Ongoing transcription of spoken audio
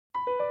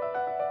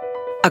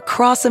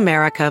Across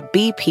America,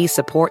 BP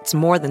supports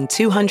more than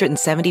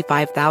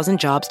 275,000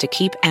 jobs to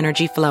keep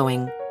energy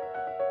flowing.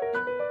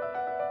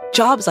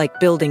 Jobs like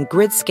building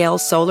grid-scale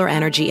solar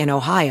energy in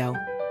Ohio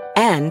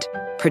and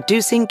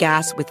producing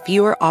gas with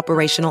fewer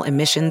operational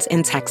emissions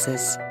in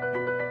Texas.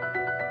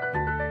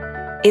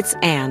 It's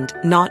and,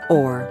 not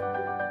or.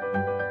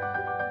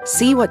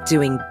 See what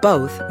doing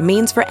both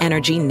means for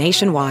energy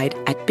nationwide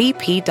at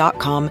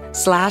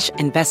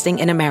bp.com/investing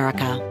in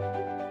America.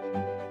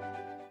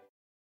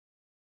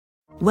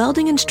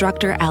 Welding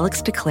instructor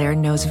Alex DeClaire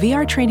knows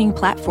VR training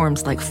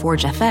platforms like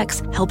Forge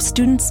FX help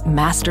students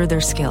master their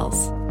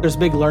skills. There's a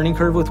big learning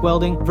curve with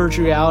welding.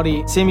 Virtual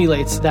reality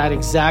simulates that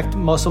exact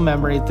muscle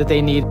memory that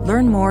they need.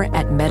 Learn more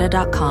at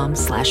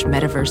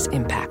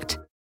meta.com/metaverseimpact.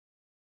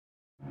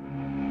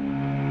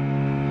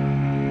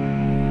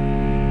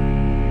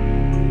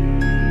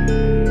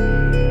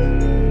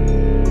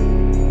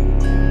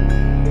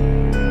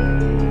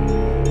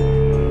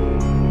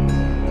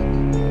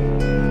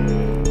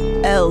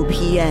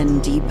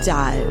 LPN Deep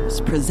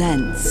Dives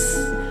presents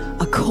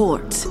A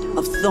Court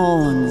of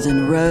Thorns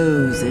and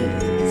Roses.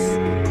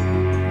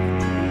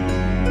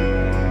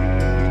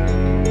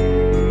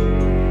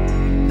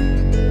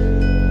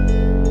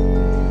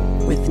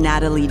 With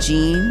Natalie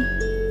Jean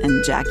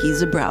and Jackie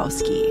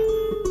Zabrowski.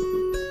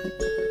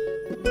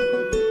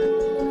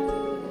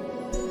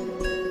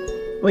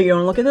 Wait, you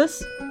want to look at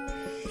this?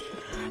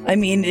 I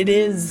mean, it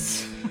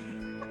is...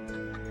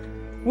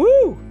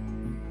 Woo!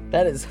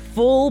 That is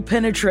full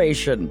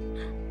penetration.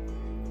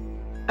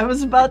 I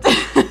was about to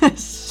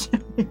show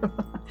you.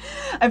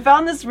 I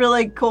found this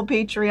really cool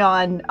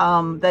Patreon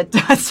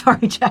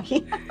sorry,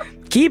 Jackie.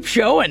 Keep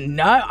showing.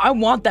 I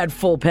want that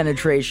full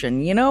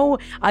penetration. You know,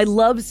 I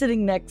love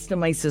sitting next to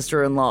my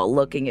sister-in-law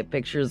looking at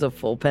pictures of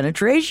full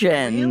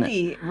penetration.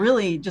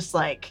 Really just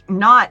like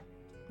not...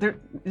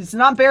 It's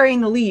not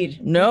burying the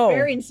lead. No. It's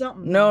burying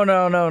something.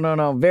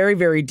 No. Very,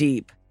 very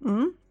deep.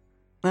 Mm-hmm.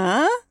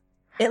 Huh?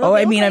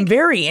 I'm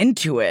very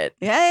into it.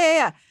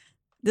 Yeah.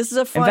 This is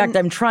a fun... In fact,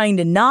 I'm trying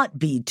to not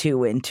be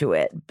too into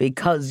it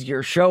because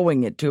you're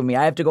showing it to me.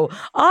 I have to go,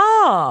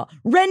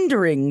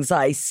 renderings,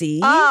 I see.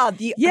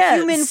 The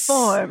human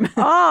form. Yes.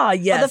 Or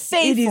the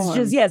fae form.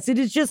 It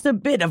is just a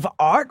bit of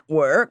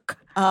artwork.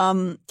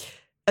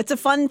 It's a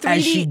fun 3D...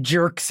 As she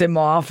jerks him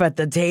off at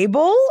the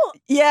table?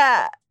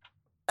 Yeah.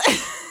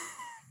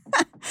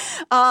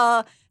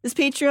 This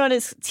Patreon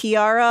is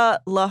Tiara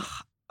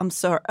I'm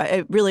sorry.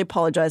 I really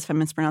apologize if I'm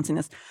mispronouncing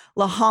this.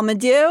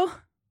 Ulhamadou.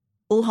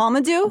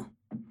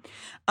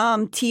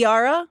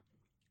 Tiara.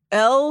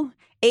 LHOMMEDIEU.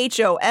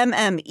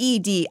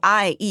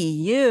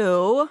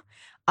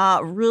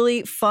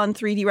 Really fun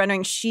 3D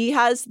rendering. She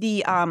has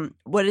the,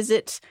 what's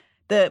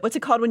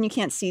it called when you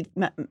can't see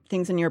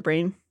things in your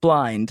brain?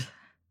 Blind.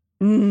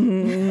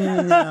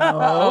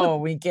 No.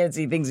 We can't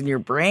see things in your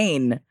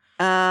brain.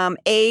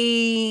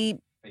 Aphasia,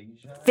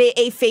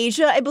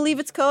 I believe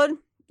it's called.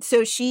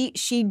 So she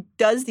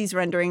does these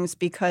renderings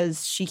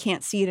because she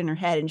can't see it in her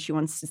head and she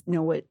wants to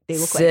know what they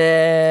look like.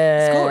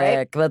 It's cool,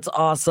 right? That's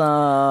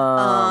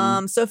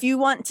awesome. So if you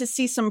want to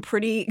see some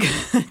pretty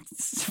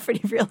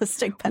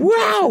realistic penetrations.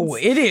 Wow,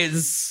 it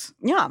is.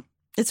 Yeah,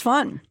 it's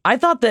fun. I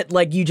thought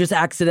that you just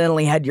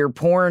accidentally had your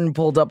porn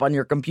pulled up on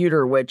your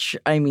computer, which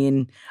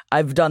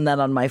I've done that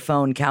on my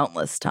phone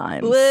countless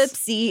times.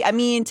 Whoopsie. I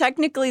mean,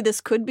 technically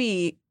this could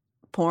be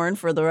porn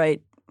for the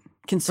right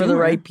consumer. For the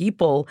right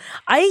people.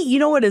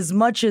 As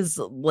much as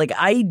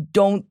I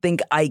don't think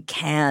I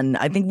can.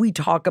 I think we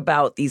talk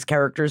about these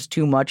characters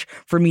too much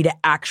for me to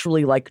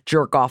actually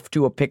jerk off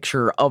to a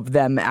picture of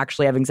them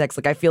actually having sex.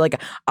 I feel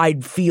like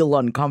I'd feel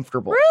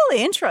uncomfortable.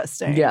 Really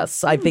interesting.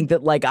 Yes. I think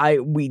that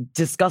we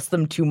discuss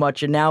them too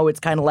much and now it's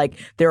kind of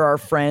they're our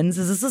friends.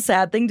 Is this a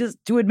sad thing to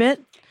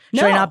admit?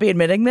 Should I not be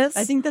admitting this?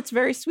 I think that's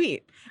very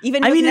sweet.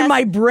 Even in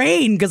my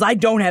brain, because I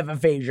don't have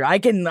aphasia. I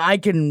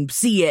can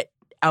see it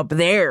up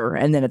there,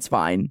 and then it's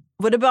fine.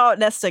 What about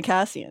Nesta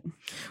Cassian?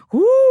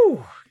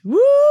 Woo!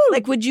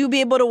 Would you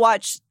be able to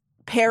watch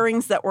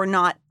pairings that were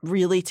not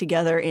really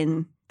together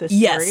in the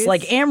series?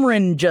 Yes,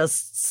 Amryn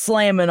just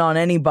slamming on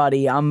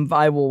anybody,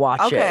 I will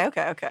watch it.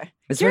 Okay.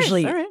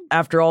 Especially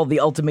after all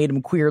the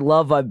Ultimatum Queer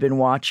Love I've been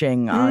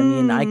watching.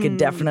 I could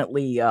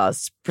definitely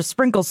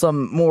sprinkle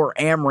some more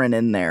Amryn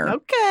in there.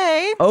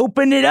 Okay.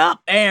 Open it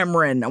up,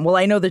 Amryn. Well,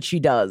 I know that she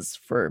does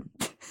for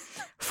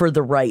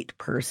the right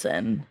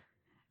person.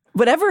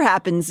 Whatever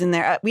happens in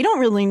there, we don't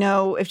really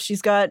know if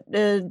she's got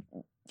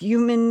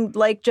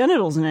human-like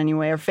genitals in any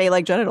way or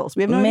fae-like genitals.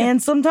 We have no idea.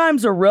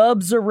 Sometimes a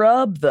rub's a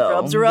rub, though.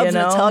 Rub's a rub and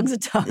a tug's a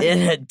tug.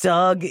 And a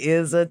tug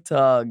is a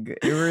tug.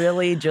 It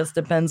really just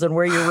depends on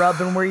where you're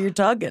rubbing and where you're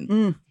tugging.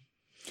 Mm.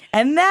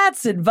 And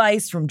that's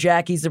advice from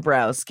Jackie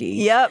Zabrowski.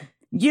 Yep.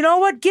 You know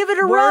what? Give it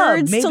a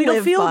rub. Maybe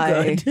it'll feel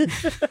good.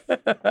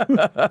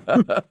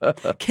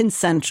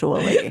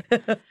 Consensually.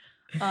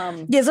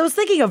 Yes, I was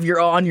thinking of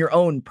on your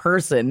own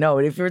person. No,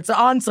 if it's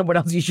on someone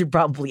else, you should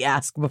probably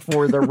ask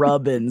before the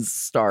rub-ins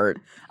start.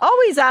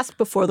 Always ask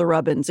before the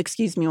rub-ins.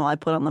 Excuse me while I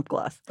put on lip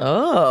gloss.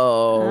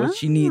 Oh,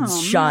 she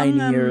needs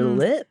shinier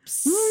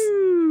lips.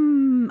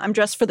 I'm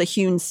dressed for the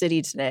Hewn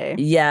City today.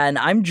 Yeah, and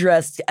I'm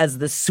dressed as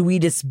the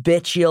sweetest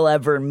bitch you'll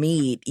ever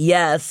meet.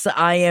 Yes,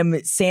 I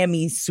am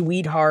Sammy's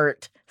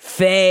sweetheart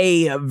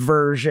Faye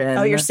version.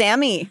 Oh, you're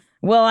Sammy.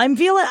 Well, I'm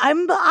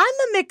a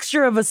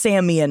mixture of a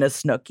Sammy and a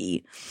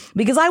Snooki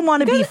because I want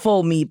to be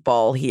full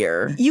meatball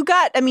here.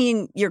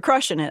 You're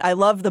crushing it. I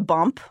love the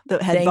bump,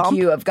 the head bump. Thank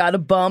you. I've got a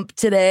bump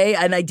today,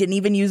 and I didn't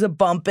even use a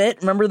bump it.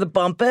 Remember the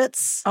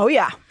bumpets? Oh,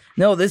 yeah.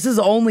 No, this is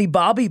only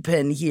bobby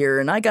pin here,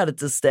 and I got it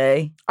to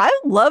stay. I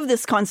love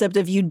this concept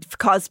of you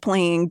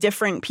cosplaying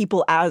different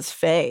people as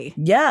Faye.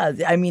 Yeah,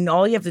 I mean,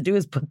 all you have to do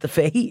is put the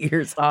Faye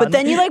ears on. But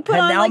then you put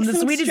and on now I'm the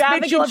some sweetest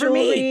bitch you'll ever jewelry.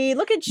 meet.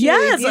 Look at you.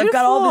 Yes, beautiful. I've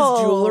got all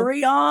this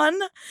jewelry on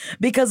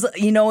because,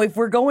 if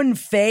we're going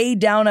Faye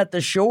down at the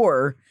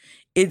shore,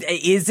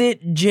 is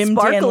it gym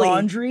tan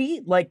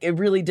laundry? Like, it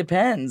really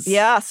depends.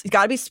 Yes, you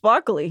got to be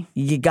sparkly.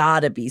 You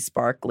got to be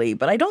sparkly.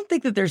 But I don't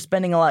think that they're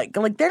spending a lot.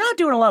 Like, they're not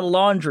doing a lot of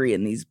laundry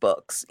in these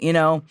books,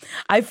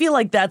 I feel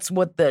like that's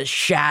what the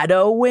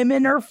shadow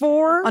women are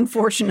for.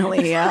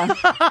 Unfortunately, yeah.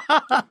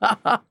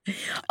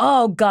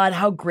 Oh, God,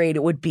 how great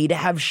it would be to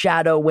have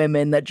shadow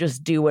women that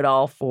just do it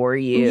all for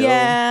you.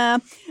 Yeah,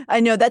 I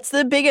know. That's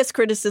the biggest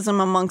criticism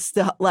amongst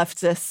the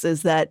leftists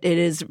is that it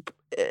is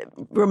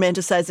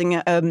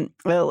romanticizing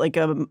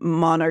a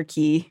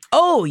monarchy.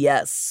 Oh,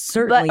 yes,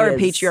 certainly or is.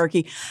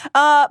 patriarchy.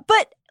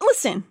 But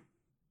listen,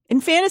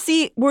 in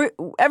fantasy,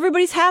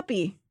 everybody's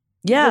happy.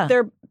 Yeah.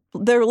 With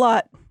their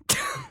lot.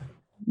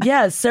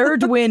 Yeah, Sarah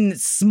Dwin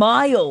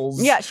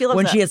smiles she loves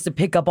when that. she has to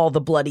pick up all the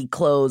bloody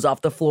clothes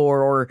off the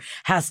floor or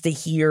has to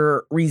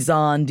hear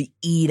Rizand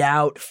eat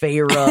out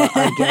Feyre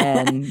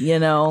again,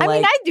 I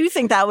mean, I do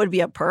think that would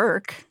be a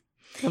perk.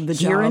 Of the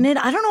hearing job.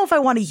 it, I don't know if I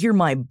want to hear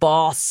my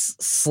boss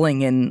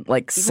slinging,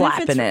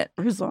 slapping it.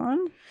 Rizan?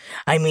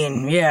 I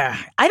mean, yeah.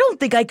 I don't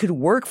think I could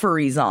work for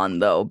Rizan,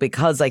 though,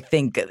 because I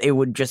think it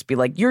would just be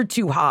like, you're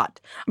too hot.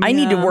 I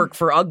need to work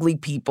for ugly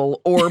people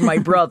or my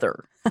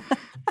brother.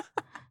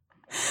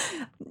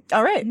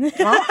 All right.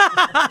 Well,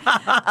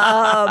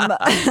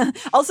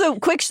 also,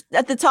 quick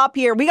at the top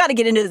here, we got to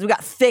get into this. We got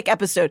a thick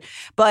episode,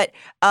 but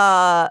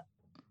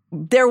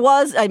there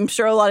was, I'm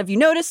sure a lot of you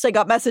noticed, I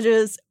got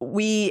messages.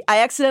 I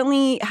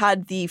accidentally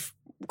had the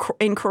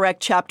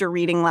incorrect chapter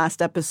reading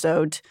last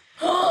episode.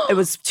 It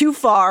was too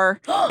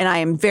far, and I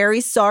am very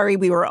sorry.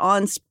 We were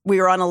on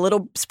a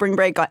little spring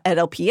break at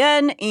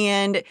LPN,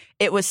 and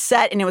it was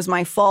set, and it was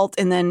my fault.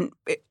 And then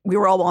we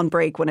were all on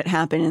break when it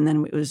happened, and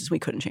then we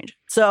couldn't change it.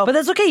 So, but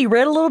that's okay. You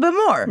read a little bit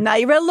more. Now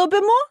you read a little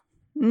bit more.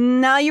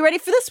 Now you ready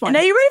for this one?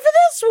 Now you ready for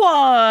this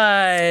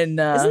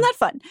one? Isn't that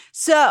fun?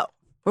 So,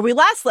 where we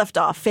last left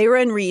off,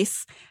 Feyre and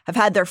Rhys have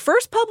had their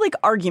first public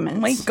arguments.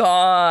 Oh my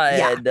God.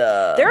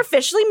 Yeah. They're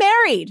officially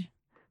married.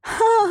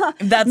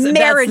 That's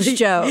marriage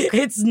joke.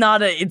 It's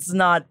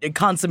not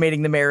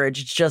consummating the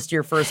marriage. It's just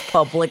your first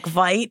public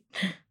fight.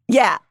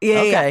 Yeah.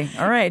 Okay.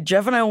 All right.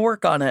 Jeff and I will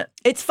work on it.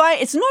 It's fine.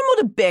 It's normal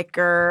to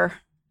bicker.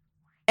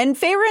 And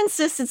Feyre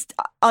insists it's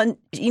on,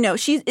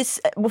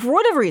 for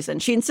whatever reason,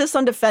 she insists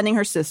on defending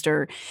her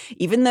sister,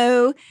 even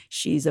though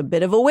she's a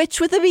bit of a witch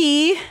with a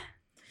bee.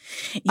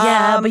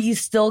 Yeah, but you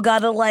still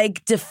gotta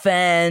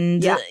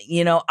defend. Yeah.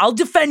 I'll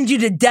defend you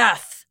to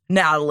death,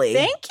 Natalie.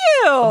 Thank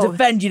you. I'll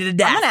defend you to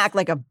death. I'm gonna act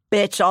like a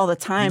bitch all the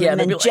time, Yeah, and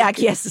then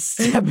Jackie has to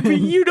step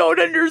in. You don't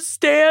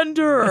understand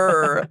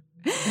her.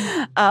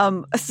 Okay.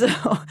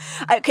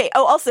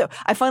 Oh, also,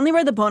 I finally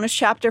read the bonus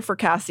chapter for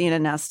Cassie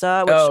and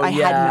Anesta, which I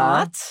had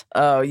not.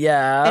 Oh,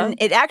 yeah. And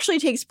it actually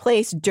takes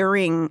place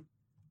during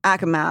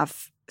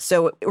Akamath,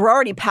 so we're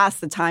already past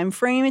the time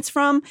frame it's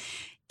from.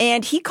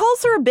 And he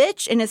calls her a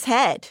bitch in his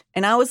head.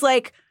 And I was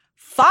like,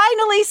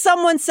 finally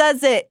someone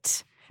says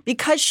it,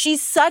 because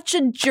she's such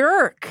a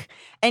jerk.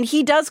 And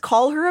he does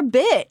call her a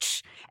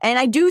bitch. And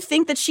I do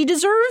think that she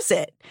deserves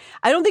it.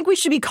 I don't think we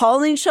should be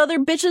calling each other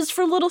bitches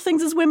for little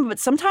things as women, but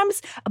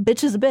sometimes a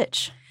bitch is a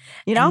bitch.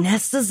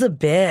 Nesta's a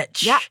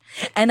bitch. Yeah.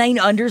 And I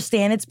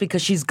understand it's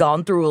because she's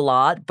gone through a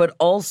lot, but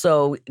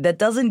also that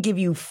doesn't give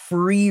you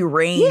free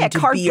reign to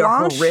be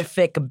blanche. A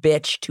horrific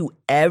bitch to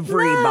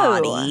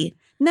everybody.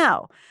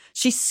 No.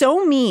 She's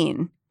so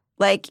mean.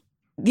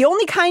 The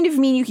only kind of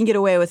mean you can get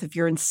away with if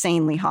you're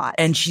insanely hot.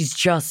 And she's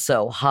just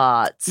so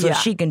hot. So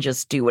she can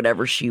just do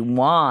whatever she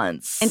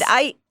wants. And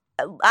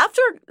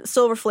after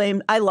Silver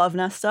Flame, I love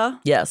Nesta.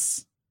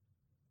 Yes.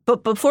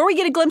 But before we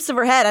get a glimpse of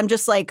her head, I'm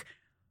just like,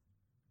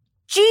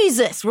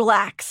 Jesus,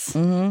 relax.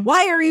 Mm-hmm.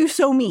 Why are you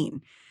so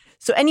mean?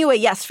 So anyway,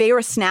 yes,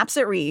 Feyre snaps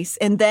at Rhys.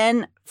 And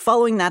then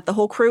following that, the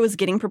whole crew is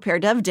getting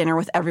prepared to have dinner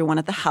with everyone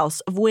at the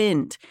House of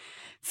Wind.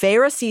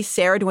 Feyre sees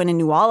Sarah Dwin and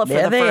Nuala for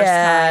the first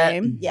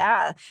time.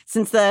 Yeah,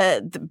 since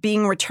the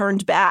being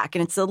returned back.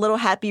 And it's a little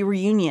happy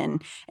reunion.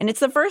 And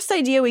it's the first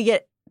idea we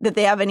get that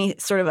they have any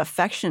sort of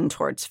affection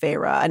towards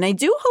Feyre. And I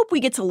do hope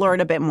we get to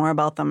learn a bit more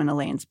about them in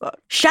Elaine's book.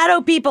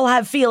 Shadow people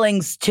have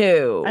feelings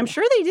too. I'm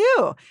sure they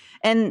do.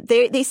 And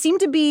they seem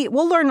to be,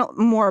 we'll learn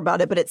more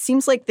about it, but it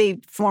seems like they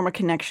form a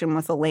connection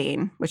with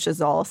Elaine, which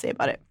is all I'll say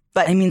about it.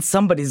 But I mean,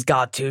 somebody's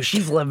got to.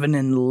 She's living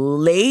in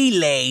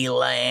Lele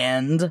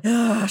land.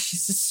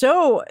 She's just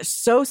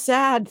so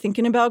sad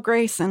thinking about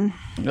Grayson.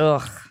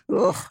 Ugh.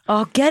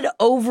 Oh, get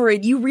over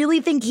it. You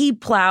really think he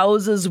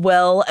plows as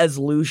well as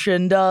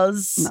Lucian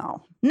does?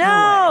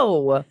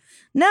 No.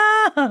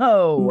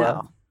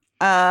 No.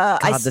 God,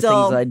 I the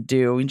things I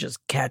do. He's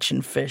just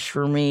catching fish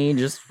for me.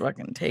 Just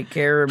fucking take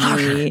care of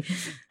me.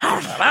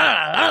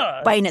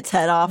 Biting its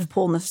head off,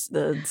 pulling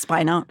the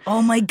spine out.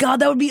 Oh my God,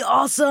 that would be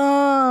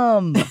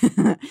awesome.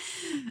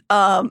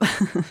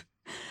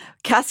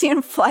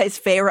 Cassian flies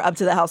Feyre up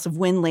to the House of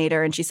Wind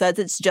later, and she says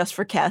it's just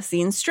for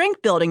Cassian's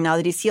strength building now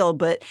that he's healed,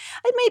 but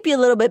it may be a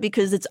little bit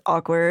because it's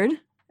awkward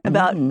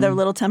about their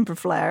little temper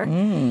flare.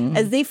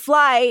 As they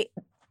fly,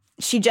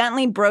 she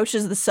gently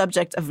broaches the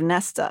subject of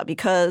Nesta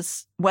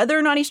because whether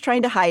or not he's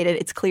trying to hide it,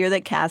 it's clear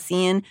that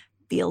Cassian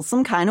feels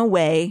some kind of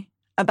way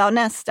about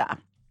Nesta.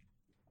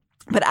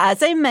 But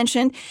as I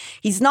mentioned,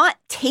 he's not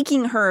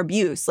taking her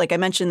abuse. Like I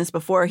mentioned this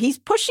before, he's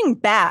pushing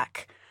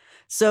back.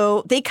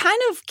 So they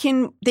kind of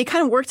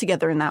work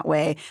together in that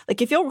way.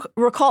 Like if you'll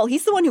recall,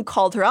 he's the one who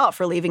called her out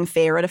for leaving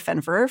Feyre to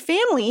fend for her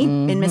family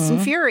in Mist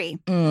and Fury.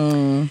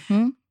 And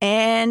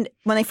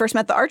when they first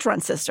met the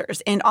Archeron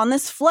sisters. And on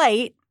this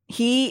flight,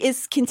 he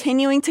is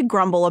continuing to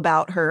grumble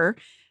about her,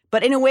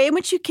 but in a way in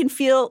which you can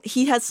feel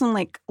he has some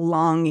like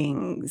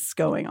longings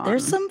going on.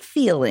 There's some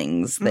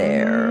feelings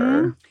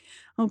there.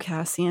 Oh,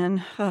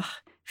 Cassian. Ugh.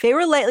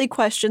 Feyre lightly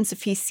questions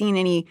if he's seen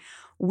any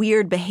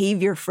weird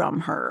behavior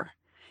from her.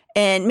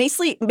 And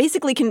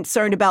basically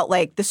concerned about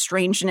like the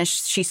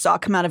strangeness she saw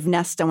come out of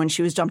Nesta when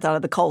she was jumped out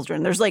of the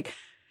cauldron. There's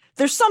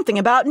something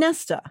about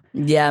Nesta.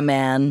 Yeah,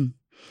 man.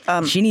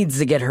 She needs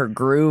to get her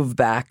groove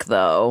back,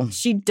 though.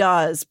 She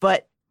does,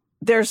 but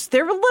they're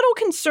a little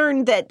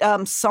concerned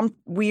that some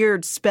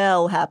weird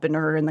spell happened to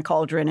her in the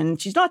cauldron, and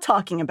she's not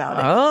talking about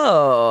it.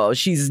 Oh,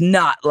 she's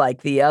not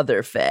like the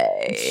other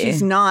Fae.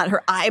 She's not.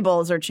 Her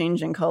eyeballs are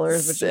changing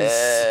colors, which is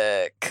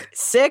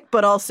sick,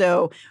 but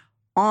also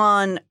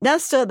on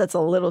Nesta, that's a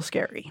little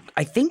scary.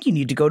 I think you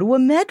need to go to a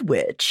med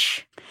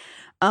witch.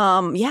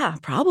 Yeah,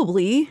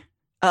 probably.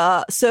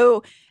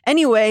 So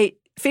anyway,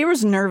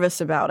 Feyre's nervous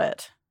about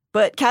it,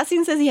 but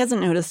Cassian says he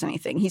hasn't noticed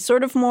anything. He's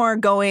sort of more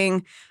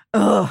going,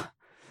 ugh.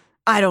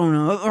 I don't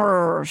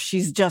know.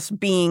 She's just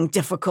being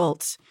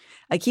difficult.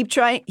 I keep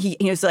trying. He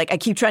was like, I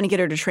keep trying to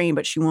get her to train,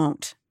 but she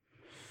won't.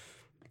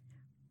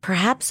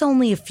 Perhaps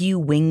only a few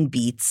wing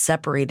beats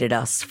separated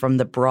us from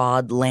the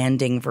broad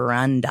landing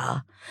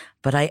veranda,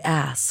 but I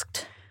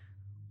asked,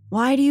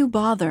 "Why do you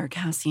bother,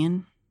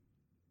 Cassian?"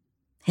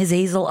 His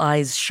hazel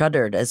eyes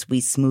shuddered as we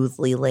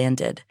smoothly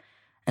landed,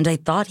 and I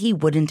thought he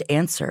wouldn't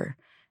answer,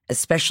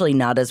 especially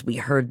not as we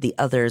heard the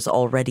others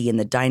already in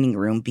the dining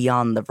room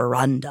beyond the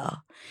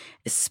veranda.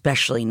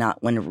 Especially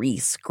not when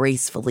Rhys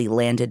gracefully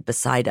landed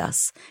beside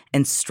us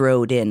and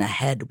strode in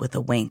ahead with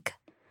a wink.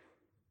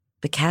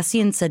 But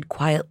Cassian said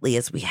quietly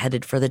as we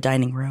headed for the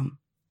dining room,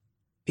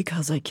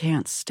 "Because I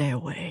can't stay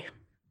away."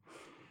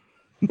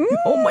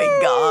 Oh my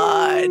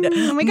God.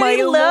 My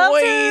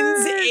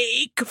loins her.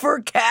 ache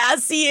for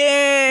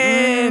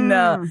Cassian.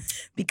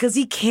 Because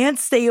he can't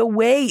stay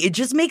away. It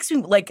just makes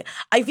me like,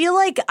 I feel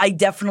like I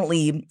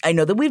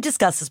know that we've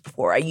discussed this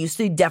before. I used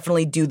to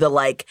definitely do the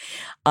like,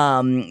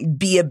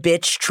 be a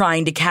bitch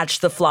trying to catch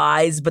the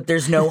flies, but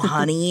there's no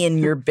honey in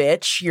your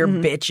bitch. Your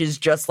bitch is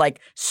just like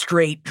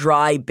straight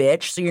dry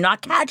bitch. So you're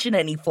not catching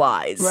any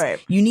flies.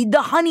 Right. You need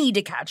the honey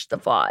to catch the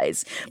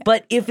flies. Yeah.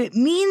 But if it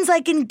means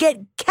I can get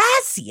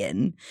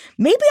Cassian,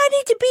 maybe I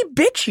need to be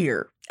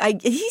bitchier.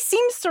 He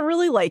seems to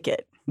really like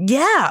it.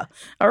 Yeah.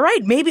 All right.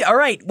 Maybe. All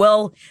right.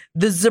 Well,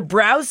 the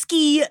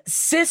Zabrowski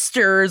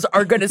sisters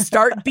are going to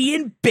start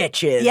being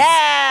bitches.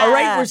 Yeah. All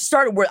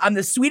right. I'm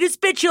the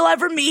sweetest bitch you'll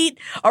ever meet.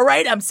 All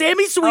right. I'm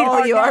Sammy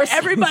Sweetheart. You are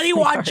Everybody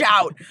watch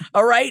out.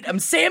 All right. I'm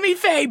Sammy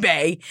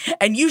Faye,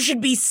 and you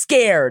should be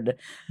scared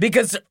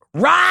because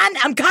Ron,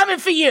 I'm coming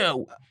for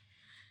you.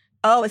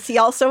 Oh, is he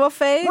also a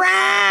Fae?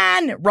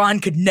 Ron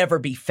could never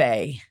be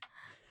Fae.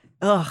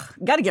 Ugh,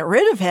 gotta get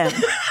rid of him.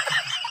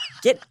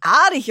 Get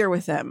out of here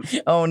with him.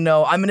 Oh,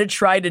 no. I'm going to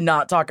try to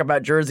not talk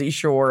about Jersey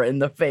Shore in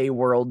the Fae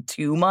world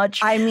too much.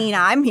 I mean,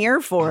 I'm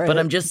here for it. But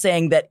I'm just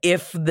saying that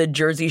if the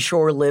Jersey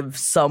Shore lives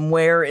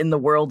somewhere in the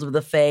world of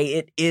the Fae,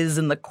 it is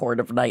in the Court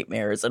of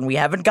Nightmares. And we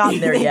haven't gotten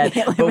there yet,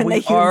 but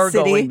we are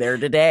going there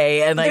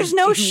today. And there's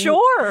no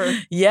shore.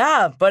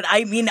 Yeah, but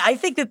I mean, I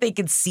think that they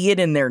could see it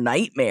in their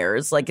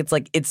nightmares. Like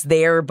it's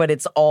there, but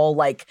it's all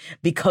like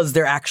because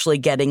they're actually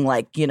getting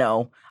like, you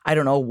know, I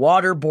don't know,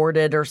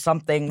 waterboarded or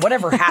something,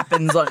 whatever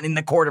happens in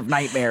the Court of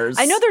Nightmares.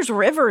 I know there's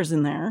rivers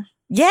in there.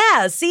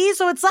 Yeah, see?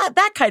 So it's not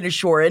that kind of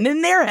shore. And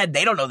in their head,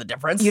 they don't know the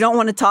difference. You don't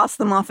want to toss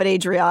them off at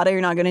Adriata?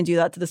 You're not going to do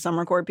that to the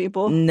Summer Court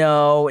people?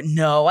 No,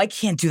 I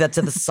can't do that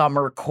to the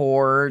Summer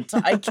Court.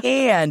 I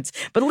can't.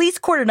 But at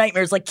least Court of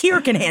Nightmares, like,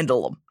 Kier can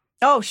handle them.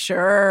 Oh,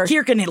 sure.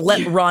 Kier can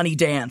let Ronnie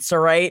dance, all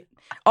right?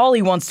 All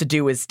he wants to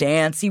do is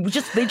dance.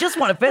 They just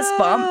want a fist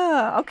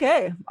bump.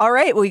 Okay. All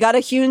right. Well, we got a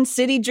Hewn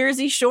City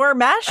Jersey Shore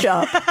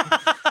mashup.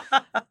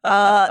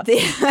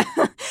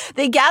 The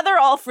They gather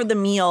all for the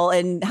meal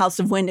in House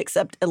of Wind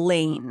except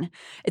Elaine.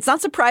 It's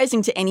not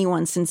surprising to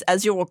anyone since,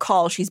 as you'll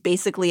recall, she's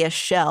basically a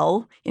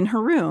shell in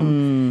her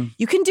room.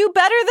 You can do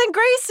better than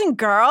Grayson,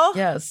 girl.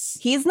 Yes.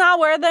 He's not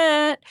worth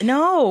it.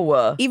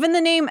 No. Even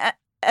the name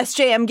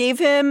SJM gave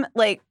him,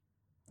 like,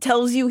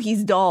 tells you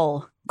he's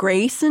dull.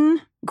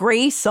 Grayson?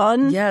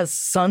 Grayson? Yes,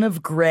 son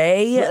of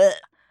Gray. Blech.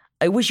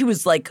 I wish he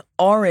was like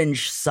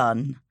Orange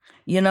Sun.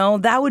 You know,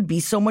 that would be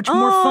so much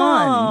more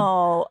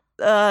fun.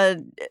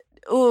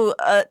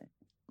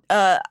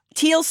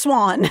 Teal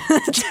Swan.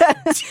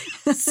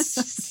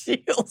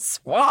 Teal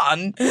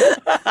Swan?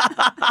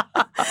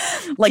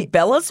 Like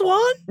Bella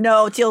Swan?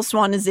 No, Teal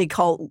Swan is a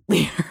cult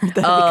leader that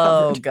we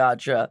Oh, covered.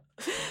 gotcha.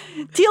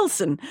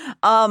 Tealson.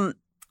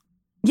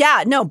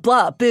 Yeah, no,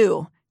 blah,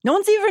 boo. No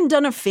one's even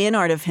done a fan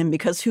art of him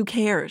because who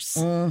cares?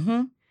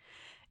 Mm-hmm.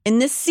 In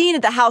this scene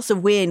at the House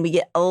of Wind, we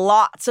get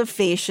lots of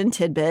fashion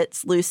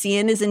tidbits.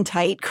 Lucian is in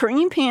tight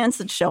cream pants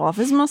that show off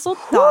his muscle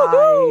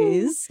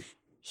thighs.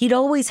 He'd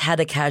always had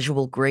a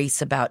casual grace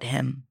about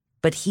him.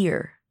 But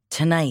here,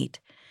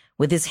 tonight,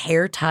 with his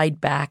hair tied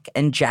back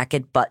and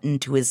jacket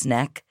buttoned to his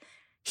neck,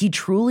 he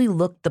truly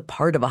looked the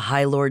part of a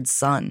High Lord's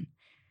son.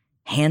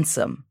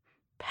 Handsome,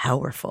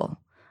 powerful,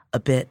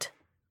 a bit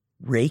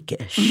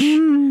rakish,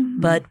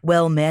 but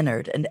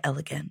well-mannered and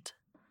elegant.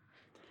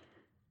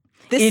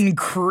 In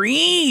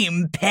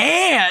cream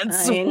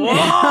pants. I know.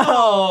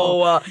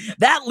 Whoa.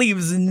 That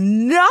leaves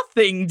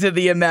nothing to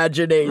the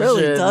imagination.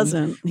 Really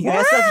doesn't. I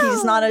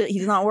guess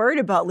he's not worried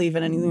about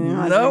leaving anything. To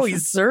the No, he imagination.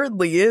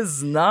 certainly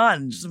is not.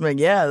 Just like,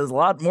 yeah, there's a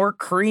lot more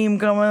cream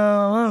coming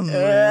on.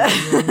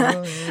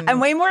 I'm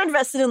way more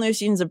invested in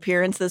Lucian's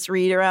appearance this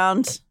read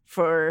around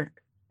for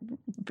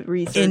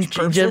research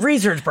purposes.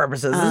 Research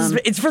purposes.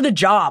 It's for the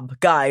job,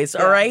 guys,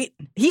 all right?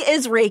 He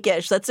is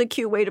rakish. That's a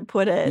cute way to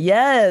put it.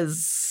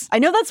 Yes. I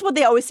know that's what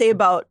they always say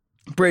about,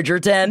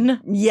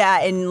 Bridgerton.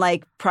 yeah, and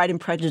like Pride and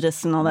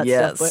Prejudice and all that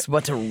Yes, stuff.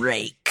 what a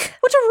rake.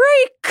 What a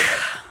rake!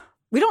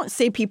 We don't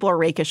say people are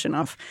rakish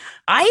enough.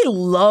 I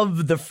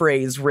love the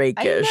phrase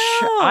rakish. I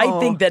know. I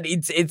think that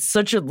it's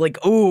such a like,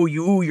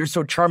 you're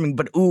so charming,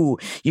 but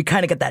you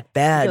kind of get that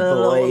bad Got a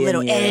boy.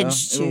 little in you.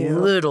 edge to you. A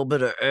little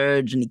bit of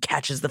edge, and he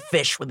catches the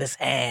fish with his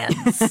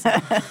hands.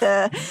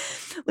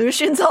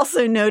 Lucian's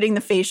also noting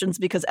the fashions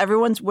because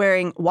everyone's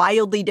wearing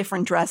wildly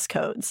different dress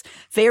codes.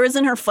 Feyre's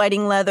in her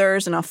fighting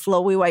leathers and a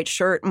flowy white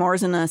shirt.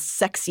 Moore's in a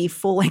sexy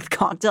full-length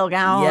cocktail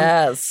gown.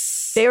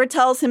 Yes. Feyre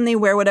tells him they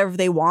wear whatever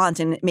they want,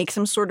 and it makes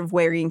him sort of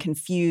wary and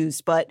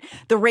confused. But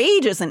the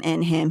rage isn't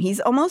in him. He's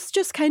almost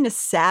just kind of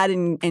sad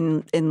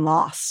and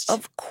lost.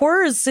 Of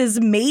course, his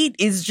mate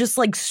is just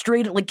like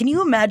straight. Like, can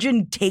you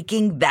imagine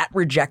taking that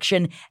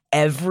rejection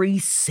every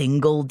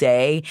single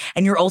day?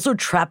 And you're also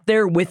trapped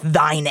there with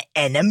thine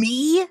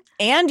enemy?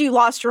 And you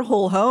lost your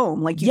whole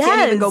home. Like, you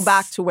can't even go Yes.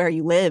 back to where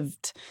you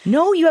lived.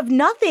 No, you have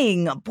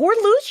nothing. Poor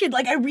Lucian.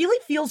 Like, I really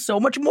feel so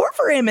much more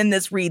for him in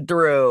this read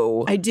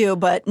through. I do,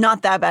 but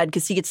not that bad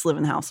because he gets to live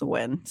in the House of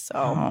Wind. So.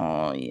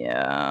 Oh,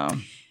 yeah.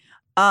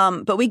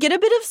 But we get a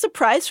bit of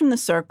surprise from the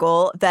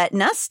circle that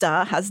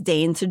Nesta has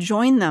deigned to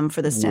join them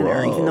for this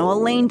dinner, even though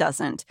Elaine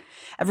doesn't.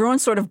 Everyone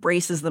sort of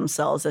braces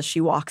themselves as she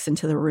walks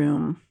into the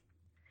room.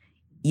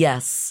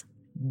 Yes,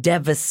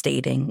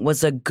 devastating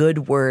was a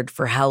good word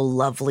for how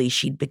lovely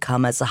she'd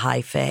become as a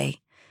high fae.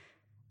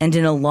 And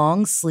in a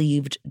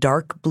long-sleeved,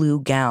 dark blue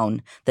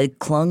gown that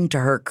clung to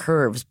her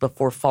curves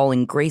before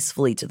falling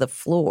gracefully to the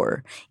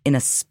floor in a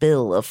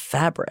spill of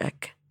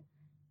fabric.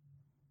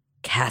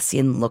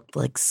 Cassian looked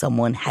like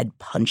someone had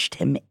punched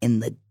him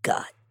in the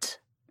gut.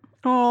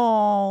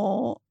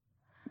 Oh,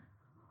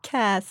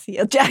 Cassie.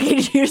 Jackie,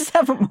 did you just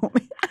have a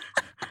moment?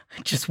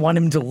 I just want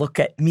him to look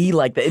at me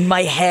like that. In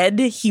my head,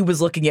 he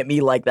was looking at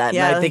me like that.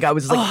 Yeah. And I think I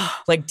was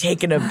like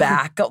taken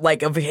aback,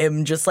 like of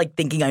him just like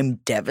thinking I'm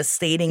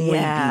devastatingly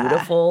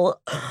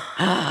beautiful.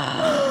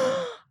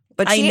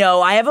 But I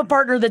know. I have a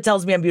partner that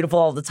tells me I'm beautiful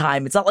all the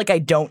time. It's not like I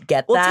don't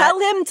get Well, that. tell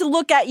him to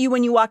look at you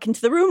when you walk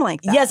into the room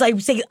like that. Yes, I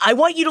say, I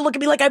want you to look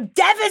at me like I'm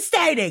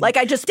devastating. Like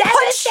I just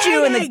punched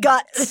you in the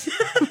gut.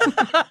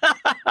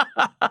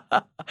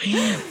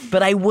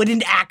 But I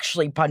wouldn't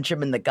actually punch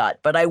him in the gut.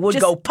 But I would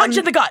go punch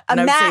in the gut.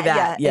 And I would say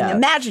that. Yeah, and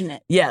imagine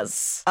it.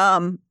 Yes.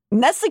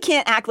 Nesta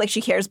can't act like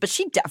she cares, but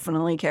she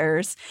definitely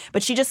cares.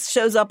 But she just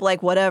shows up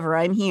like, whatever,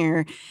 I'm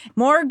here.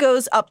 Moore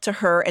goes up to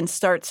her and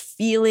starts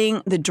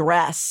feeling the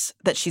dress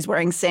that she's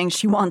wearing, saying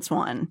she wants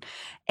one.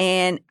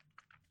 And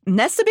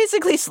Nesta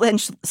basically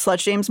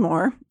slut-shames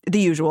Moore,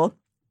 the usual.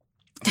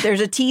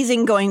 There's a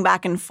teasing going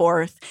back and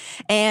forth.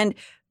 And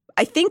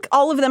I think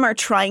all of them are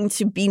trying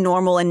to be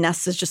normal, and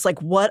Nesta's just like,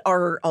 what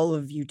are all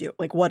of you doing?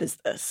 Like, what is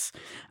this?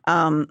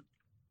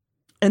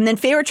 And then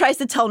Feyre tries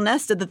to tell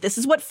Nesta that this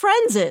is what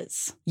friends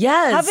is.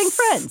 Yes. Having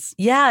friends.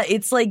 Yeah,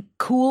 it's like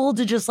cool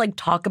to just like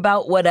talk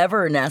about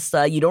whatever,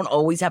 Nesta. You don't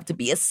always have to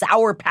be a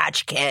Sour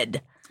Patch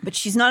Kid. But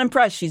she's not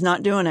impressed. She's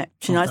not doing it.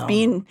 She's not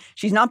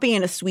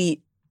being a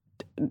sweet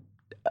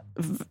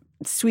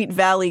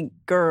Valley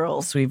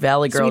girl. Sweet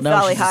Valley girl. Sweet No,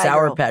 Valley she's a High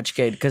Sour girl. Patch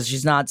Kid because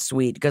she's not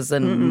sweet. Because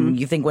then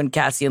you think when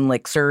Cassian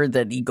licks her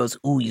that he goes,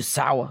 ooh, you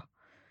sour.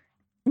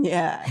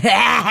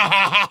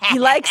 Yeah. He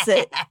likes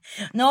it.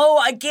 No,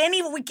 I can't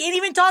even. We can't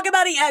even talk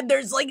about it yet.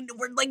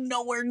 We're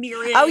nowhere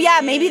near it. Oh, yeah.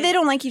 Maybe they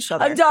don't like each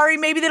other. I'm sorry.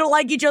 Maybe they don't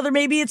like each other.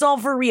 Maybe it's all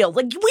for real.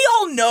 Like, we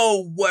all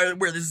know where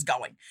this is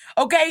going.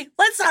 Okay?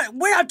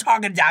 We're not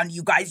talking down to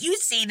you guys. You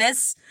see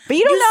this. But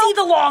you don't know. You see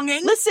the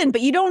longing. Listen,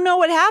 but you don't know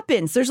what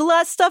happens. There's a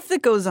lot of stuff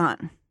that goes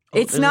on.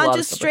 It's not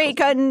just straight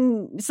cut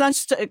and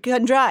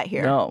dry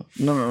here. No.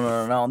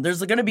 There's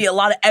going to be a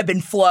lot of ebb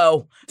and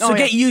flow. So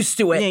get used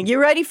to it. Yeah, get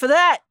ready for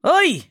that.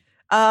 Oi!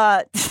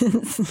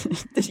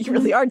 You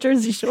really are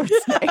Jersey Shore.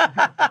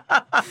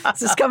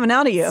 This is coming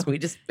out of you.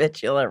 Sweetest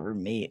bitch you'll ever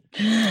meet.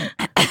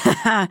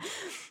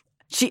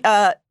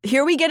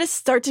 Here we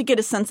start to get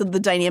a sense of the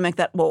dynamic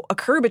that will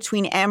occur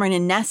between Amren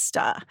and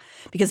Nesta,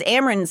 because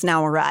Amren's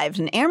now arrived,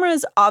 and Amren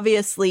is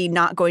obviously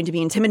not going to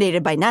be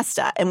intimidated by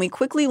Nesta, and we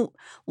quickly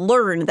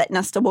learn that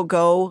Nesta will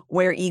go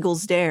where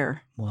eagles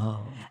dare.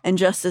 Whoa! And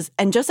just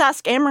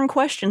ask Amren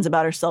questions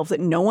about herself that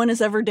no one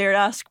has ever dared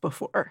ask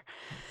before.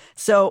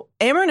 So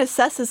Amren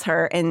assesses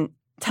her and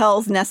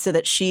tells Nesta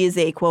that she is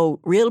a,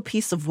 quote, real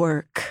piece of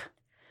work.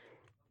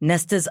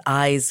 Nesta's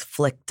eyes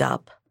flicked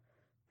up.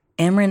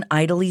 Amren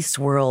idly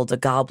swirled a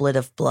goblet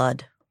of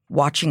blood,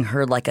 watching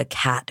her like a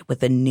cat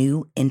with a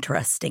new,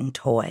 interesting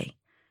toy.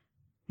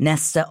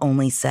 Nesta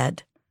only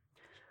said,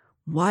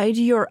 "Why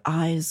do your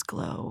eyes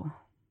glow?"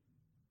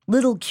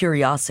 Little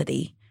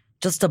curiosity,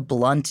 just a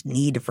blunt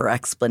need for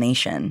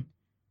explanation.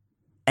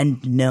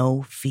 And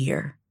no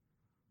fear.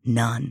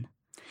 None.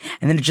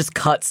 And then it just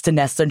cuts to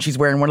Nesta, and she's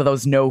wearing one of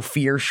those no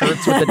fear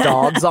shirts with the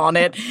dogs on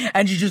it.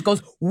 And she just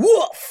goes,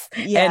 woof!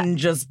 Yeah. And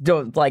just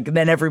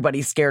then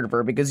everybody's scared of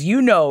her, because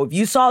if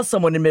you saw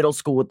someone in middle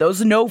school with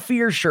those no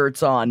fear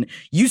shirts on,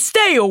 you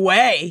stay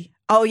away.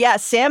 Oh, yeah.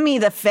 Sammy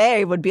the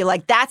Fae would be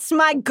like, that's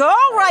my girl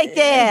right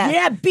there.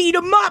 Yeah, beat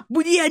him up.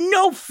 Yeah,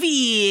 no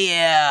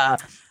fear.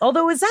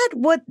 Although, is that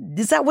what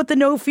the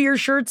no fear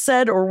shirt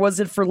said, or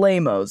was it for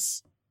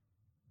lamos?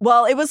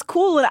 Well, it was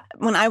cool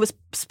when I was in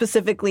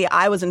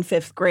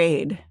 5th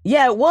grade.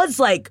 Yeah, it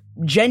was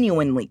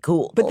genuinely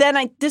cool. But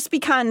then this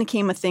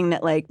became a thing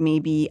that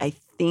maybe I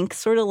think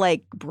sort of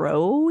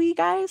bro-y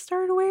guys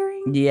started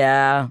wearing.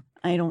 Yeah.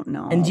 I don't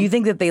know. And do you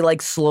think that they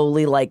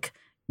slowly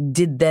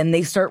did then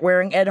they start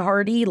wearing Ed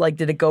Hardy?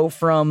 Did it go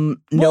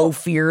from no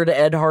fear to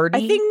Ed Hardy?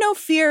 I think no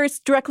fear is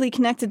directly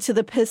connected to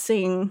the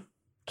pissing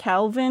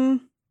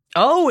Calvin.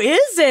 Oh,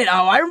 is it?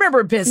 Oh, I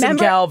remember pissing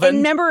Calvin. And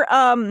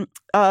remember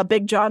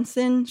Big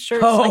Johnson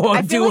shirts? Oh, I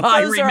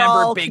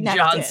remember Big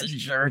Johnson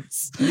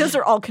shirts. Those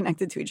are all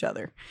connected to each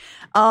other.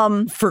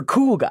 For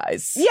cool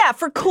guys. Yeah,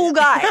 for cool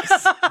guys.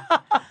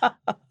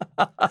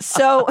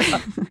 So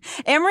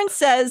Amren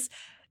says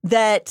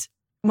that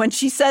when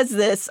she says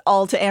this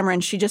all to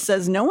Amren, she just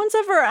says, no one's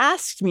ever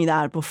asked me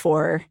that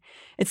before.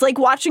 It's like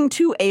watching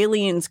two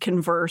aliens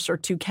converse, or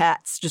two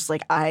cats just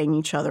eyeing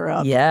each other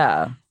up.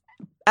 Yeah.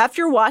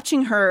 After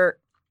watching her,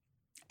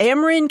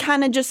 Amren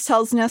kind of just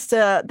tells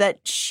Nesta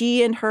that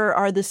she and her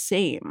are the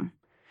same.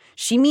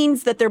 She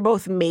means that they're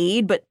both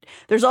made, but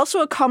there's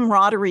also a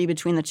camaraderie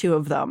between the two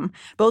of them.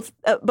 Both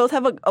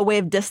have a way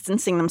of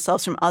distancing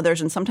themselves from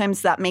others, and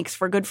sometimes that makes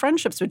for good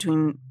friendships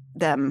between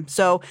them.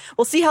 So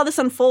we'll see how this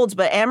unfolds,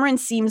 but Amren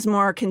seems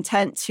more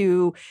content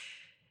to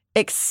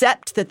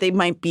accept that they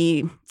might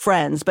be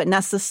friends, but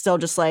Nesta's still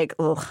just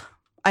ugh,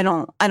 I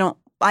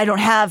don't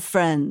have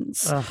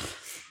friends. Ugh.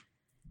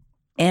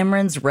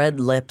 Amren's red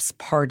lips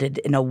parted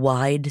in a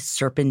wide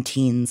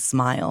serpentine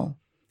smile.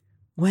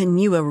 When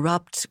you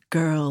erupt,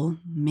 girl,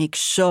 make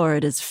sure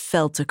it is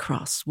felt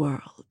across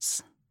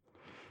worlds.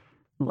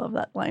 Love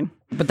that line.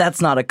 But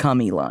that's not a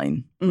cummy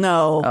line.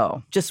 No.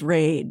 Oh. Just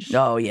rage.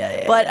 Oh,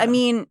 yeah. But, I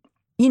mean,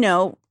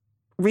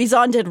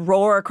 Rhozer did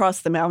roar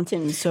across the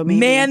mountains, so maybe...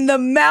 Man, the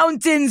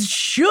mountains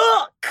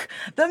shook!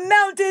 The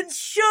mountains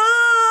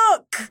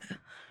shook!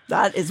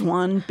 That is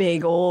one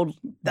big old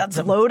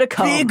load of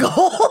cum. Big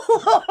old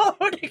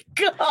load of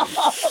cum.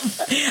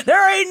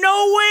 There ain't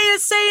no way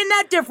of saying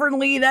that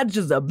differently. That's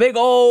just a big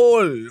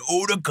old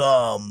load of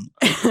cum.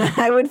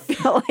 I would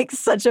feel like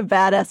such a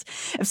badass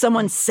if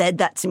someone said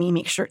that to me.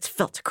 Make sure it's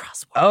felt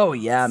across worlds. Oh,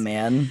 yeah,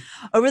 man.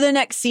 Over the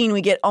next scene,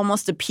 we get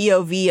almost a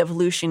POV of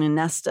Lucien and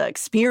Nesta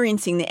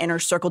experiencing the inner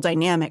circle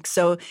dynamic.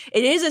 So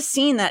it is a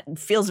scene that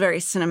feels very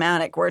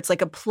cinematic, where it's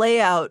like a play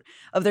out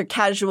of their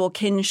casual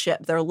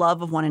kinship, their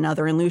love of one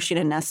another. And Lucien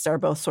and Nesta are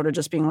both sort of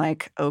just being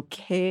like,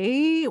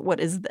 okay, what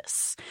is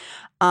this?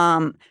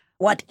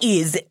 What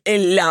is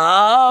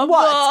love?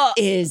 What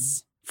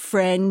is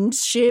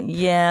friendship?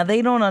 Yeah,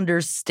 they don't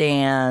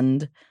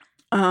understand.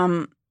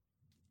 So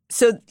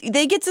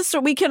they get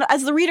to we can,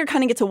 as the reader,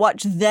 kind of get to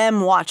watch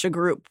them watch a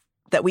group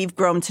that we've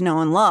grown to know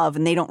and love,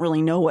 and they don't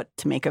really know what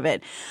to make of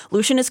it.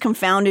 Lucian is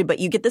confounded, but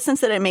you get the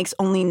sense that it makes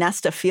only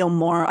Nesta feel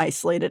more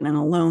isolated and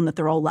alone, that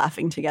they're all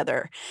laughing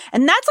together.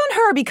 And that's on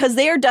her because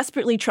they are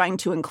desperately trying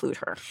to include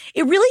her.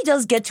 It really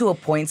does get to a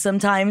point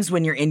sometimes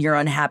when you're in your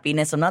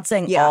unhappiness. I'm not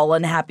saying all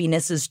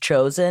unhappiness is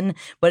chosen,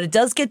 but it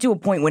does get to a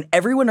point when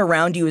everyone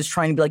around you is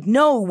trying to be like,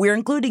 no, we're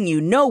including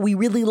you. No, we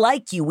really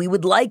like you. We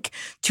would like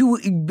to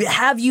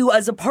have you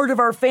as a part of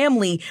our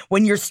family,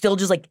 when you're still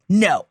just like,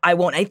 no, I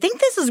won't. I think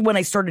this is when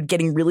I started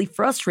getting really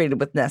frustrated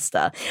with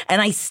Nesta.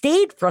 And I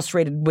stayed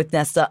frustrated with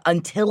Nesta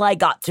until I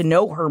got to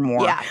know her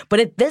more. Yeah. But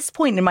at this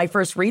point in my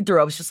first read through,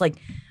 I was just like,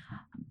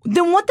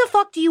 then what the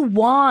fuck do you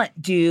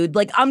want, dude?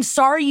 Like, I'm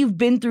sorry you've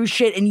been through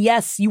shit, and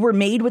yes, you were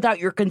made without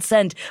your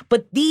consent,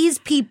 but these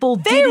people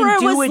didn't do it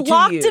to you. Feyre was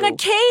locked in a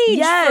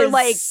cage for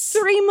like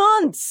 3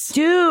 months.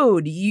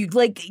 Dude, you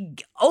like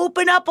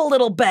open up a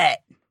little bit.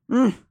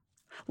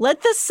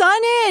 Let the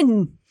sun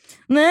in.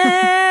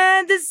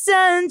 Let the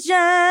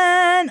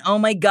sunshine. Oh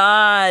my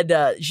God.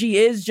 She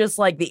is just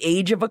like the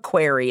age of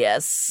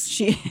Aquarius.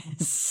 She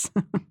is.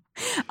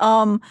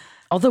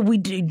 Although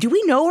do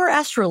we know her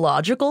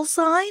astrological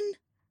sign?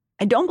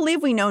 I don't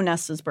believe we know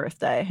Nesta's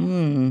birthday.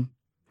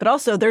 But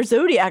also, their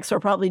zodiacs are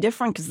probably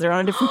different because they're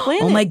on a different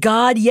planet. Oh my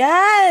God,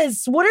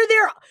 yes. What are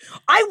their...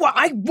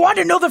 I want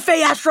to know the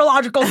Fae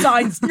astrological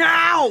signs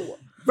now.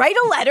 Write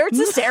a letter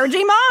to Sarah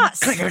J. Maas.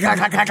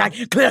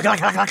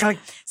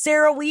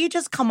 Sarah, will you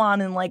just come on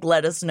and like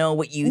let us know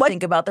what you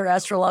think about their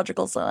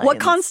astrological signs? What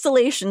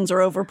constellations are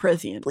over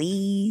Prithian?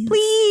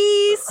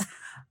 Please.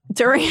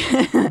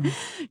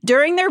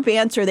 During their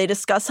banter, they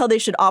discuss how they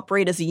should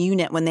operate as a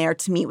unit when they are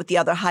to meet with the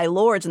other High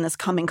Lords in this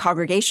coming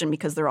congregation,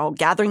 because they're all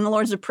gathering the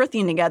Lords of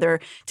Prithian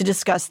together to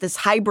discuss this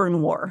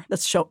Hybern War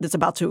that's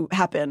about to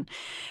happen.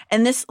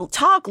 And this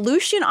talk,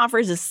 Lucian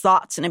offers his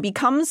thoughts, and it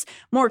becomes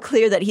more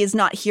clear that he is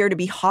not here to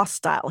be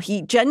hostile.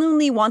 He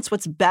genuinely wants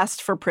what's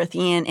best for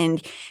Prithian,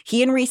 and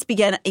he and Rhys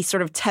begin a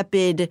sort of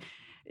tepid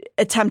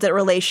attempt at a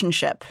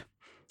relationship.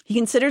 He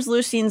considers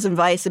Lucian's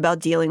advice about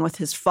dealing with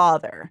his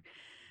father.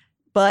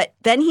 But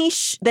then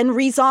then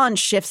Rhys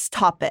shifts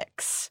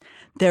topics.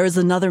 There is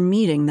another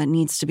meeting that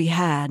needs to be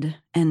had,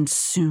 and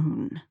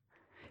soon.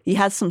 He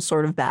has some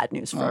sort of bad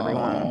news for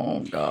everyone.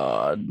 Oh,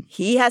 God.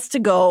 He has to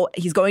go.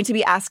 He's going to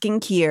be asking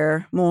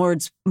Keir,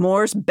 Mor's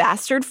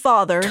bastard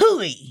father,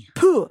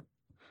 to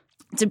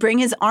bring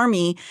his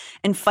army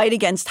and fight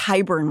against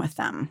Hybern with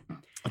them.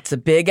 It's a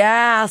big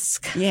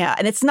ask. Yeah,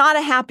 and it's not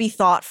a happy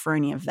thought for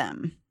any of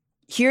them.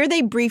 Here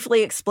they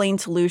briefly explain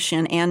to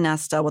Lucian and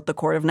Nesta what the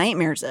Court of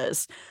Nightmares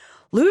is.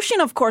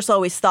 Lucian, of course,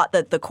 always thought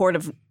that the Court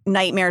of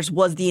Nightmares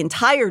was the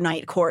entire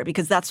Night Court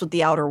because that's what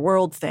the outer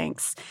world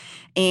thinks.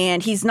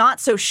 And he's not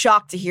so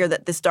shocked to hear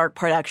that this dark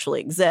part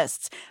actually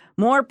exists.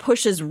 Mor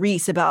pushes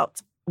Rhys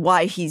about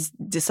why he's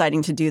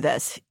deciding to do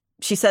this.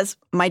 She says,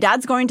 my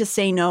dad's going to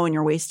say no and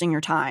you're wasting your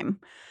time.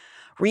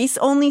 Rhys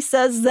only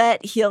says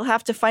that he'll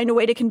have to find a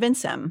way to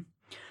convince him.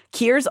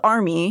 Keir's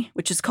army,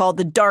 which is called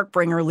the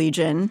Darkbringer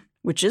Legion,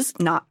 which is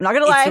not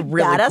gonna lie, it's a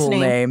really badass cool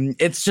name.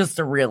 It's just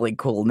a really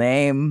cool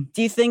name.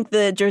 Do you think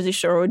the Jersey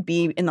Shore would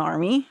be in the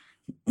army?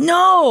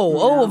 No.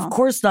 Oh, of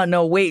course not.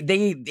 No, wait.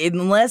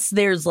 Unless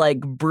there's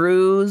like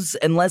Bruise,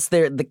 unless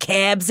they're the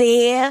cabs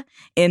here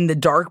in the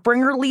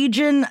Darkbringer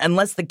Legion,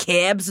 unless the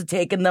cabs have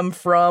taken them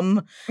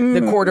from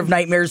the Court of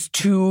Nightmares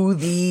to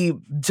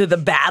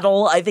the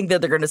battle, I think that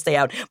they're going to stay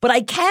out. But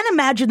I can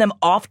imagine them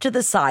off to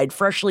the side,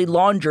 freshly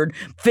laundered,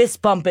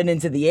 fist pumping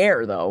into the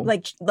air, though.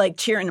 Like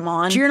cheering them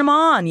on? Cheering them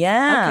on,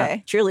 yeah.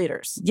 Okay.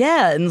 Cheerleaders.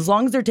 Yeah, and as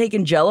long as they're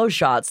taking Jell-O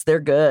shots, they're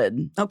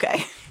good.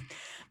 Okay.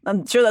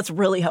 I'm sure that's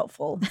really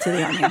helpful to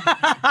the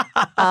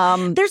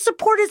army. Their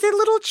support is their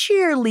little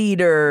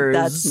cheerleaders.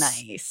 That's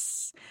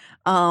nice.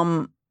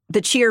 The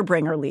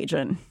Cheerbringer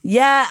Legion.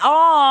 Yeah.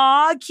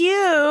 Aw,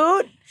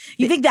 cute.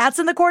 You think that's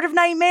in the Court of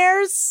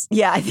Nightmares?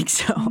 Yeah, I think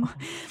so.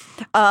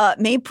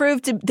 May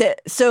prove to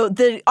so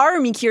the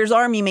army, Keir's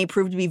army, may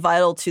prove to be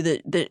vital to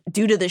the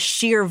due to the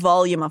sheer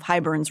volume of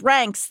Hybern's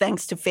ranks,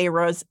 thanks to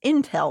Feyre's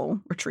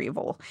intel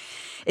retrieval.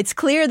 It's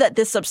clear that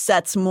this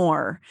upsets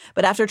Mor,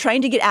 but after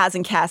trying to get Az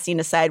and Cassian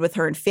to side with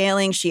her and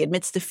failing, she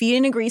admits defeat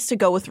and agrees to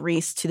go with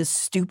Rhys to the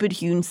stupid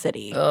hewn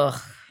city. Ugh.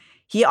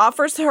 He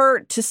offers her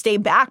to stay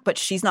back, but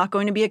she's not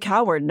going to be a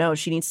coward. No,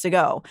 she needs to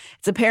go.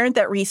 It's apparent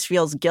that Rhys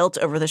feels guilt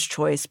over this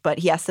choice, but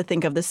he has to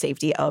think of the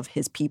safety of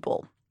his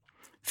people.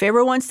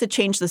 Feyre wants to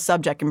change the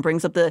subject and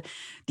brings up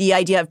the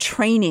idea of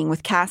training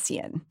with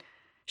Cassian.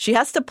 She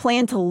has to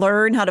plan to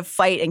learn how to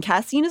fight, and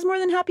Cassian is more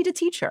than happy to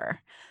teach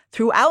her.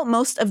 Throughout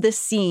most of this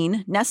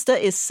scene, Nesta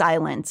is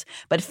silent,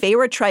 but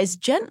Feyre tries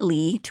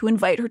gently to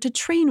invite her to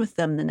train with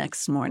them the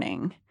next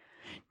morning.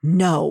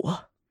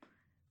 No.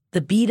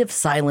 The beat of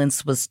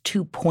silence was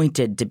too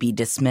pointed to be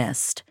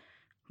dismissed,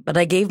 but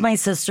I gave my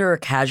sister a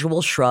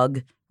casual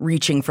shrug,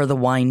 reaching for the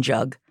wine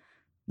jug.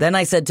 Then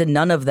I said to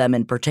none of them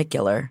in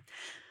particular,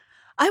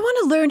 I want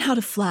to learn how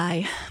to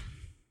fly.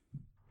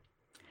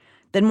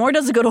 Then Mor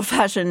does a good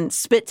old-fashioned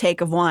spit take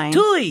of wine.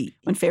 Tui!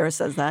 When Feyre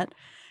says that.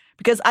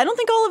 Because I don't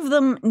think all of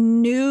them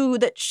knew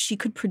that she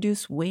could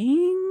produce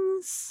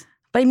wings.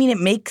 But I mean, it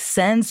makes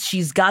sense.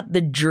 She's got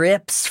the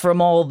drips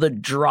from all the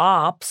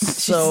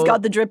drops. She's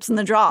got the drips and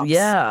the drops.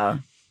 Yeah.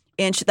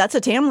 And that's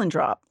a Tamlin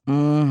drop.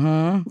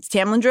 Mm-hmm. It's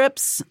Tamlin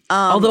drips.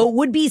 Although it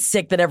would be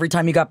sick that every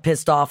time you got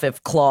pissed off,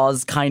 if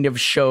claws kind of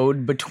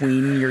showed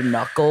between your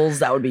knuckles,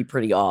 that would be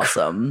pretty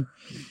awesome.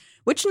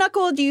 Which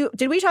knuckle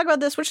did we talk about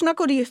this? Which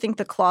knuckle do you think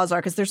the claws are?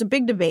 Because there's a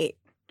big debate.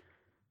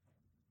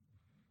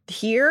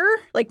 Here,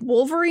 like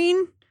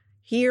Wolverine,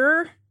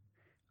 here,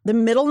 the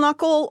middle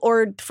knuckle,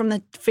 or from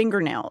the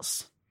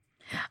fingernails?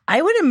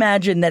 I would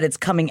imagine that it's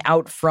coming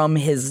out from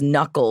his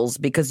knuckles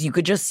because you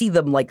could just see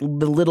them like the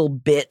little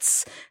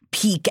bits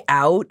peek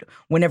out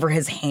whenever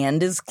his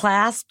hand is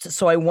clasped.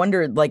 So I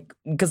wondered, like,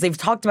 because they've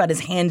talked about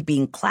his hand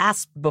being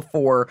clasped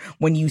before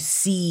when you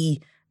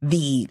see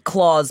the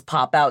claws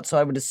pop out. So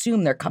I would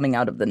assume they're coming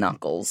out of the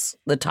knuckles,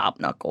 the top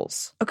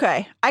knuckles.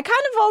 Okay. I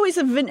kind of always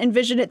have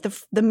envisioned it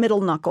the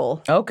middle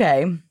knuckle.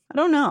 Okay. I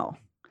don't know.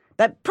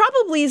 That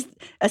probably is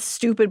a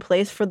stupid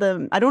place for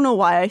them. I don't know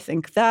why I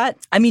think that.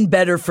 I mean,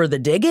 better for the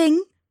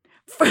digging.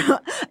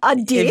 A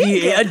dig?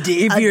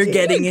 If you're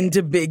getting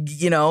into big,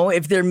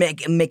 if they're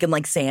making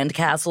like sand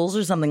castles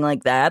or something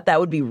like that, that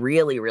would be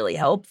really, really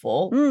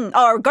helpful.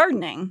 Or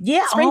gardening.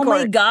 Yeah. Oh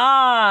my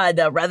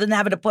God. Rather than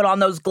having to put on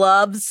those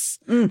gloves,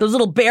 those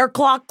little bear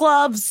claw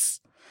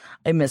gloves.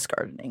 I miss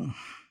gardening.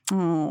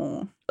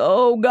 Oh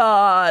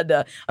God.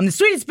 I'm the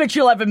sweetest bitch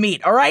you'll ever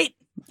meet. All right.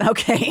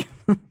 Okay.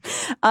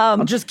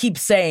 I'll just keep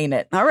saying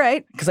it. All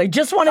right. Because I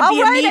just want to be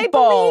a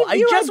meatball. I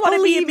just want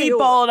to be a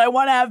meatball and I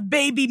want to have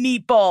baby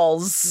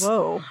meatballs.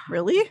 Whoa,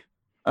 really?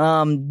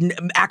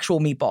 Actual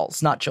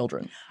meatballs, not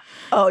children.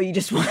 Oh, you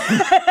just want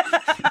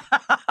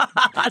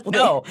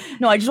No,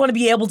 I just want to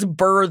be able to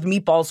birth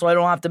meatballs so I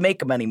don't have to make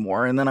them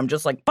anymore. And then I'm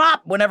just like,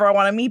 pop, whenever I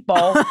want a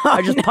meatball,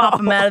 I just pop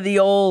them out of the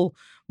old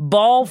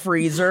ball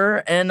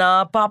freezer and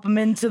pop them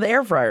into the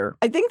air fryer.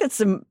 I think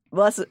that's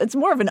it's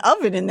more of an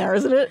oven in there,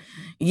 isn't it?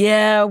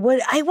 Yeah,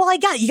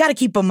 you got to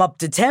keep them up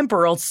to temp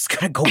or else it's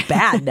gonna go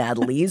bad,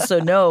 Natalie. So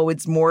no,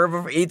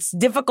 it's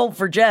difficult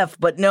for Jeff,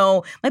 but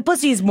no, my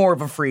pussy is more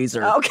of a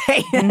freezer.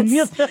 Okay,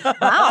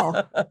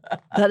 wow,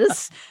 that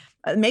is.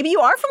 Maybe you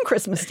are from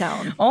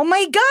Christmastown. Oh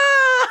my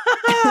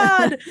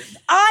God!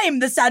 I'm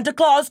the Santa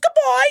Claus.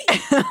 Goodbye.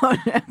 Oh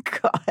my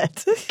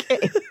God.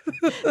 Okay,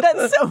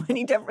 that's so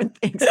many different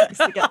things mixed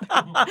together.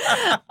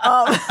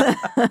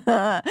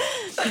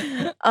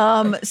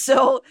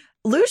 So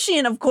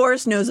Lucian, of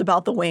course, knows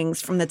about the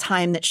wings from the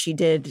time that she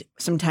did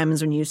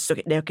sometimes when you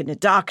look into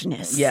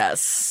darkness.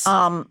 Yes.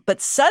 But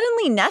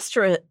suddenly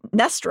Nesta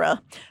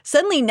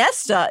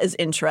is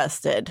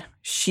interested.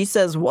 She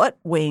says, "What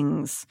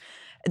wings?"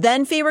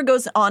 Then Faber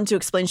goes on to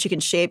explain she can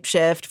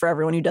shapeshift for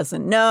everyone who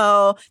doesn't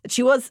know. That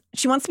she wants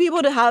to be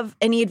able to have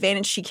any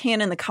advantage she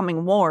can in the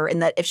coming war,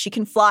 and that if she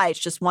can fly, it's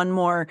just one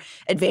more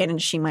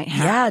advantage she might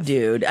have. Yeah,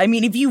 dude. I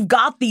mean, if you've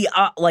got the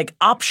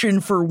option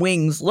for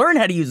wings, learn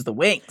how to use the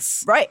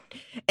wings. Right.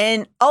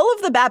 And all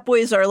of the Bat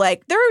Boys are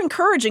like, they're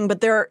encouraging, but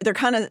they're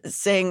kind of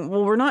saying,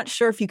 well, we're not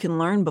sure if you can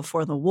learn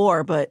before the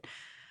war, but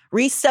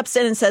Reese steps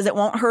in and says it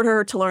won't hurt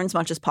her to learn as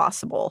much as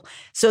possible.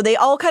 So they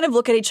all kind of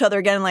look at each other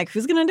again like,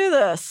 who's going to do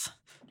this?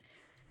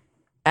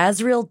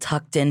 Azrael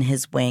tucked in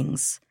his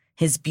wings,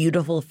 his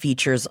beautiful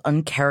features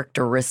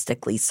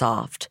uncharacteristically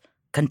soft,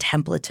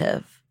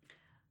 contemplative.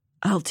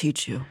 I'll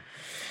teach you.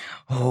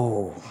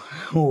 Oh,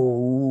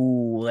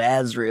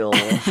 Azrael.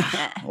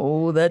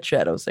 Oh, that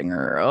shadow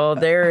singer. Oh,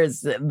 there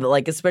is,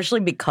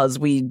 especially because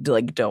we,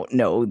 don't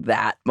know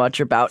that much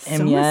about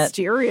him yet.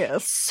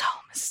 Mysterious. So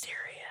mysterious.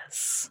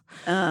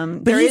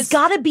 But he's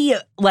got to be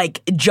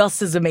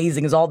just as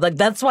amazing as all that.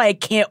 That's why I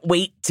can't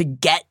wait to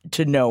get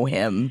to know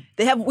him.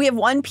 We have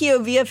one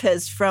POV of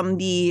his from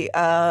the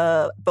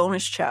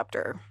bonus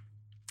chapter,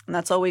 and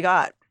that's all we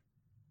got.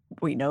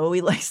 We know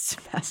he likes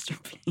to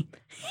masturbate.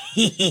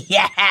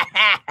 Yeah,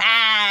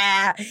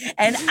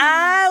 and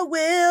I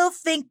will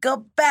think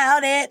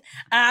about it.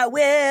 I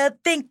will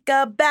think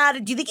about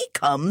it. Do you think he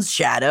comes,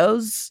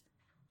 Shadows?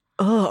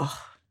 Oh.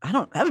 I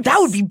don't know. That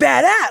would be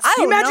badass. Can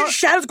you imagine know.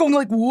 Shadows going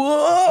like,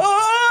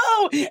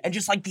 whoa, and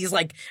just like these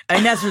and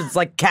that's it's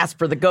like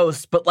Casper the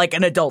Ghost, but like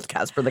an adult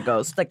Casper the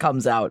Ghost that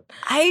comes out.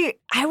 I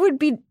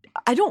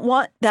don't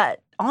want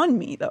that on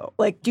me though.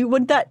 Like, do you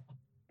want that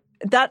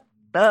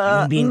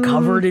being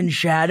covered in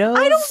shadows?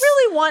 I don't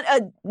really want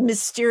a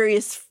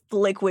mysterious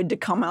liquid to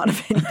come out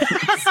of it.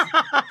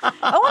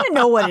 I want to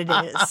know what it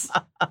is.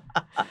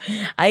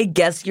 I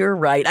guess you're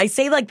right. I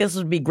say this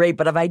would be great,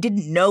 but if I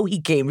didn't know he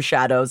came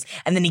shadows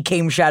and then he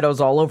came shadows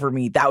all over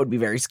me, that would be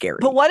very scary.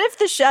 But what if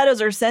the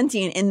shadows are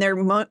sentient and their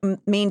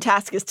main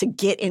task is to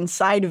get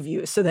inside of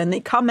you? So then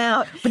they come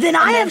out. But then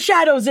I have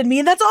shadows in me,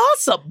 and that's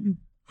awesome.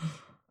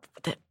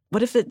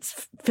 What if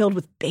it's filled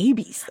with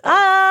babies?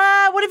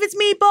 What if it's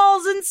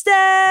meatballs instead?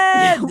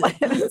 Yeah, what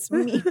if it's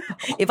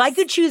meatballs? If I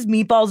could choose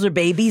meatballs or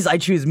babies, I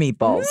choose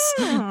meatballs.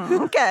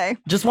 Okay.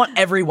 Just want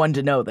everyone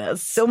to know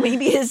this. So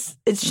maybe his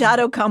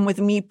shadow come with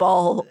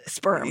meatball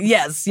sperm.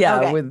 Yes,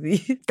 yeah.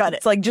 Okay. Got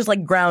it. It's just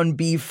like ground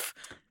beef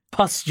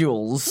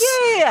pustules.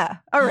 Yeah.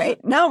 All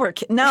right. Now we're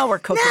cooking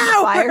the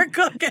fire. We're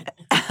cooking.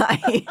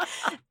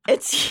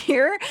 It's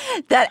here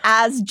that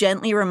Az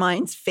gently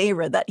reminds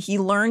Feyre that he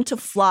learned to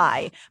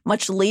fly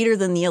much later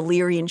than the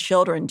Illyrian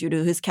children due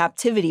to his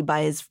captivity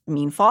by his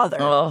mean father.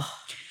 Ugh.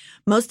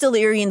 Most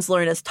Illyrians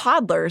learn as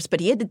toddlers, but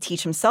he had to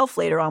teach himself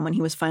later on when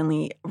he was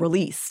finally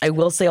released. I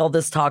will say all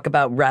this talk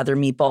about rather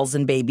meatballs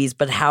and babies,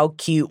 but how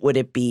cute would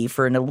it be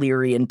for an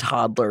Illyrian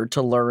toddler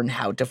to learn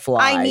how to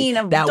fly? I mean,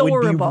 that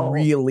adorable. would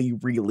be really,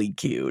 really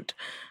cute.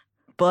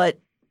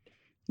 But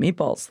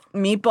meatballs.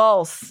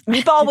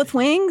 Meatball with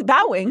wings,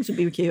 bat wings would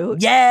be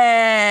cute.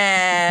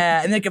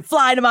 Yeah, and they can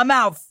fly into my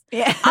mouth.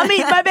 Yeah. I'm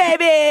eating my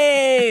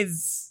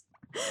babies.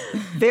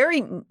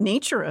 Very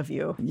nature of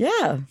you.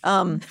 Yeah.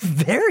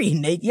 Very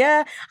nature.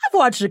 Yeah, I've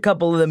watched a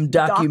couple of them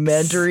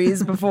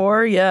documentaries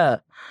before. Yeah.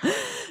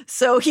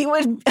 So he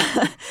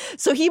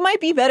might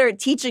be better at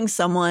teaching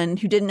someone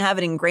who didn't have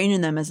it ingrained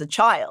in them as a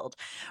child.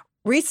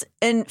 Rhys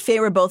and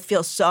Feyre both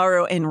feel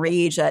sorrow and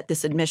rage at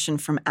this admission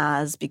from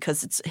Az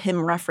because it's him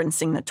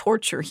referencing the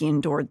torture he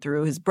endured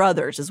through his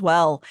brothers as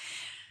well.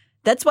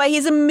 That's why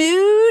he's a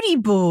moody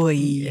boy.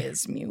 He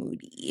is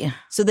moody.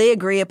 So they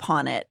agree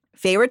upon it.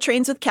 Feyre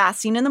trains with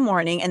Cassian in the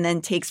morning and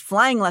then takes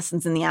flying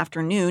lessons in the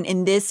afternoon.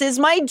 And this is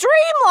my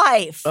dream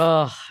life.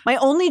 Ugh. My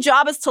only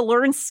job is to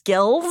learn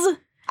skills.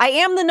 I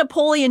am the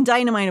Napoleon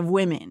Dynamite of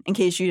women, in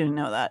case you didn't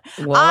know that.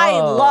 Whoa. I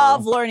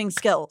love learning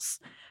skills.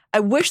 I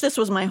wish this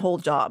was my whole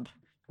job.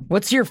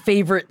 What's your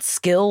favorite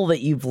skill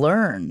that you've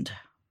learned?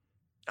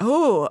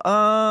 Oh,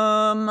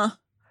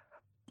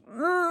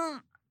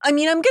 I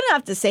mean, I'm going to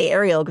have to say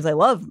aerial because I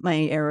love my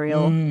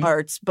aerial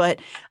arts. But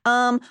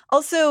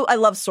also, I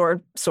love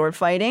sword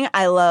fighting.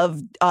 I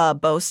love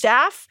bow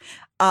staff.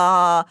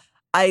 I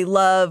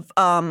love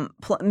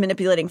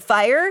manipulating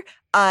fire.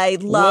 I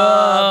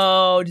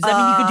love... Whoa, does that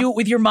mean you could do it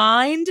with your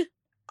mind?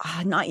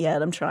 Not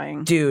yet. I'm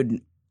trying.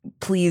 Dude,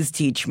 please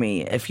teach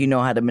me if you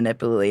know how to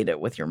manipulate it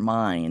with your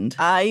mind.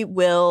 I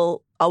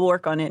will. I'll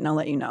work on it and I'll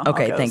let you know.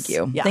 Okay, thank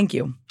you. Yeah. Thank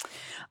you.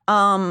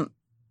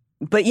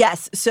 But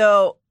yes,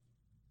 so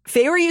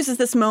Feyre uses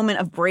this moment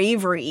of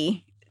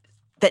bravery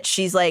that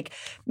she's like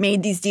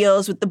made these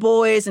deals with the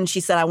boys and she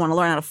said, I want to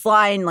learn how to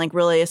fly and like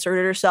really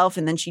asserted herself.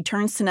 And then she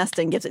turns to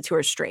Nesta and gives it to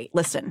her straight.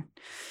 Listen,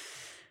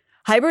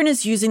 Hybern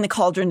is using the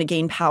cauldron to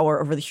gain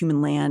power over the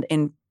human land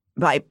and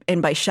by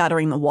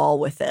shattering the wall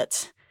with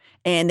it.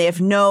 And they have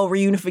no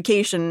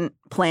reunification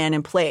plan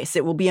in place.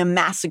 It will be a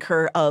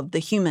massacre of the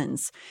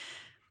humans.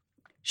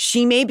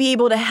 She may be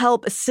able to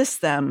help assist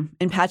them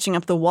in patching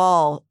up the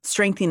wall,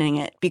 strengthening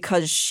it,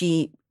 because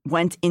she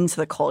went into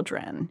the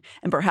cauldron.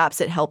 And perhaps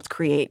it helped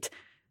create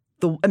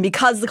and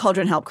because the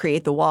cauldron helped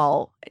create the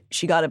wall,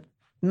 she got a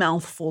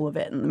mouthful of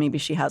it. And maybe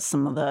she has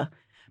some of the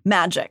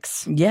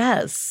magics.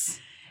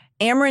 Yes.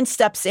 Amren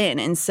steps in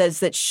and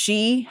says that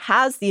she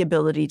has the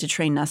ability to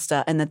train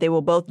Nesta and that they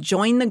will both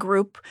join the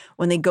group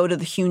when they go to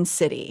the Hewn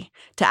City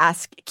to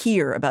ask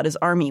Keir about his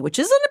army, which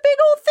isn't a big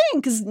old thing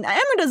because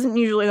Amren doesn't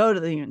usually go to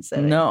the Hewn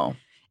City. No.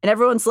 And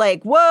everyone's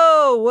like,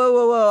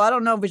 whoa. I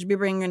don't know if we should be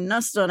bringing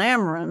Nesta and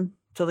Amren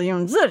to the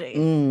Hewn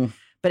City.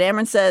 But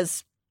Amren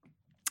says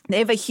they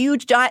have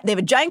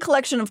a giant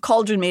collection of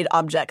cauldron-made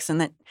objects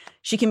and that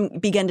she can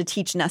begin to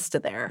teach Nesta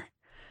there.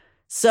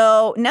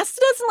 So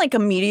Nesta doesn't like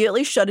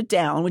immediately shut it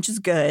down, which is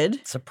good.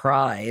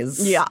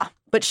 Surprise. Yeah.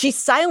 But she's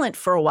silent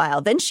for a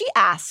while. Then she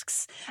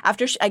asks,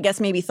 after she, I guess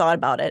maybe thought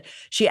about it,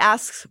 she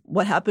asks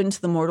what happened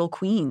to the mortal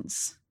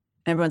queens.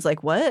 And everyone's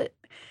like, what?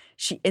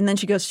 And then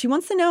she goes, she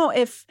wants to know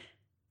if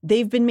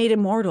they've been made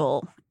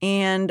immortal.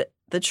 And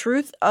the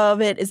truth of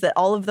it is that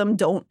all of them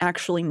don't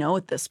actually know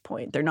at this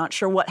point. They're not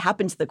sure what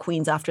happened to the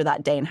queens after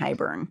that day in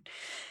Hybern.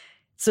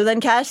 So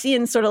then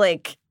Cassian sort of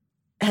like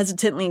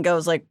hesitantly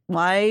goes like,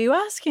 why are you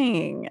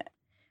asking?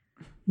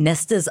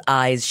 Nesta's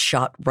eyes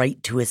shot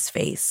right to his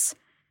face.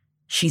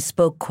 She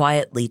spoke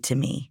quietly to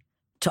me,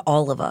 to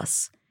all of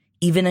us,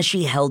 even as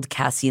she held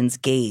Cassian's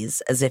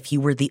gaze as if he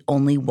were the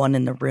only one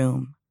in the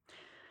room.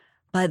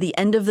 By the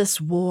end of this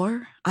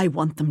war, I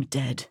want them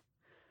dead.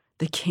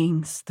 The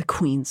kings, the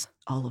queens,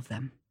 all of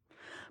them.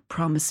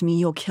 Promise me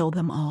you'll kill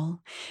them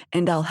all,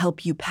 and I'll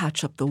help you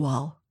patch up the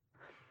wall.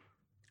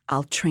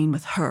 I'll train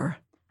with her.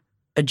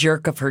 A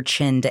jerk of her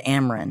chin to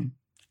Amren.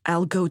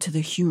 I'll go to the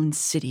Hewn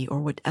City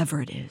or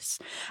whatever it is.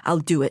 I'll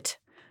do it,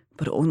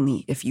 but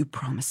only if you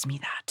promise me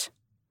that.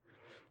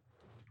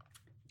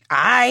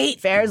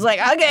 Fair's like,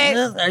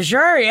 okay.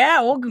 Sure,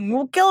 yeah,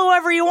 we'll kill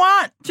whoever you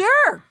want.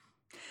 Sure.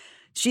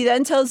 She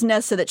then tells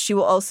Nesta that she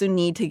will also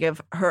need to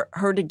give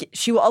her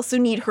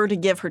to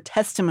give her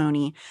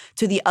testimony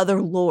to the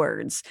other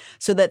lords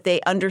so that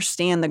they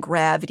understand the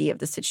gravity of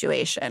the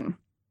situation.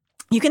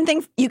 You can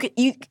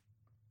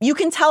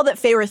tell that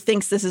Feyre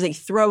thinks this is a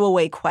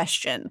throwaway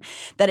question,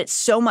 that it's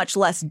so much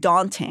less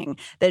daunting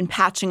than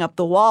patching up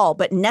the wall,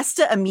 but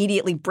Nesta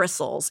immediately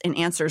bristles and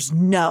answers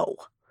no.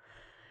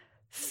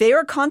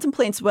 Feyre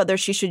contemplates whether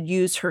she should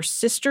use her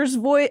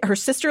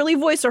sisterly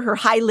voice or her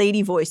high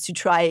lady voice to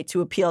try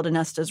to appeal to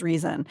Nesta's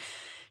reason.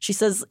 She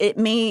says, it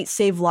may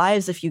save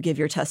lives if you give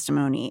your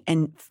testimony.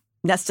 And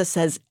Nesta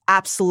says,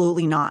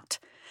 absolutely not.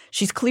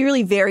 She's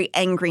clearly very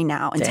angry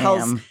now and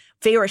tells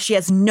Feyre she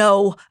has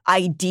no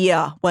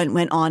idea what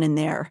went on in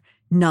there.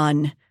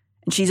 None.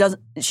 And she says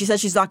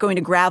she's not going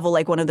to gravel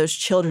like one of those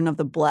children of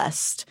the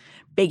blessed,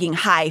 begging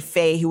high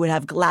fae who would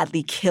have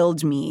gladly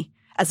killed me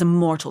as a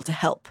mortal to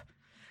help.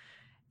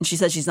 And she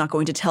says she's not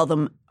going to tell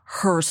them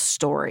her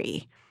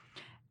story.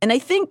 And I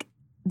think,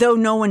 though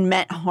no one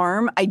meant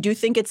harm, I do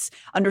think it's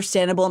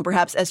understandable, and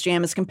perhaps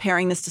SJM is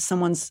comparing this to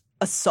someone's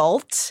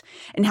assault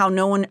and how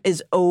no one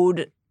is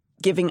owed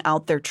giving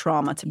out their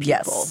trauma to people.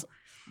 Yes.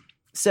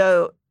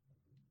 So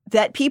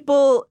that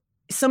people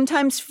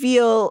sometimes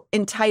feel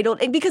entitled,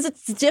 because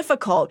it's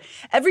difficult.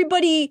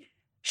 Everybody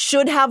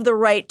should have the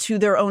right to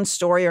their own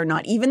story or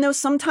not, even though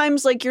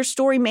sometimes like your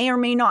story may or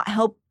may not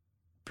help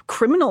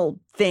criminal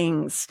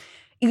things.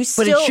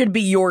 But it should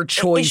be your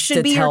choice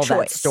to tell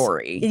that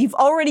story. You've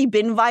already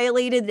been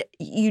violated.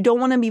 You don't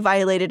want to be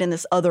violated in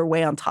this other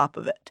way on top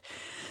of it.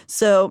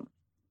 So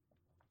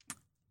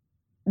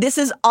this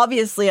has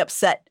obviously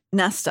upset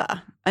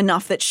Nesta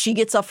enough that she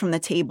gets up from the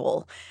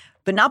table,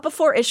 but not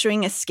before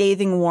issuing a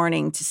scathing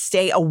warning to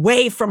stay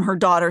away from her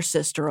daughter's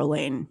sister,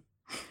 Elaine.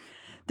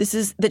 This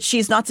is that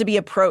she's not to be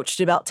approached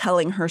about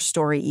telling her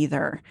story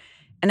either.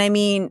 And I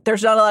mean,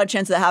 there's not a lot of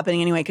chance of that happening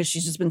anyway because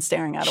she's just been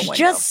staring out a window.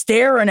 Just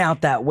staring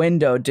out that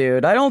window,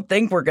 dude. I don't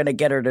think we're going to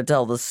get her to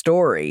tell the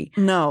story.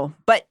 No,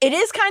 but it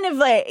is kind of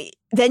like,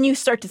 then you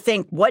start to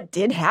think, what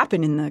did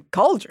happen in the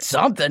cauldron?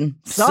 Something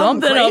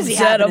crazy upset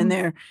happened him in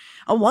there.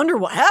 I wonder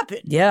what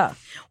happened. Yeah.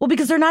 Well,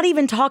 because they're not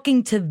even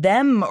talking to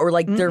them or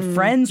like their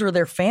friends or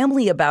their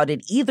family about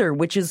it either,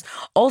 which is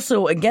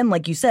also, again,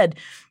 like you said,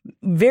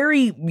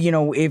 very,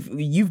 if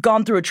you've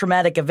gone through a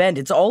traumatic event,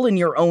 it's all in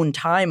your own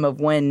time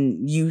of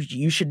when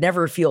you should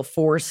never feel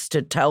forced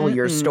to tell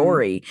your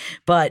story.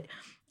 But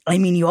I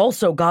mean, you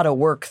also got to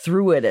work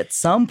through it at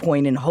some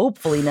point, and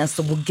hopefully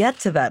Nesta will get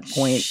to that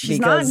point. She's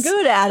not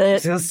good at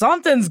it.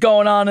 Something's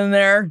going on in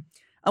there.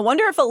 I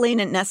wonder if Elaine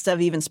and Nesta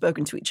have even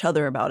spoken to each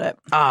other about it.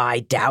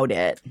 I doubt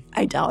it.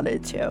 I doubt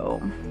it, too.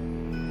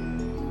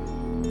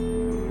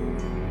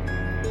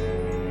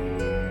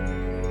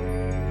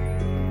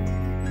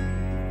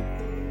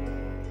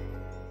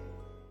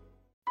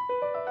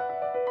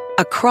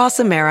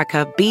 Across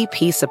America,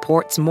 BP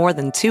supports more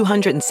than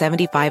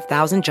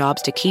 275,000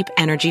 jobs to keep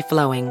energy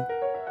flowing.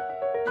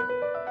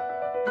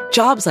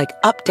 Jobs like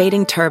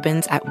updating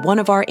turbines at one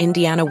of our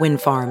Indiana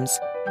wind farms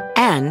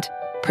and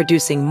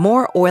producing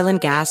more oil and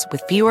gas with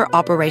fewer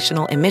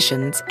operational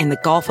emissions in the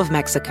Gulf of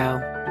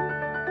Mexico.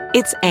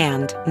 It's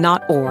and,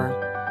 not or.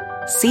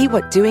 See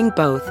what doing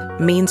both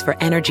means for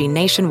energy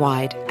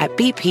nationwide at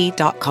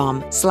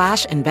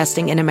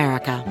bp.com/investing in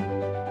America.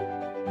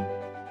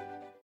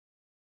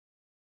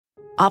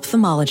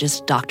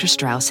 Ophthalmologist Dr.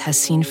 Strauss has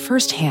seen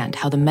firsthand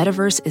how the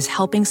metaverse is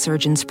helping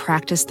surgeons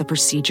practice the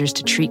procedures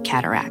to treat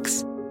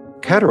cataracts.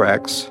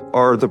 Cataracts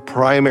are the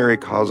primary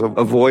cause of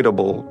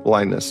avoidable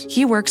blindness.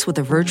 He works with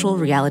a virtual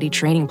reality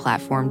training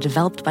platform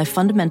developed by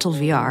Fundamental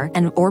VR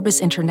and Orbis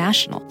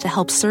International to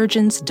help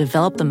surgeons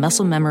develop the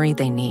muscle memory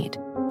they need.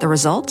 The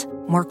result?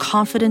 More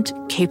confident,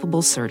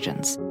 capable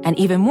surgeons. And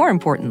even more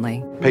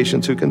importantly,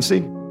 patients who can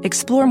see.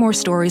 Explore more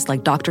stories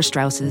like Dr.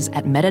 Strauss's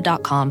at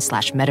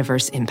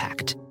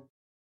meta.com/metaverseimpact.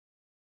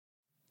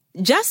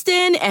 Just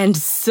and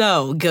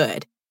so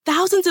good.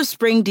 Thousands of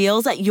spring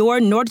deals at your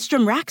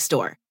Nordstrom Rack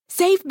store.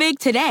 Save big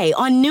today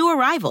on new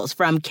arrivals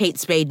from Kate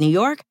Spade New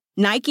York,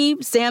 Nike,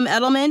 Sam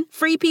Edelman,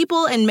 Free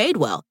People, and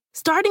Madewell,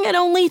 starting at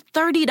only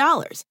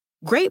 $30.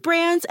 Great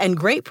brands and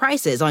great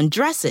prices on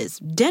dresses,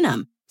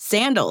 denim,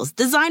 sandals,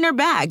 designer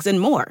bags,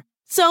 and more.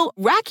 So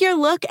rack your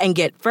look and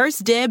get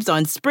first dibs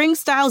on spring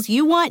styles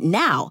you want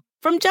now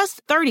from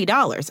just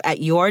 $30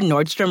 at your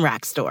Nordstrom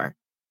Rack store.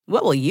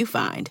 What will you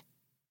find?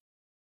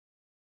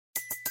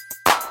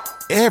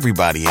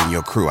 Everybody in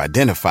your crew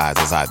identifies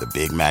as either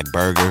Big Mac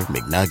Burger,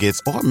 McNuggets,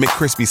 or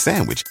McCrispy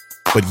Sandwich.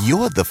 But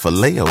you're the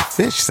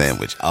Filet-O-Fish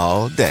Sandwich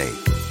all day.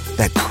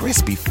 That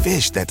crispy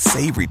fish, that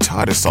savory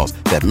tartar sauce,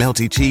 that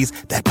melty cheese,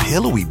 that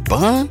pillowy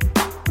bun.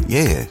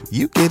 Yeah,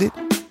 you get it.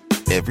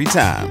 Every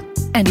time.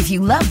 And if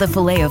you love the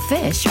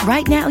Filet-O-Fish,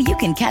 right now you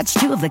can catch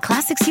two of the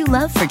classics you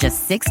love for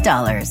just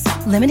 $6.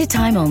 Limited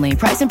time only.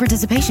 Price and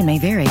participation may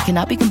vary.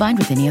 Cannot be combined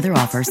with any other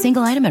offer.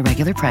 Single item at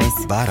regular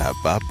price.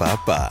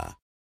 Ba-da-ba-ba-ba.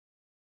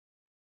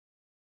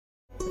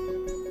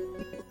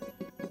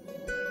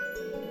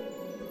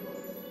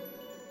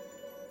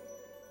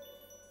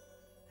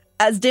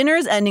 As dinner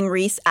is ending,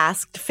 Rhys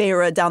asked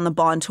Feyre down the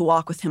bond to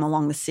walk with him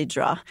along the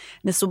Sidra.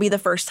 This will be the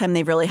first time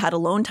they've really had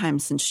alone time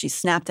since she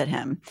snapped at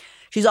him.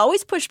 She's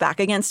always pushed back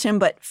against him,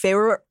 but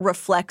Feyre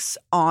reflects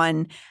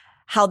on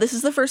how this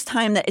is the first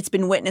time that it's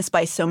been witnessed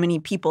by so many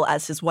people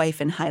as his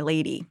wife and High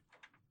Lady.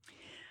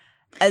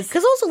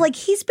 Because also, like,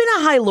 he's been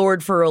a High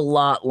Lord for a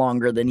lot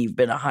longer than you've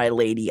been a High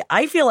Lady.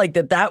 I feel like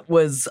that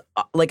was,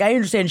 like, I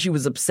understand she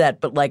was upset,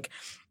 but, like,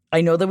 I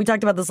know that we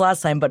talked about this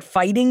last time, but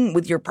fighting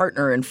with your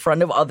partner in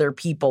front of other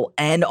people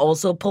and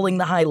also pulling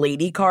the High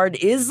Lady card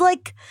is,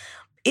 like,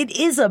 It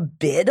is a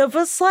bit of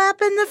a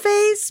slap in the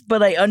face,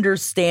 but I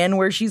understand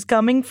where she's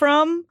coming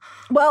from.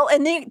 Well,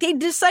 and they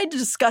decide to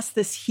discuss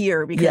this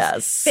here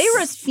because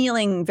Feyre's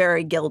feeling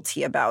very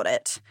guilty about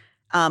it.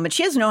 But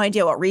she has no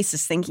idea what Rhys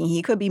is thinking.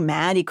 He could be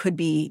mad. He could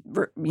be,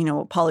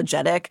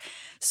 apologetic.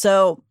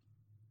 So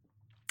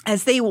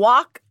as they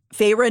walk,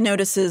 Feyre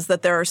notices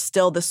that there are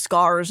still the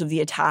scars of the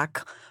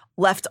attack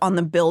left on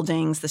the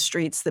buildings, the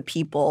streets, the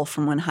people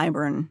from when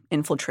Hybern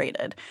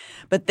infiltrated.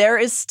 But there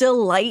is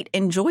still light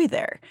and joy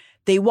there.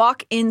 They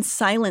walk in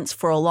silence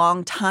for a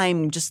long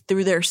time just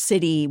through their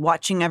city,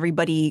 watching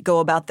everybody go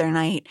about their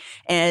night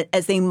and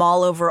as they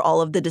mull over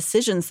all of the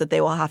decisions that they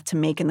will have to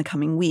make in the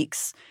coming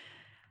weeks.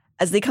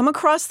 As they come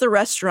across the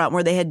restaurant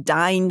where they had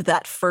dined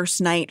that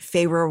first night,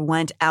 Feyre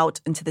went out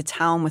into the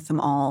town with them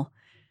all.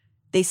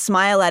 They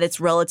smile at its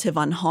relative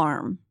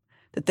unharmed,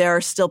 that there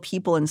are still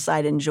people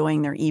inside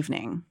enjoying their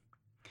evening.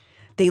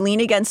 They lean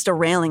against a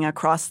railing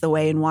across the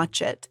way and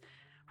watch it.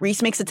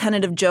 Rhys makes a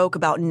tentative joke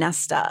about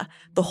Nesta,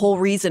 the whole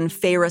reason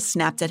Feyre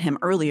snapped at him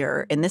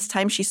earlier, and this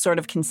time she sort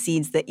of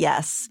concedes that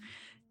yes,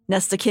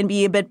 Nesta can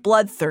be a bit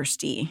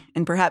bloodthirsty,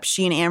 and perhaps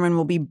she and Amren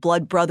will be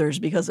blood brothers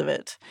because of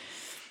it.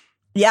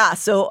 Yeah,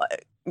 so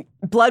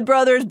blood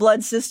brothers,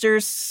 blood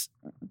sisters,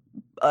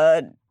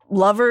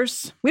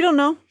 lovers, we don't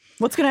know.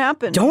 What's going to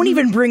happen? Don't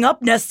even bring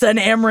up Nesta and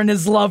Amren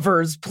as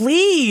lovers,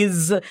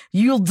 please.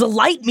 You'll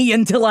delight me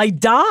until I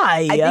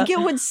die. I think it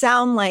would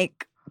sound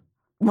like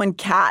when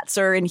cats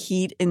are in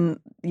heat in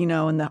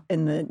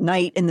the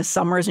night in the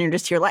summers, and you're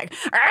just here like.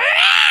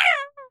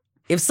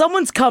 If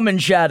someone's come in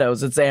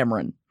shadows, it's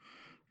Amren.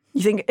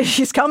 You think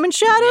she's come in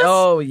shadows?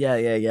 Oh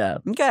yeah.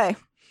 Okay.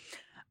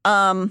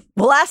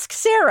 We'll ask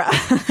Sarah.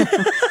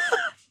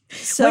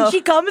 So, when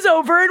she comes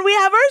over and we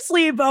have our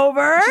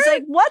sleepover. She's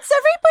like, what's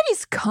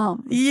everybody's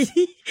come?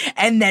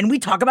 And then we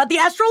talk about the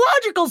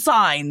astrological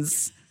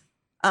signs.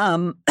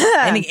 I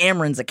think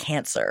Amren's a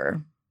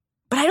Cancer.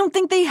 But I don't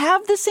think they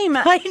have the same.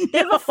 I know. They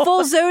have a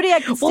full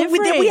zodiac. It's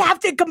different. We have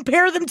to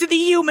compare them to the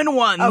human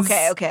ones.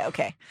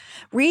 Okay.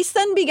 Rhys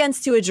then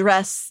begins to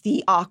address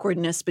the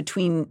awkwardness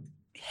between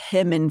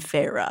him and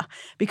Feyre.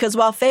 Because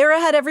while Feyre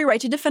had every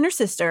right to defend her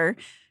sister,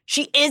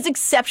 she is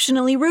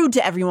exceptionally rude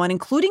to everyone,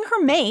 including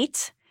her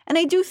mate. And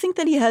I do think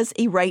that he has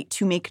a right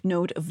to make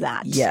note of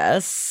that.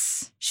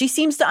 Yes. Feyre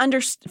seems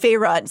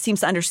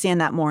to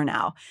understand that more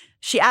now.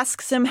 She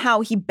asks him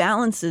how he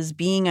balances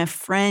being a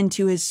friend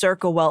to his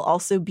circle while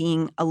also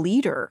being a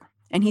leader.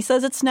 And he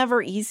says it's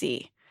never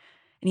easy.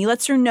 And he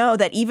lets her know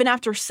that even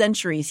after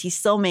centuries, he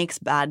still makes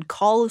bad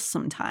calls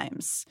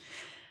sometimes.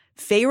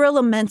 Feyre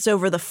laments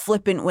over the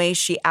flippant way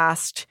she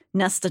asked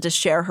Nesta to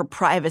share her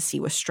privacy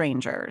with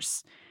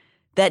strangers.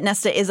 That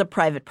Nesta is a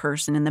private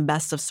person in the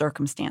best of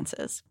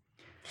circumstances.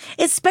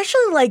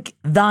 Especially like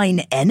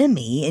thine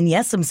enemy. And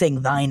yes, I'm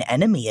saying thine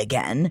enemy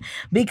again,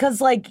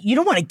 because you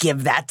don't want to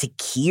give that to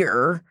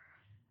Keir.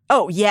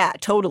 Oh, yeah,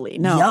 totally.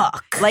 No.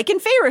 Yuck.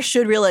 And Feyre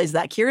should realize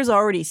that Keir is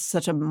already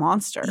such a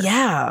monster.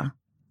 Yeah.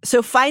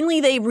 So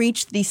finally they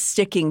reached the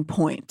sticking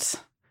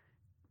point.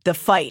 The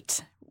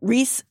fight.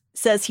 Rhys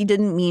says he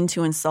didn't mean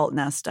to insult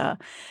Nesta.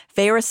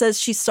 Feyre says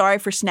she's sorry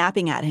for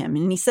snapping at him.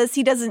 And he says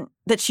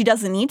that she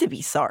doesn't need to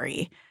be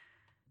sorry.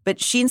 But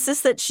she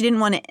insists that she didn't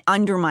want to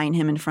undermine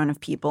him in front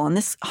of people. And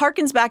this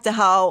harkens back to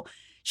how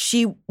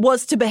she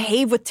was to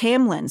behave with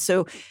Tamlin.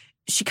 So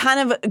she kind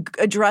of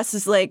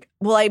addresses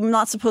well, I'm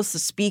not supposed to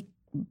speak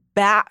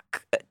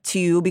back to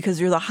you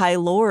because you're the High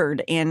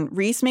Lord. And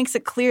Rhys makes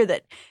it clear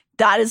that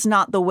is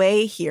not the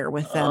way here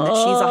with them, that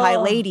she's a High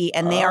Lady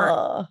and they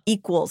are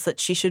equals,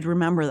 that she should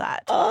remember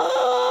that.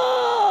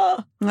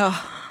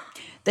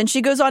 Then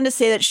she goes on to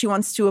say that she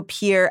wants to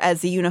appear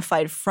as a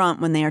unified front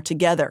when they are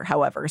together,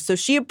 however. So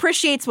she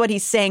appreciates what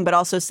he's saying, but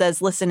also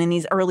says, listen, in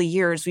these early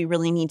years, we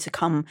really need to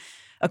come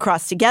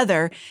across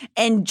together.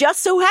 And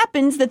just so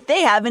happens that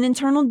they have an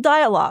internal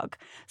dialogue.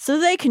 So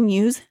they can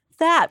use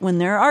that when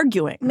they're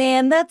arguing.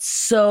 Man, that's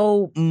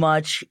so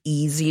much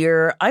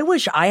easier. I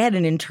wish I had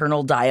an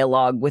internal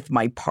dialogue with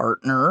my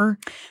partner.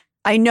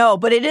 I know,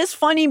 but it is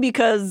funny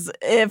because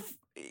if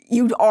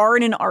you are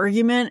in an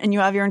argument and you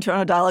have your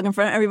internal dialogue in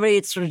front of everybody,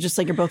 it's sort of just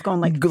you're both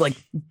going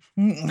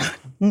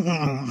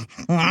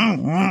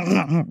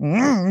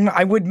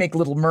I would make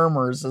little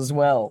murmurs as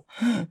well.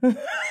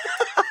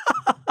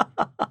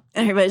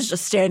 Everybody's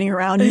just standing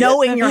around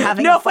knowing you're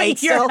having a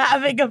fight. You're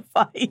having a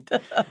fight.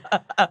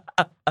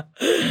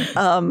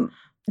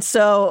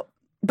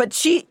 But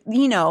she,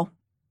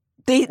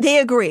 they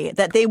agree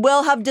that they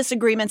will have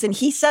disagreements. And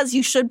he says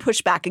you should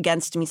push back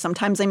against me.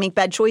 Sometimes I make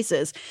bad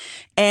choices.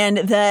 And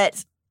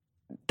that's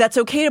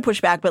okay to push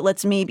back, but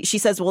she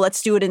says, well,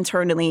 let's do it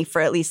internally for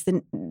at least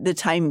the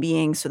time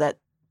being so that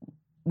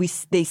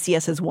they see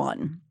us as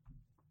one.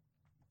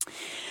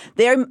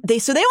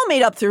 So they all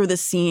made up through the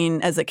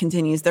scene as it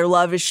continues. Their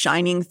love is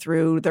shining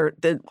through.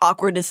 The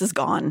awkwardness is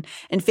gone.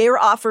 And Feyre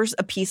offers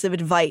a piece of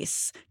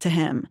advice to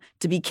him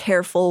to be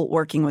careful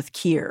working with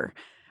Keir.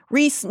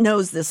 Rhys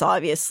knows this,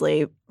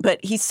 obviously, but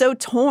he's so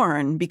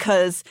torn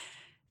because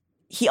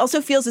he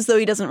also feels as though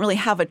he doesn't really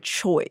have a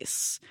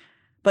choice.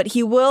 But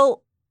he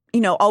will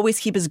always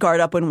keep his guard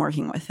up when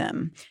working with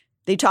him.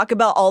 They talk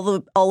about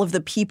all of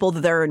the people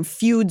that they're in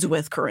feuds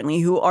with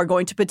currently who are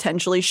going to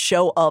potentially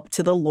show up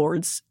to the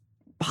Lord's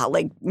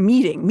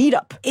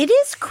meetup. It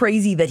is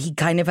crazy that he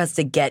kind of has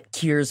to get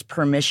Kyr's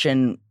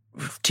permission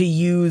to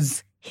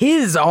use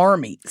his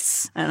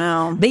armies. I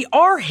know. They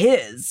are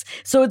his.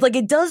 So it's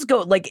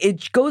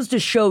it goes to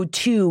show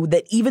too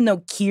that even though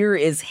Kyr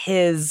is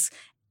his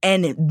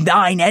and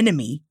thine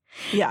enemy,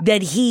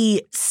 that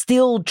he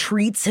still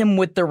treats him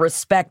with the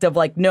respect of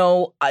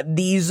no,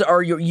 these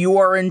are you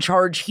are in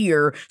charge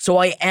here, so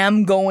I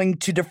am going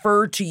to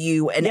defer to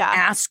you and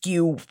ask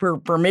you for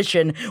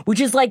permission,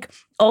 which is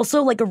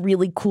also a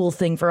really cool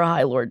thing for a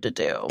High Lord to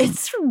do.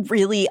 It's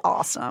really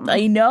awesome.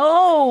 I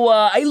know.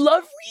 I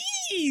love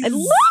Rhys. I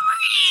love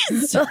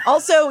Rhys.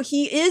 Also,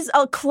 he is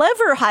a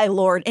clever High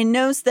Lord and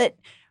knows that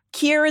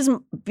Kyr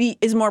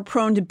is more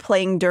prone to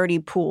playing dirty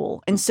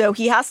pool, and so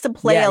he has to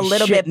play a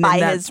little bit by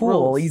his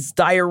rules. He's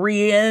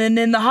diarrheaing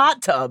in the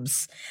hot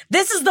tubs.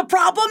 This is the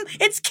problem.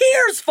 It's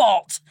Kyr's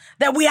fault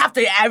that we have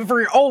to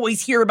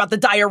always hear about the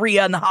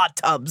diarrhea in the hot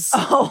tubs.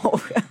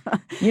 Oh,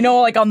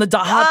 on the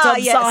hot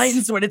tub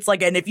signs when it's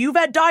and if you've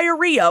had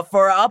diarrhea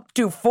for up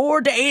to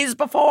 4 days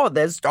before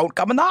this, don't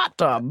come in the hot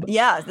tub.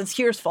 Yeah, that's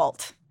Kyr's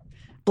fault.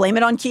 Blame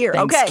it on Kyr.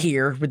 Thanks, okay.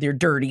 Kyr, with your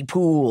dirty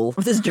pool.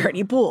 With his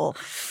dirty pool.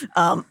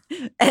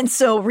 And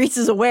so Rhys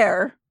is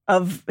aware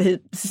of his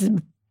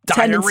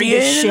tendency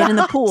to shit in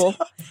the pool.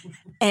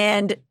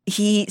 And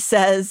he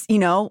says, he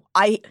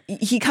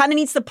kind of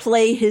needs to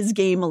play his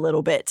game a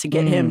little bit to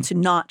get him to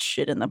not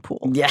shit in the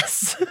pool.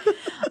 Yes.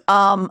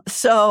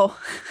 So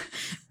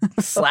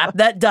slap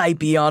that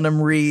diaper on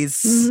him,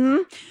 Rhys.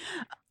 Mm-hmm.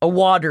 A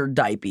water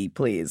diaper,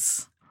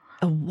 please.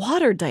 A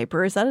water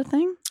diaper? Is that a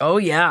thing? Oh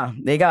yeah,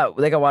 they got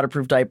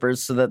waterproof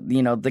diapers so that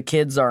the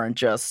kids aren't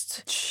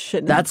just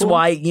shitting. That's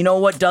why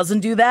what doesn't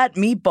do that?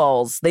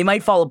 Meatballs. They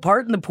might fall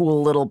apart in the pool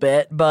a little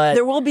bit, but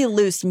there will be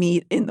loose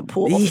meat in the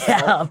pool.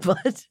 Yeah,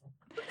 but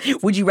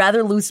would you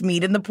rather loose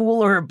meat in the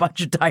pool or a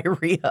bunch of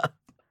diarrhea?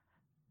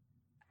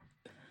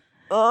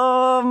 She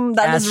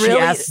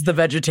asks the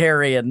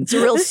vegetarian. It's a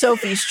real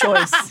Sophie's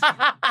choice.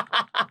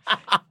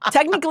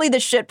 Technically, the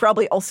shit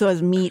probably also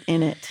has meat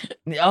in it.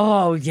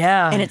 Oh,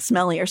 yeah. And it's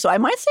smellier. So I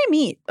might say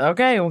meat.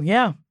 Okay, well,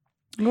 yeah.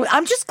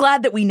 I'm just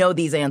glad that we know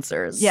these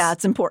answers. Yeah,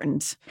 it's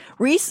important.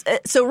 Rhys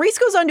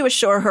goes on to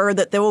assure her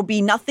that there will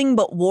be nothing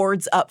but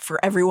wards up for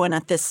everyone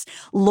at this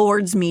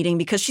Lord's meeting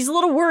because she's a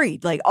little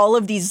worried. All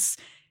of these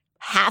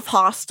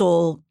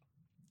half-hostile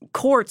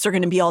courts are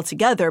going to be all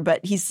together,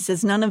 but he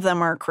says none of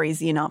them are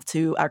crazy enough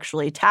to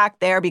actually attack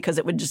there because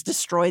it would just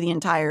destroy the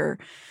entire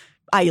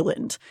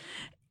island.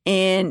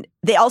 And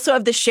they also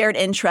have the shared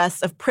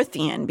interest of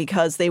Prythian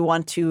because they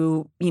want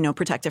to,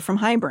 protect it from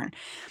Hybern.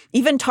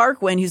 Even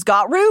Tarquin, who's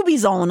got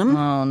rubies on him.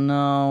 Oh,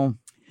 no.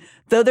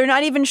 Though they're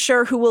not even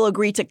sure who will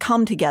agree to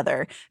come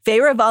together,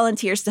 Feyre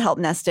volunteers to help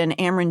Nesta and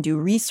Amren do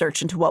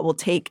research into what it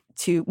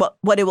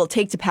will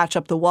take to patch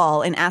up the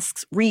wall and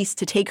asks Rhys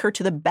to take her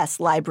to the best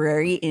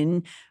library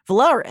in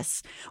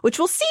Velaris, which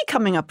we'll see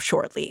coming up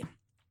shortly.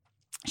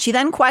 She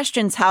then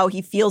questions how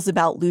he feels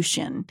about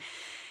Lucien.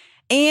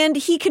 And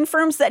he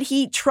confirms that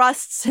he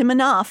trusts him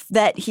enough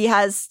that he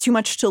has too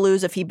much to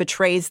lose if he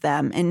betrays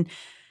them. And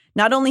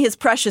not only his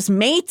precious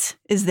mate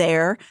is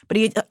there, but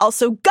he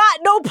also got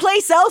no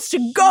place else to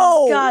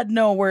go. He's got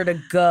nowhere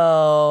to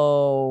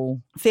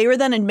go. Feyre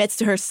then admits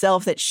to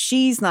herself that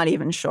she's not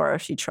even sure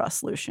if she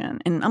trusts Lucien.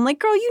 And I'm like,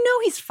 girl,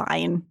 he's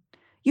fine.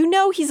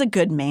 He's a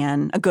good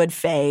man, a good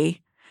fae.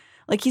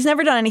 He's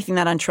never done anything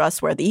that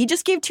untrustworthy. He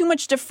just gave too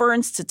much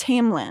deference to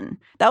Tamlin.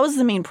 That was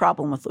the main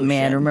problem with Lucien.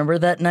 Man, remember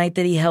that night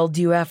that he held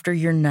you after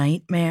your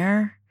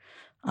nightmare?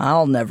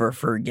 I'll never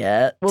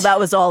forget. Well, that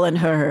was all in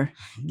her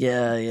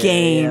games.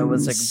 Yeah, it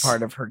was a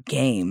part of her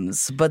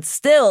games. But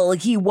still,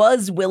 he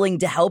was willing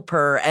to help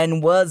her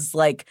and was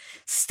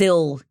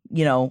still,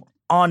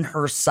 on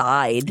her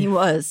side. He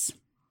was.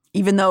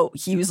 Even though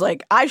he was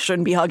like, I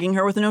shouldn't be hugging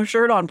her with no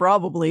shirt on,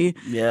 probably.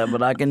 Yeah,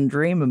 but I can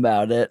dream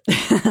about it.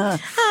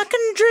 I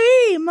can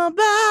dream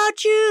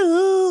about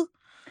you.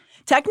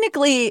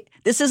 Technically,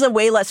 this is a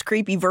way less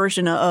creepy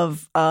version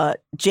of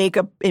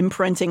Jacob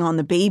imprinting on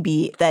the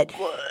baby that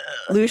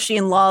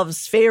Lucien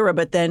loves Feyre,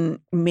 but then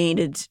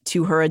mated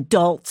to her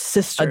adult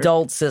sister.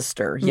 Adult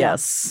sister,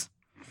 yes.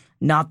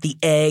 Not the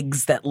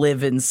eggs that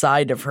live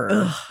inside of her.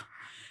 Ugh.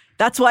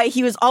 That's why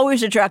he was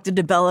always attracted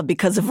to Bella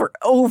because of her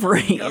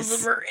ovaries. Because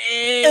of her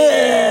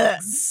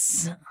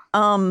eggs.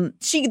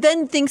 She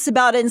then thinks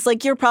about it and it's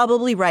like, you're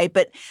probably right,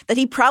 but that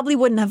he probably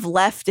wouldn't have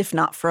left if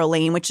not for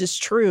Elaine, which is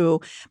true.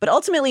 But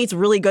ultimately, it's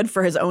really good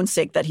for his own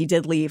sake that he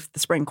did leave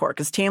the Spring Court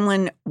because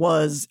Tamlin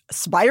was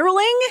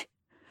spiraling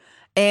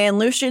and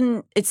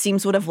Lucien, it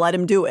seems, would have let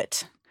him do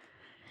it.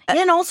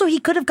 And also, he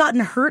could have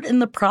gotten hurt in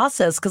the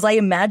process because I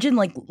imagine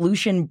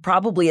Lucien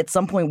probably at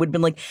some point would have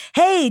been like,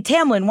 hey,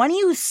 Tamlin, why don't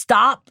you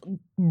stop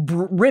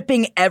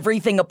ripping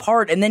everything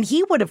apart? And then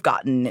he would have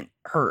gotten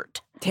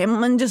hurt.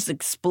 Tamlin just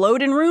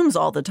explode in rooms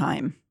all the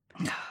time.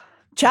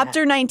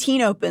 Chapter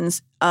 19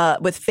 opens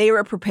with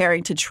Feyre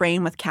preparing to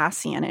train with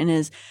Cassian and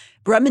is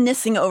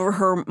reminiscing over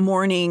her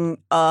morning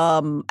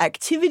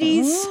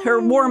activities, her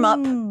warm-up,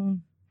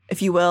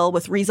 if you will,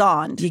 with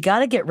Rhozer. You got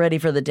to get ready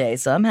for the day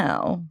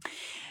somehow.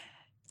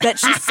 That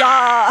she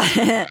saw,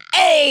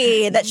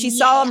 that she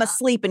saw him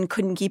asleep and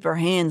couldn't keep her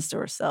hands to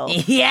herself.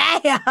 Yeah.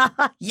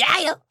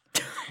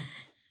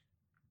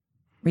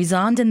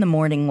 Rhozer in the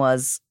morning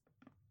was,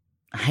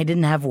 I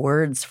didn't have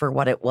words for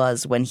what it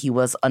was when he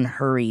was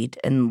unhurried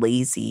and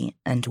lazy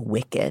and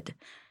wicked,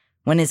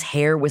 when his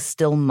hair was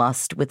still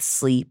mussed with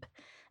sleep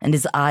and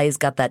his eyes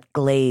got that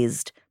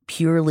glazed,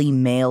 purely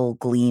male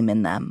gleam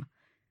in them.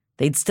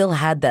 They'd still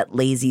had that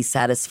lazy,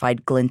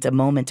 satisfied glint a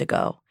moment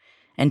ago,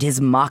 and his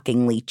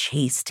mockingly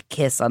chaste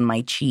kiss on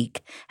my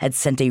cheek had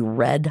sent a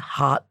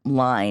red-hot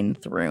line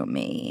through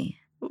me.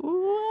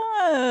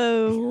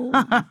 Whoa.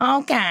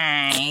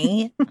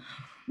 Okay.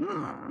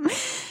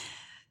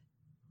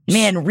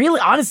 Man,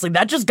 really, honestly,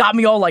 that just got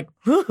me all like,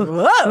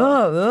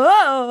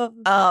 whoa.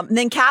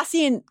 Then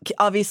Cassian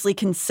obviously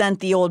can scent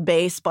the Old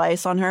Bay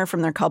spice on her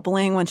from their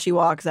coupling when she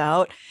walks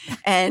out.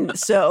 And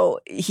so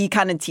he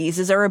kind of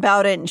teases her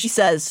about it. And she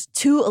says,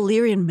 2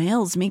 Illyrian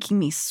males making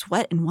me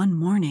sweat in one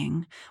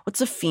morning.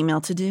 What's a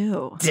female to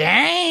do?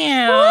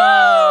 Damn.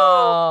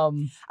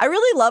 I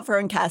really love her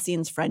and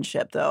Cassian's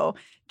friendship, though.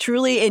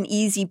 Truly an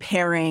easy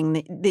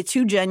pairing. The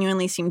two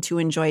genuinely seem to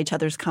enjoy each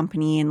other's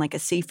company in like a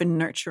safe and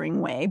nurturing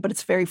way, but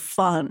it's very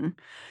fun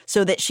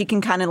so that she can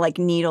kind of like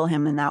needle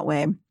him in that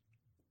way.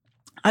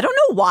 I don't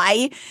know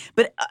why,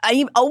 but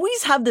I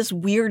always have this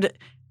weird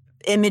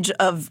image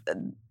of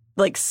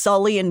like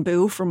Sully and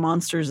Boo from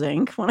Monsters,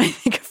 Inc. when I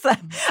think of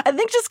them. I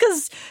think just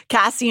because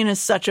Cassian is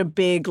such a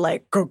big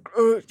like,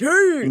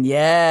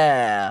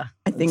 yeah.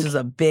 I think this is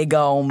a big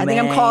old man. I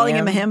think I'm calling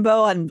him a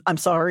himbo. I'm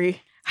sorry.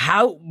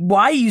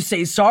 Why you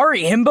say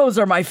sorry? Himbos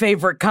are my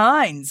favorite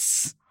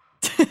kinds.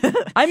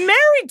 I'm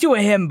married to a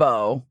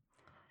himbo.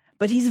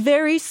 But he's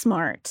very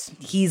smart.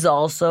 He's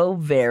also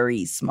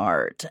very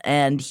smart,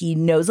 and he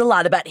knows a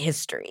lot about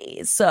history.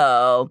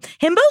 So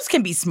himbos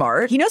can be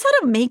smart. He knows how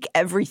to make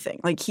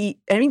everything. Like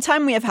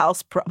anytime we have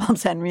house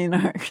problems, Henry and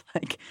I are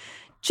like,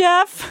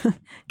 Jeff,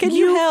 can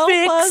you help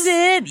fix us?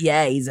 it?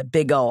 Yeah, he's a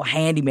big old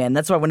handyman.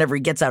 That's why whenever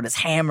he gets out his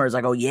hammers,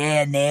 I go,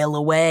 yeah, nail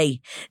away.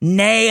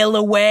 Nail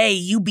away.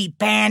 You be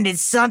panded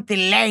something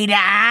later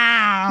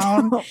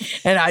on.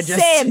 And I just...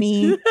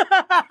 Sammy.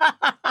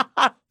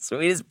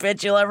 Sweetest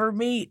bitch you'll ever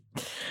meet.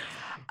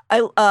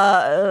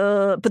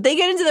 But they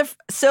get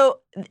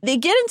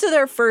into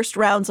their first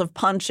rounds of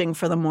punching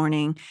for the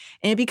morning,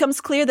 and it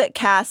becomes clear that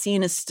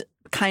Cassian is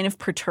kind of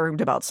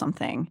perturbed about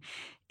something.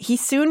 He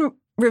soon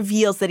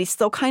reveals that he's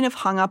still kind of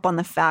hung up on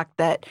the fact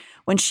that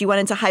when she went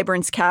into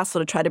Hybern's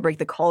castle to try to break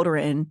the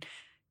cauldron,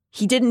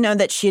 he didn't know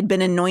that she had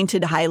been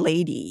anointed High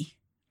Lady.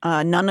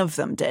 None of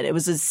them did. It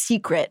was a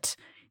secret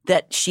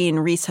that she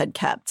and Rhys had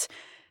kept.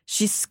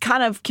 She's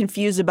kind of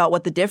confused about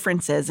what the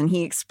difference is, and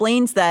he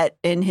explains that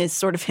in his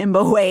sort of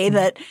himbo way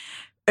that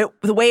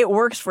the way it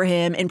works for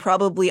him and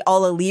probably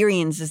all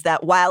Illyrians is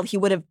that while he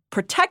would have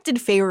protected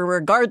Feyre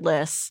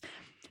regardless,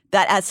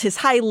 that as his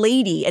High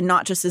Lady and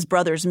not just his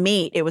brother's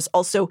mate, it was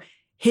also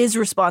his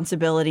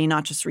responsibility,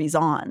 not just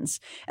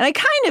Rhysand's. And I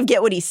kind of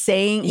get what he's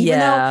saying, even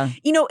though,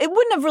 it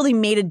wouldn't have really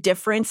made a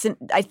difference,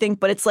 I think,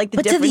 but it's like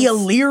the difference. But to the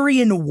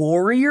Illyrian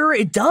warrior,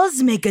 it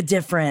does make a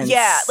difference.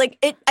 Yeah,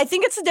 I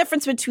think it's the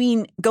difference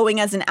between going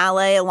as an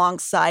ally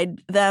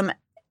alongside them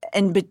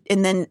and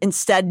then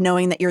instead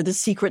knowing that you're the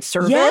secret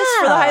service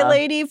for the High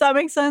Lady, if that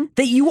makes sense.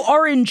 That you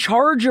are in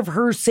charge of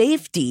her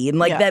safety.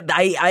 And that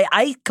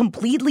I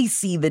completely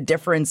see the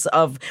difference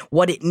of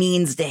what it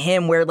means to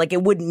him, where like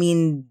it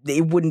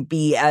wouldn't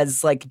be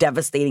as like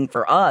devastating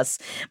for us.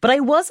 But I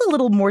was a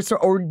little more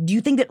or do you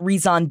think that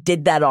Rhysand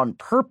did that on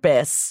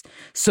purpose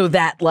so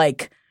that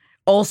like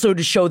also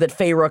to show that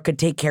Feyre could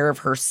take care of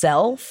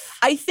herself?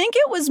 I think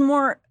it was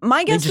more,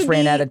 my guess they just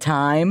ran out of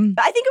time.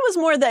 I think it was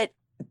more that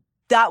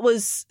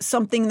was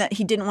something that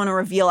he didn't want to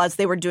reveal as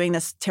they were doing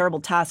this terrible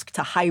task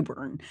to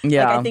Hybern.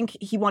 Yeah. I think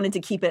he wanted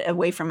to keep it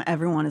away from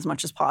everyone as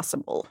much as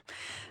possible.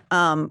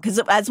 Because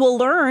as we'll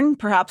learn,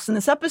 perhaps in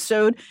this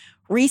episode,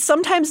 Rhys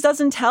sometimes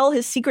doesn't tell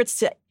his secrets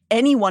to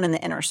anyone in the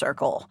inner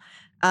circle.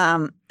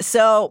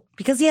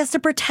 Because he has to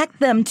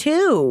protect them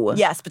too.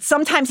 Yes, but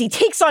sometimes he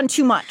takes on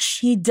too much.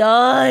 He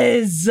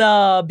does,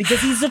 because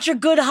he's such a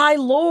good High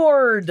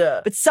Lord.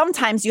 But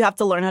sometimes you have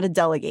to learn how to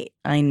delegate.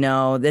 I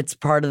know. That's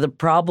part of the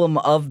problem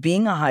of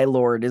being a High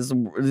Lord is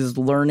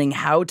learning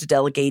how to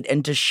delegate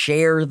and to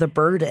share the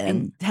burden.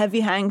 And heavy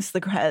hangs the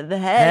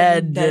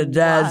head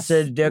does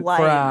the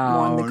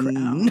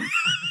crown.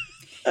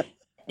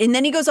 And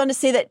then he goes on to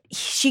say that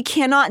she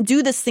cannot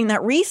do this thing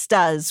that Rhys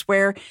does,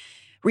 where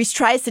Rhys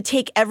tries to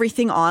take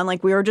everything on,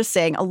 like we were just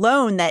saying,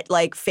 alone, that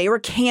like Feyre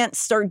can't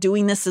start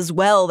doing this as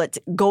well, that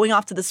going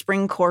off to the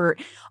spring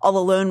court all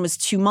alone was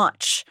too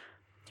much.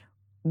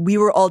 We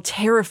were all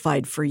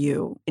terrified for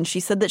you. And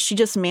she said that she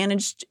just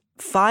managed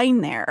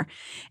fine there.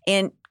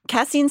 And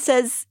Cassian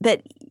says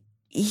that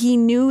he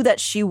knew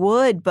that she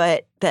would,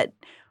 but that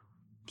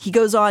he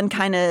goes on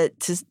kind of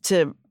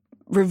to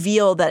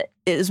reveal that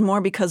it is more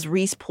because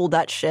Rhys pulled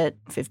that shit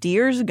 50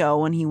 years ago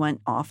when he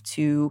went off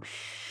to,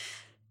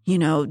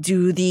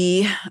 do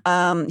the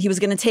he was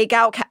going to take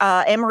out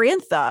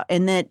Amarantha,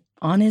 and that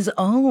on his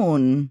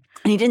own.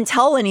 And he didn't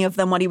tell any of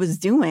them what he was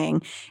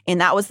doing.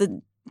 And that was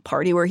the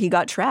party where he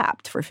got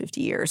trapped for 50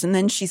 years. And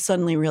then she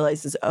suddenly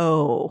realizes,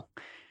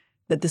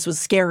 that this was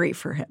scary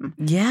for him.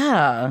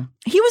 Yeah.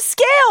 He was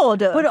scaled.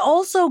 But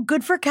also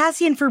good for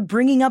Cassian for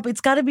bringing up.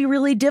 It's got to be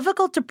really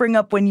difficult to bring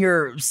up when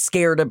you're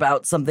scared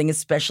about something,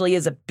 especially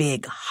as a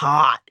big,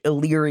 hot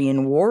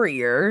Illyrian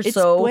warrior. It's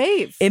so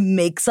brave. It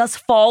makes us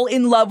fall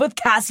in love with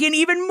Cassian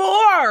even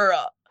more.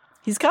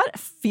 He's got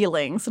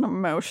feelings and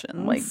emotions.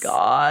 Oh my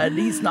God.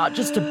 He's not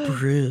just a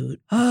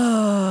brute.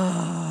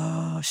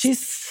 Oh,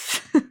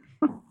 he's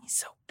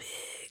so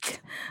big.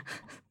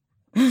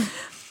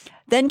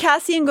 Then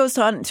Cassian goes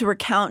on to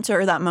recount to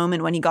her that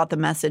moment when he got the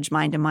message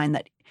mind to mind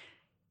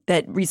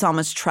that Rhys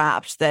was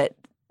trapped, that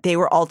they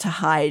were all to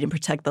hide and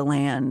protect the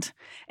land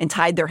and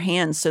tied their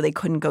hands so they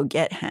couldn't go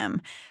get him.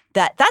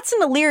 That's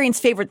an Illyrian's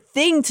favorite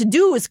thing to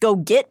do is go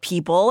get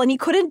people, and he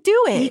couldn't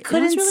do it. He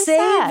couldn't really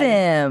save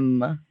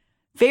him.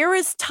 Feyre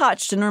is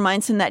touched and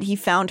reminds him that he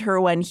found her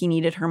when he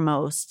needed her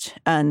most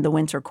in the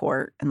Winter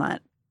Court in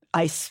that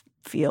ice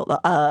field,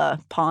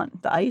 pond,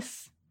 the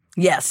ice?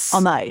 Yes.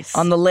 On the ice.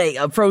 On the lake,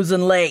 a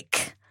frozen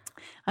lake.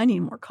 I need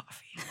more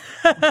coffee.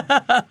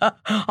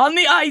 On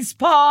the ice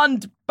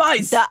pond.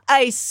 The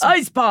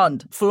ice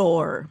pond.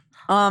 Floor.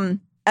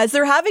 As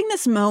they're having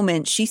this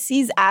moment, she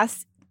sees I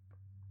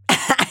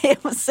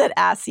almost said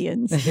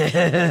Asians.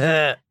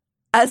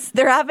 As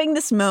they're having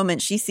this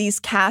moment, she sees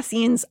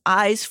Cassian's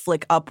eyes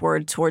flick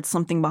upward towards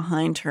something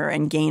behind her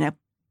and gain a,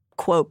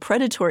 quote,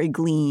 predatory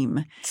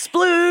gleam.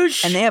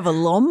 Sploosh! And they have a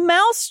little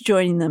mouse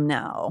joining them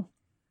now.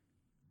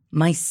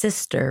 My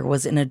sister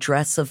was in a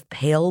dress of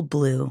pale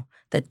blue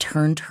that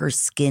turned her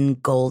skin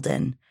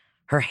golden,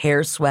 her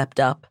hair swept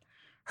up,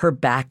 her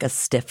back a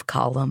stiff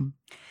column.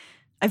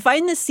 I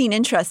find this scene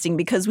interesting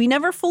because we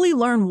never fully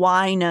learn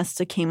why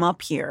Nesta came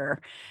up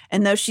here.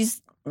 And though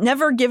she's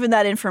never given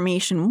that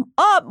information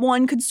up,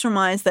 one could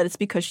surmise that it's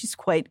because she's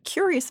quite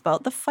curious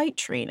about the fight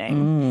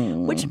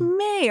training, which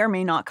may or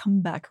may not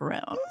come back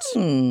around.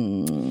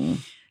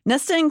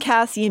 Nesta and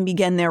Cassian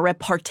begin their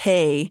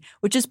repartee,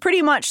 which is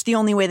pretty much the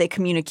only way they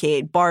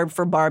communicate. Barb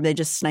for barb, they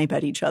just snipe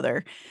at each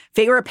other.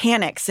 Feyre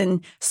panics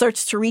and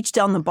starts to reach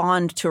down the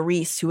bond to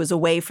Rhys, who is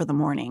away for the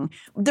morning.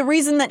 The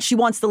reason that she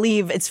wants to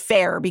leave is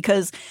fair,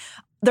 because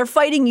their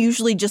fighting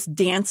usually just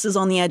dances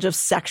on the edge of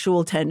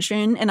sexual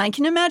tension, and I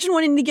can imagine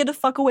wanting to get the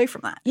fuck away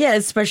from that. Yeah,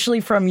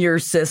 especially from your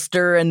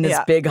sister and this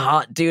big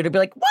hot dude. I'd be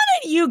like, what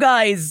did you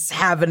guys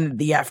have in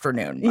the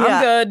afternoon?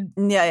 I'm good.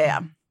 Yeah.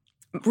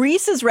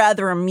 Rhys is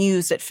rather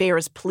amused at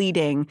Feyre's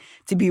pleading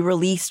to be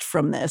released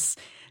from this.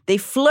 They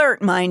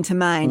flirt mind to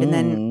mind, and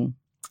then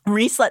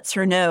Rhys lets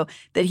her know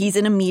that he's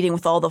in a meeting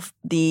with all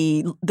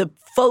the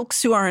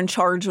folks who are in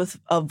charge of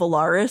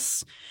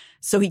Valaris,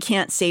 so he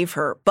can't save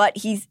her. But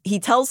he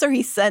tells her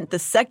he sent the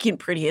second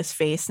prettiest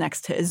face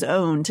next to his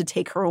own to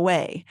take her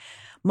away.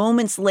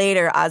 Moments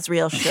later,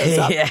 Azriel shows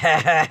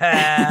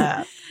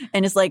up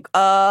and is like,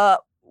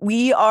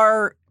 we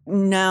are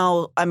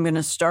now, I'm going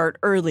to start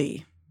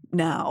early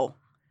now.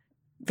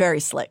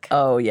 Very slick.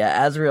 Oh,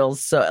 yeah. Azriel's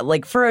so,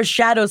 like, for a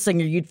shadow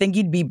singer, you'd think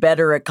he'd be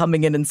better at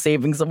coming in and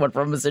saving someone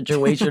from a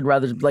situation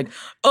rather than like,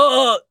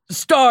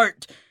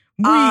 start.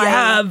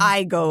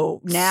 I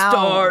go now.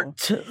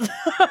 Start.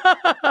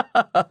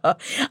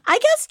 I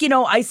guess,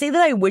 I say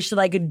that I wish that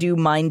I could do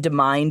mind to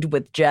mind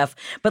with Jeff,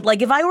 but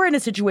like if I were in a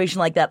situation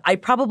like that, I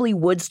probably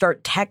would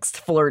start text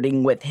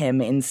flirting with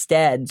him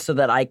instead so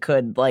that I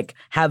could like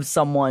have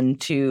someone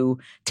to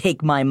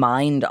take my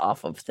mind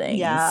off of things.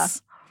 Yeah.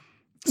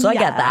 So I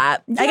get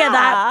that. I get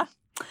that.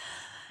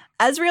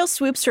 Azriel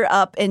swoops her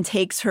up and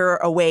takes her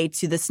away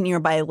to this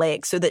nearby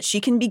lake so that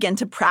she can begin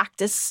to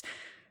practice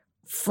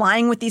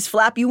flying with these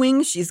flappy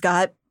wings she's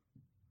got,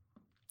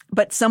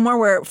 but somewhere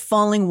where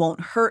falling won't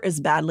hurt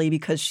as badly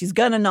because she's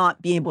going to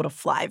not be able to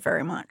fly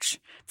very much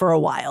for a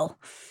while.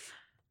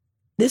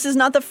 This is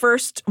not the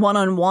first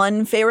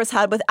one-on-one Feyre's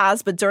had with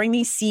Az, but during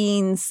these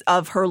scenes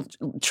of her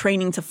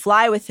training to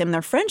fly with him,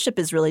 their friendship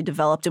is really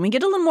developed, and we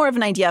get a little more of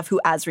an idea of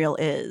who Azriel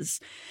is.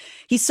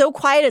 He's so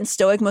quiet and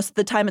stoic most of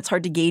the time it's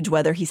hard to gauge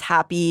whether he's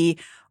happy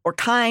or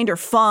kind or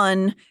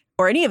fun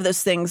or any of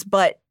those things.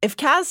 But if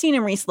Cassian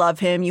and Rhys love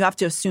him, you have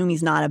to assume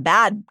he's not a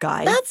bad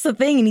guy. That's the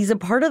thing, and he's a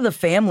part of the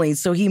family,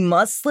 so he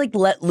must like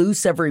let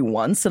loose every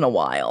once in a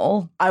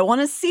while. I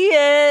want to see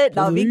it.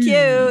 That'll be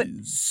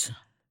cute.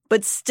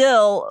 But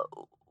still,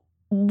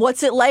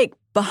 what's it like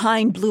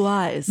behind blue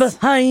eyes?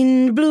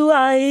 Behind blue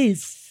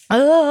eyes.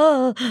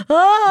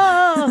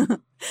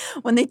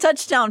 When they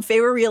touch down,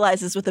 Feyre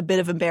realizes with a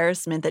bit of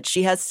embarrassment that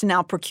she has to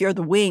now procure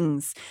the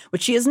wings,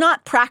 which she has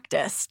not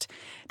practiced.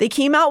 They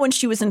came out when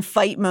she was in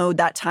fight mode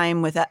that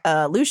time with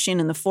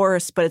Lucien in the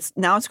forest, but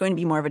now it's going to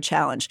be more of a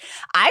challenge.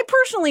 I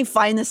personally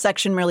find this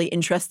section really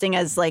interesting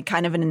as like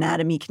kind of an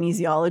anatomy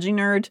kinesiology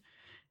nerd.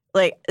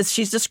 Like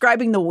she's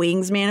describing the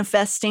wings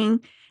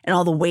manifesting, and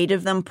all the weight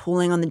of them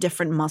pulling on the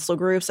different muscle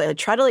groups. I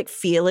try to like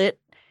feel it,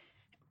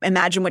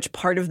 imagine which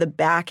part of the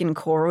back and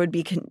core would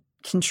be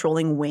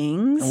controlling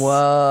wings.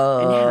 Whoa.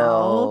 And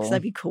how, because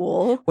that'd be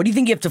cool. What do you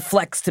think you have to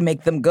flex to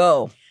make them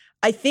go?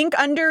 I think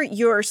under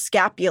your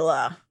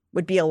scapula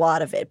would be a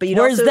lot of it. But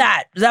Where's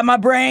that? Is that my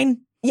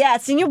brain? Yeah,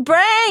 it's in your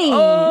brain.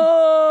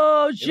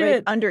 Oh, shit.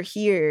 Right under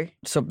here.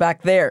 So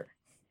back there.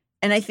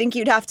 And I think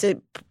you'd have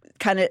to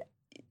kind of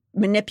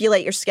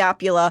manipulate your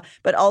scapula,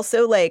 but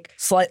also like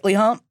slightly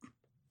hump.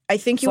 I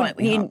think you would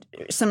need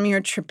some of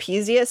your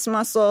trapezius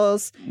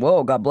muscles.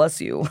 Whoa, God bless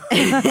you.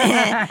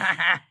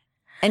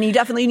 And you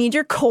definitely need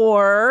your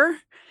core.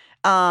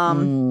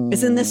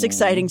 Isn't this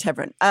exciting,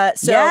 Tevrin?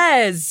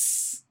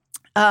 Yes.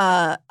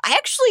 I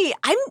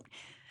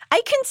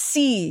can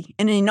see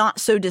in a not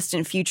so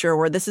distant future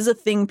where this is a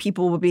thing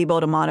people will be able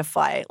to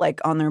modify, like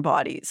on their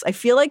bodies. I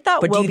feel like that.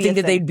 But do you think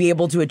that they'd be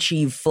able to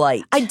achieve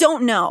flight? I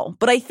don't know,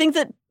 but I think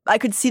that I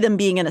could see them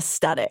being an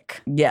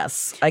aesthetic.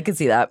 Yes, I could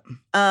see that.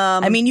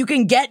 I mean, you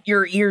can get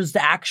your ears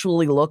to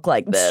actually look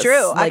like this. It's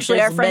true. Like,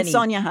 actually, our friend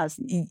Sonia has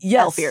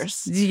elf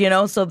ears. You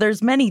know, so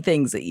there's many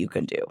things that you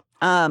can do.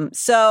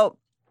 So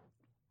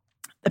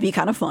that'd be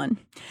kind of fun.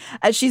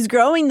 As she's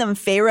growing them,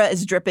 Feyre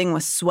is dripping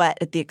with sweat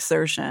at the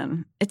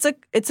exertion. It's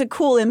a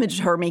cool image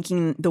of her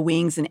making the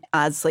wings and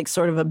as like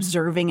sort of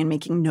observing and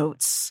making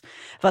notes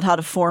about how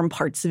to form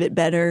parts of it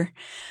better.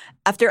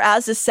 After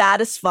Az is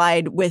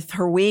satisfied with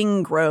her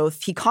wing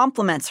growth, he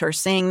compliments her,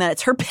 saying that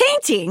it's her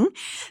painting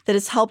that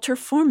has helped her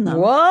form them.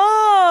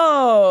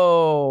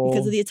 Whoa!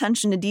 Because of the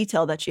attention to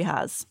detail that she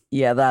has.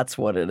 Yeah, that's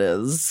what it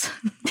is.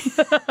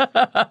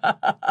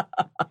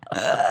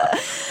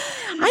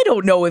 I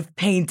don't know if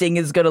painting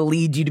is going to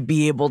lead you to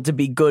be able to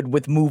be good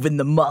with moving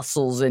the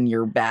muscles in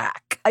your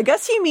back. I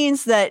guess he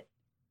means that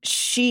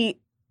she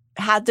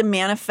had to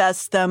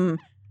manifest them.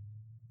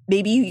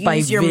 Maybe you by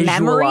use your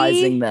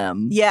visualizing memory.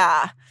 them.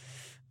 Yeah.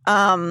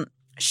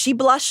 She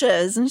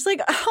blushes and she's like,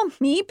 "Oh,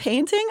 me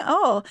painting?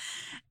 Oh,"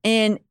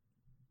 and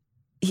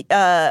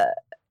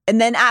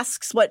then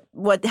asks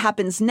what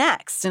happens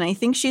next. And I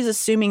think she's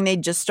assuming they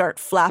just start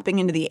flapping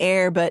into the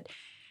air, but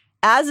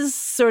Az is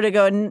sort of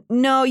going,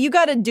 "No, you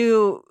got to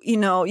do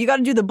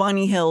the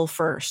bunny hill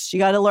first. You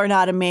got to learn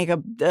how to make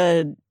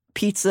a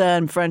pizza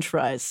and French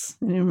fries.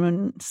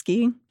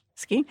 Skiing."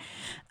 Wait,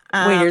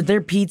 are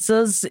there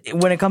pizzas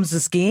when it comes to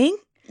skiing?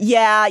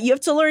 Yeah, you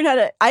have to learn how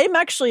to. I'm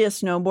actually a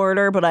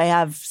snowboarder, but I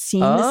have seen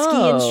the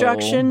ski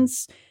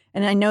instructions.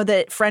 And I know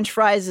that French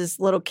fries is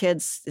little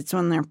kids. It's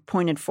when they're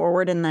pointed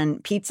forward. And then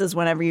pizza's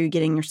whenever you're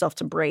getting yourself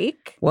to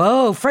break.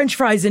 Whoa, French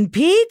fries and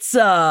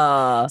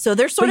pizza. So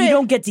they're sort of. But you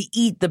don't get to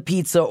eat the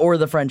pizza or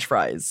the French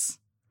fries.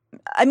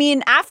 I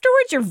mean,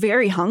 afterwards, you're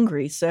very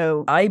hungry.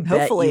 So I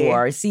bet you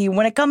are. See,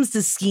 when it comes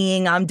to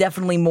skiing, I'm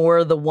definitely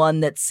more the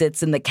one that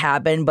sits in the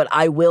cabin, but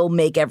I will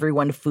make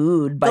everyone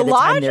food by the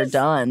time they're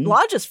done.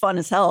 Lodge is fun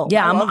as hell.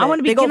 Yeah, I want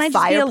to be big old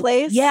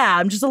fireplace. Yeah,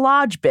 I'm just a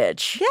lodge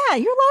bitch. Yeah,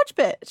 you're a lodge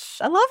bitch.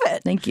 I love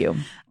it. Thank you.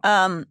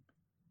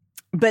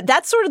 But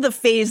that's sort of the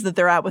phase that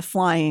they're at with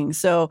flying.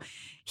 So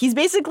he's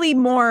basically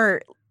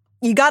more.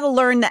 You got to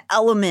learn the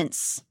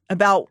elements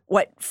about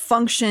what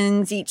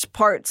functions each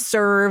part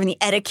serve and the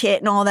etiquette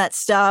and all that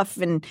stuff.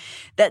 And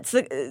that's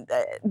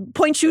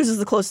point shoes is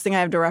the closest thing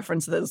I have to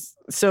reference this.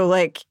 So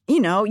like,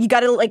 you got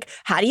to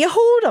how do you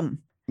hold them?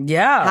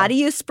 Yeah. How do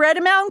you spread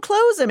them out and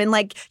close them?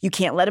 And you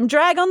can't let them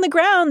drag on the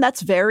ground.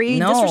 That's very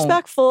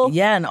disrespectful.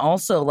 Yeah. And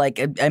also I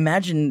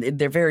imagine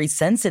they're very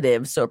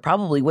sensitive. So it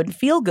probably wouldn't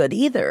feel good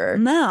either.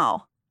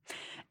 No.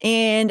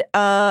 And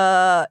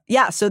so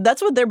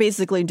that's what they're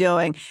basically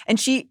doing. And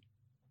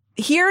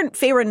here,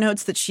 Feyre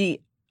notes that she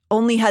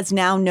only has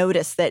now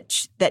noticed that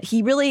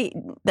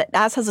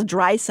Az has a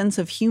dry sense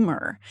of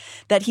humor,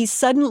 that he's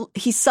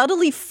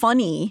subtly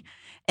funny,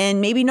 and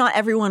maybe not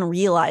everyone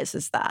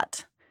realizes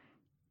that.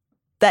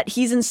 That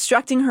he's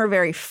instructing her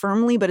very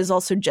firmly, but is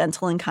also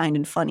gentle and kind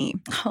and funny.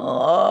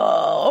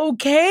 Oh,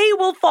 okay.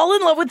 We'll fall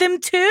in love with him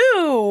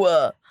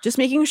too. Just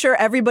making sure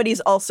everybody's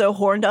also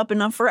horned up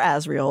enough for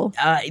Azriel.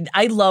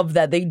 I love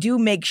that. They do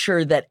make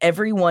sure that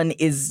everyone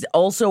is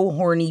also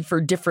horny for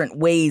different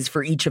ways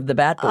for each of the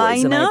Bat Boys. I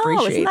know. And I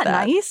appreciate Isn't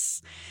that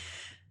nice?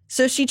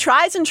 So she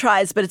tries and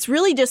tries, but it's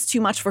really just too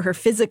much for her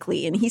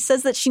physically. And he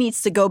says that she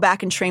needs to go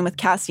back and train with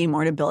Cassie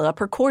more to build up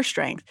her core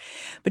strength.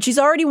 But she's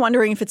already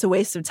wondering if it's a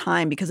waste of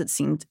time because it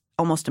seemed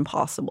almost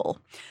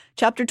impossible.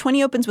 Chapter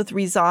 20 opens with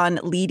Rhozan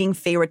leading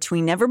Feyre to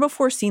a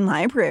never-before-seen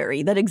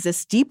library that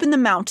exists deep in the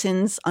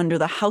mountains under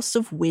the House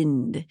of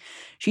Wind.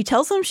 She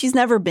tells him she's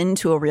never been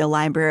to a real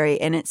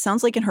library, and it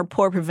sounds like in her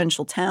poor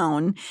provincial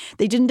town,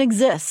 they didn't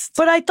exist.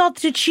 But I thought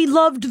that she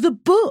loved the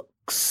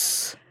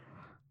books.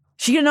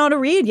 She didn't know how to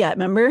read yet,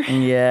 remember?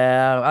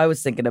 Yeah, I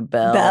was thinking of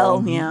Belle.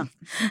 Belle, yeah.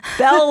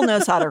 Belle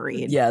knows how to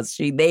read. Yes,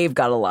 they've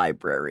got a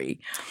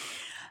library.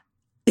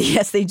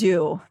 Yes, they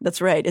do.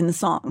 That's right, in the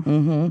song.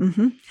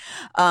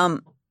 Mm-hmm.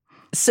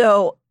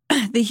 So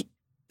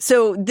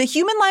the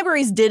human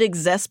libraries did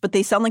exist, but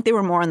they sound like they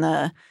were more on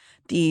the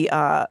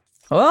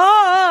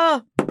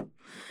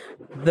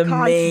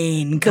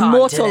main the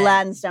mortal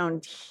lands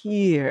down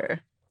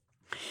here.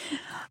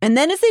 And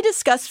then as they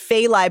discuss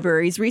Fae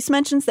libraries, Rhys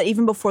mentions that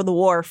even before the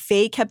war,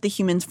 Fae kept the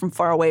humans from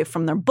far away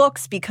from their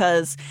books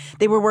because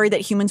they were worried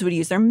that humans would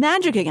use their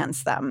magic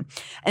against them.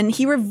 And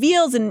he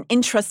reveals an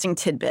interesting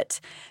tidbit.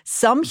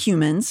 Some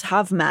humans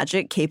have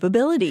magic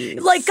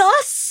capabilities. Like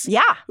us?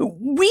 Yeah.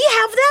 We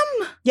have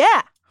them?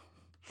 Yeah.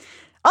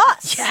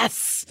 Us.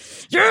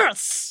 Yes.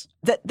 Yes.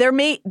 They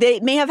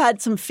may have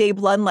had some Fae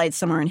bloodlight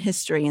somewhere in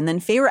history. And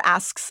then Feyre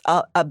asks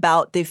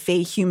about the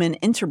Fae-human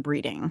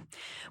interbreeding,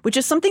 which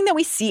is something that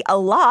we see a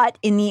lot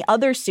in the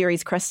other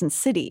series, Crescent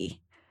City.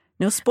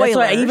 No spoilers.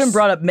 That's why I even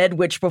brought up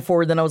Medwitch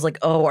before. Then I was like,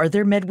 oh, are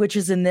there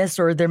Medwitches in this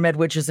or are there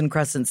Medwitches in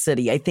Crescent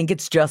City? I think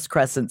it's just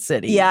Crescent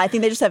City. Yeah, I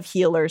think they just have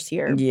healers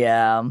here.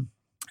 Yeah.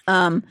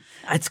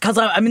 It's because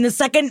I'm in the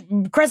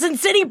second Crescent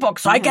City book,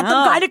 so I get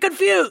them kind of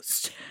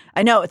confused.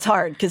 I know, it's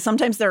hard because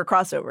sometimes there are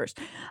crossovers.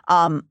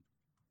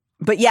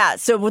 But yeah,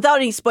 so without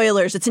any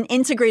spoilers, it's an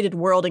integrated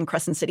world in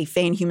Crescent City.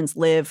 Fae and humans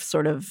live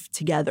sort of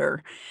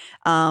together.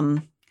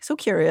 So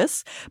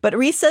curious. But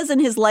Rhys says in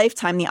his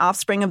lifetime, the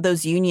offspring of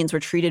those unions were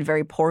treated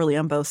very poorly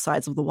on both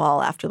sides of the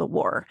wall after the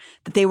war.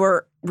 That they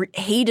were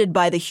hated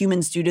by the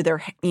humans due to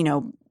their,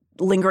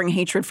 lingering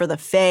hatred for the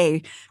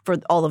Fae for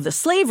all of the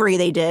slavery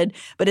they did.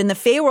 But in the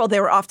Fae world, they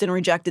were often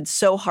rejected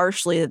so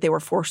harshly that they were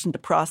forced into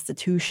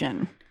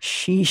prostitution.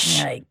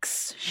 Sheesh.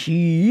 Yikes.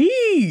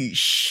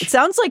 Sheesh. It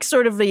sounds like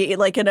sort of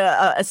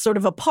a sort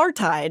of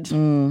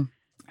apartheid.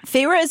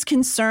 Feyre is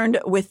concerned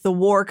with the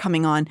war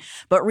coming on,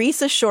 but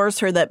Rhys assures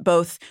her that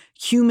both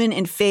human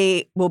and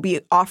Fae will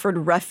be offered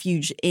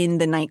refuge in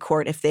the Night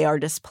Court if they are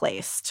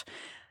displaced.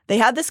 They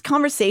had this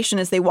conversation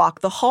as they walk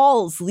the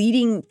halls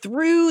leading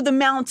through the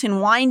mountain,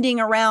 winding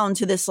around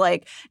to this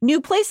new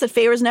place that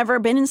Feyre's never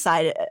been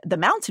inside the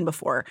mountain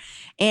before,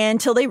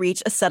 until they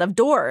reach a set of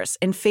doors.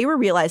 And Feyre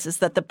realizes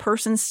that the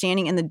person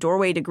standing in the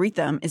doorway to greet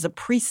them is a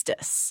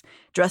priestess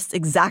dressed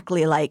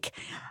exactly like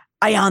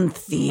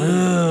Ianthe.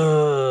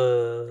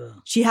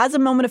 She has a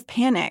moment of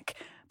panic,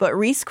 but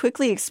Rhys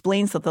quickly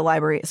explains that the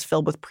library is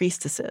filled with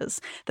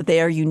priestesses, that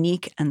they are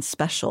unique and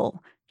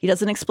special. He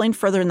doesn't explain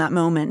further in that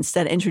moment,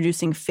 instead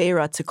introducing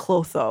Feyre to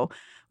Clotho,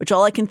 which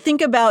all I can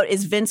think about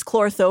is Vince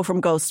Clotho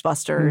from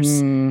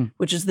Ghostbusters,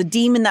 which is the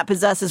demon that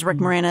possesses Rick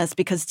Moranis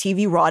because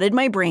TV rotted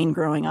my brain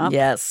growing up.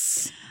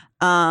 Yes.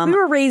 We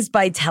were raised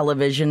by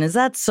television. Is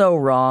that so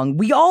wrong?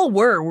 We all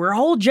were. We're a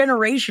whole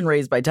generation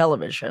raised by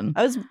television.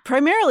 I was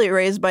primarily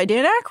raised by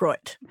Dan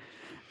Aykroyd.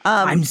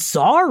 I'm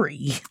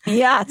sorry.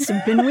 Yeah, it's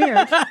been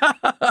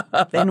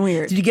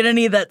weird. Did you get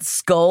any of that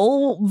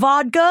skull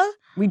vodka?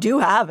 We do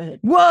have it.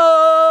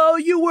 Whoa,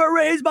 you were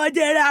raised by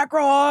Dan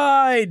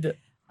Aykroyd.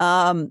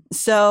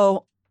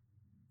 So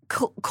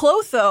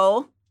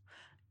Clotho,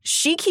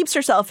 she keeps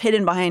herself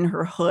hidden behind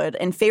her hood,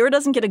 and Feyre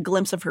doesn't get a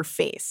glimpse of her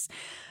face.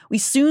 We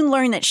soon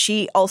learn that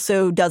she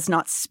also does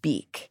not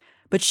speak,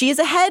 but she is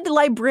a head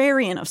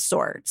librarian of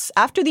sorts.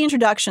 After the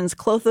introductions,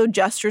 Clotho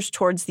gestures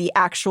towards the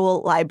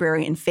actual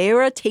library, and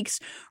Feyre takes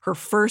her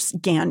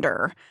first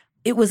gander.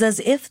 It was as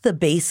if the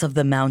base of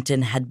the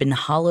mountain had been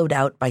hollowed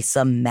out by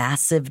some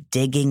massive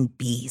digging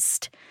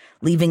beast,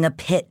 leaving a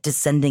pit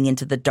descending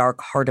into the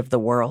dark heart of the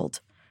world.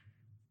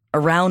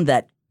 Around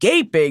that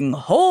gaping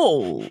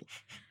hole,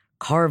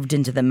 carved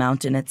into the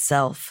mountain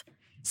itself,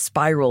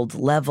 spiraled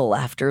level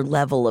after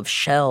level of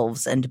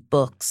shelves and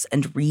books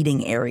and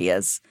reading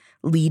areas,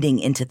 leading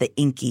into the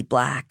inky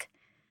black.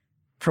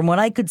 From what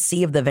I could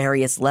see of the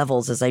various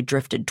levels as I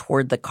drifted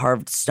toward the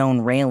carved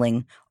stone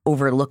railing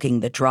overlooking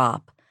the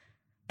drop,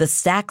 the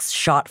stacks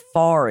shot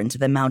far into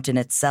the mountain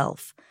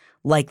itself,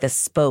 like the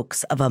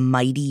spokes of a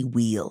mighty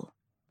wheel.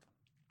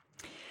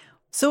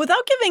 So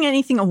without giving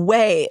anything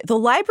away, the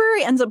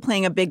library ends up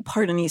playing a big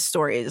part in these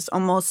stories,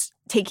 almost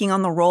taking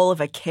on the role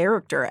of a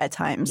character at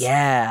times.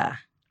 Yeah.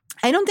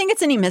 I don't think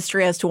it's any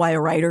mystery as to why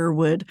a writer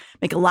would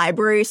make a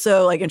library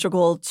so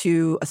integral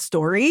to a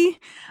story.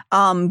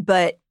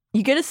 But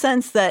you get a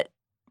sense that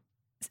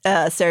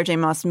Sarah J.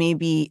 Maas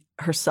maybe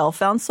herself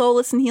found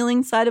solace and healing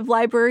inside of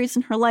libraries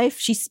in her life.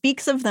 She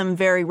speaks of them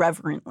very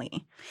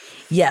reverently.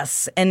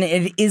 Yes, and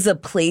it is a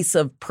place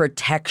of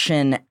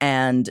protection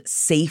and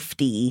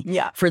safety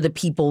for the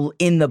people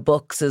in the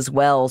books as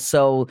well.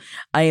 So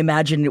I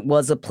imagine it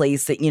was a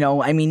place that,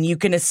 you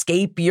can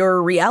escape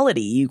your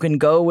reality. You can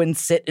go and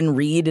sit and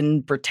read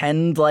and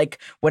pretend like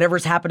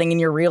whatever's happening in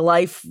your real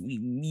life,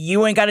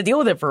 you ain't got to deal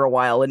with it for a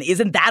while. And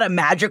isn't that a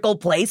magical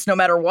place no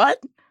matter what?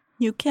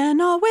 You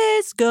can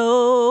always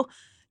go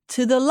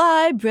to the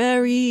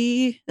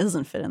library. It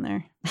doesn't fit in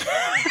there.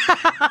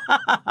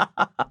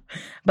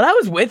 But I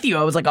was with you.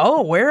 I was like,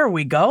 oh, where are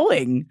we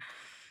going?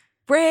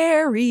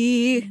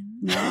 Library.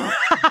 No.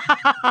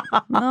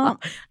 No,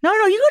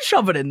 you could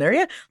shove it in there.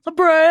 Yeah.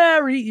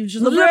 Library.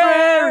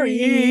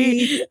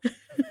 Library.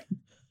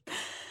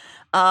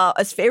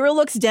 As Feyre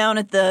looks down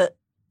at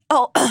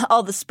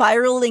all the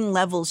spiraling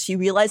levels, she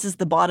realizes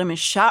the bottom is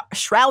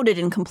shrouded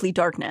in complete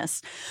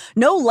darkness.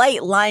 No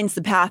light lines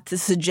the path to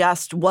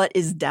suggest what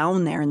is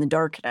down there in the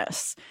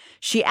darkness.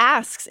 She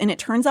asks, and it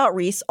turns out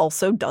Rhys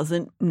also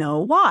doesn't know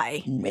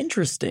why.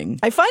 Interesting.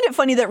 I find it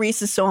funny that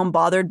Rhys is so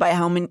unbothered by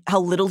how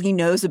little he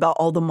knows about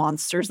all the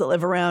monsters that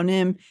live around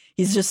him.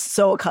 He's just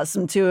so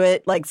accustomed to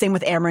it. Like, same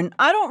with Amryn.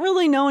 I don't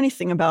really know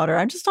anything about her.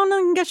 I just don't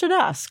think I should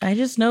ask. I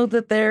just know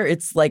that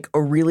it's like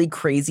a really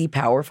crazy,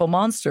 powerful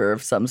monster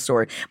of some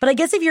sort. But I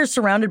guess if you're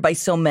surrounded by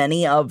so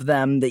many of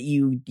them that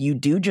you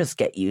do just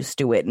get used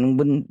to it, and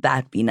wouldn't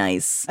that be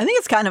nice? I think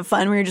it's kind of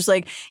fun where you're just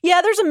like,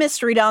 yeah, there's a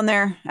mystery down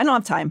there. I don't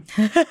have time.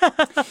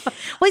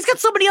 Well, he's got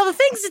so many other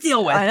things to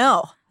deal with. I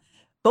know.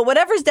 But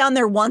whatever's down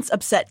there once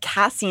upset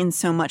Cassian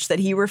so much that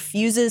he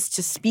refuses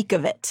to speak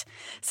of it,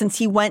 since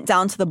he went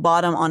down to the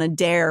bottom on a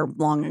dare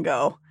long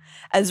ago.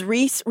 As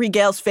Rhys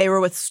regales Feyre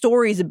with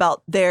stories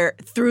about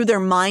through their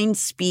mind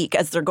speak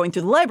as they're going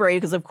through the library,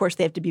 because of course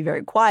they have to be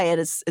very quiet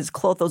as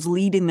Clotho's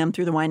leading them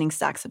through the winding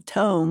stacks of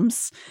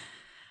tomes.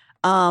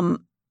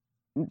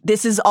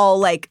 This is all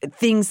like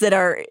things that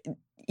are,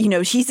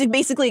 she's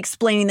basically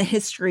explaining the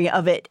history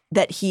of it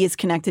that he is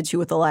connected to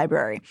with the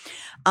library.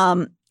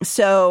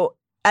 So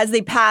as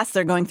they pass,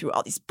 they're going through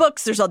all these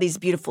books. There's all these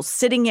beautiful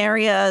sitting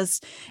areas.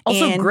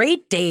 Also,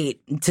 great date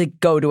to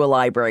go to a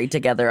library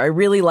together. I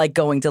really like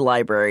going to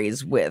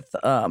libraries with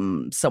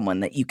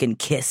someone that you can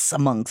kiss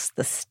amongst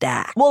the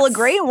stacks. Well, a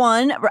great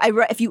one,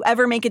 if you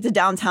ever make it to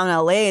downtown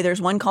LA,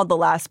 there's one called The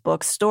Last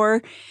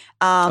Bookstore.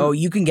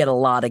 You can get a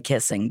lot of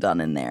kissing done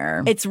in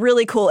there. It's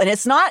really cool. And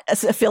it's not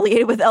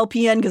affiliated with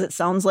LPN because it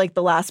sounds like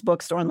The Last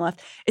Bookstore on the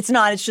left. It's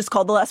not. It's just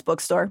called The Last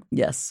Bookstore.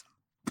 Yes.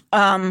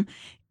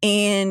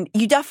 And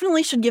you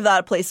definitely should give that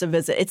a place to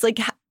visit. It's like,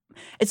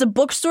 it's a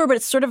bookstore, but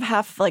it's sort of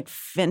half like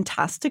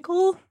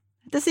fantastical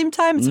at the same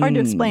time. It's hard to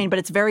explain, but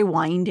it's very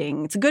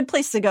winding. It's a good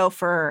place to go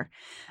for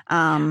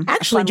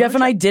Actually, Jeff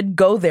and I did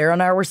go there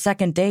on our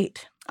second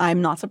date.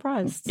 I'm not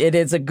surprised. It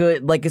is a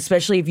good,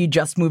 especially if you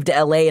just moved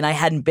to LA and I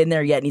hadn't been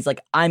there yet. And he's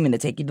like, I'm going to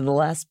take you to The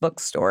Last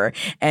Bookstore.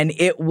 And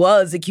it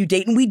was a cute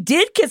date. And we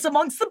did kiss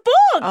amongst the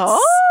books.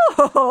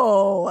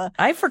 Oh.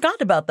 I forgot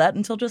about that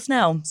until just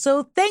now.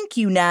 So thank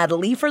you,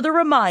 Natalie, for the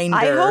reminder.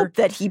 I hope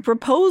that he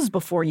proposed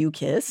before you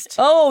kissed.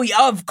 Oh,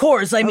 yeah, of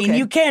course. I mean,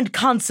 you can't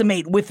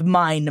consummate with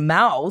mine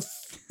mouth.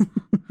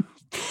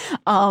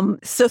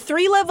 So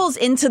 3 levels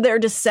into their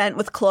descent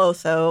with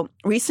Clotho,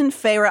 Rhys and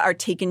Feyre are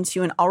taken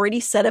to an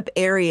already set up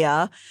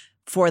area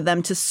for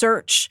them to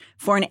search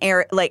for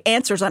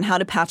answers on how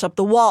to patch up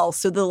the walls.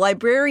 So the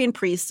librarian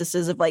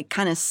priestesses have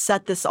kind of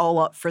set this all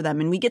up for them,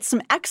 and we get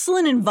some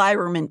excellent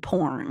environment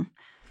porn.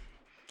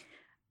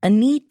 A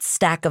neat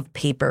stack of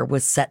paper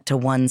was set to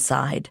one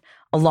side,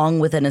 along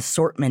with an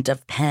assortment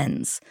of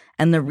pens,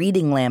 and the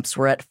reading lamps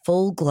were at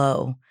full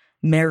glow,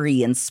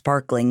 merry and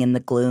sparkling in the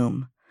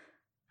gloom.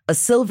 A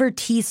silver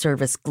tea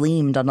service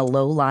gleamed on a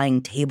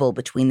low-lying table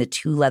between the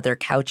 2 leather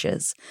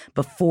couches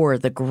before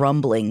the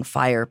grumbling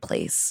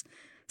fireplace,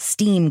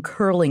 steam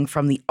curling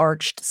from the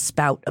arched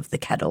spout of the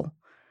kettle.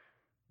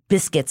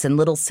 Biscuits and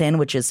little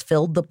sandwiches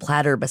filled the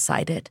platter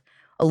beside it,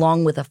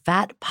 along with a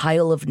fat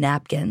pile of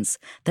napkins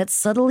that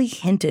subtly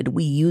hinted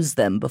we used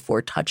them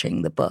before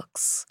touching the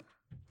books.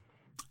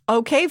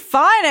 Okay,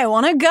 fine, I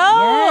want to go!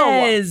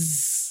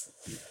 Yes!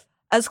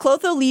 As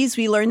Clotho leaves,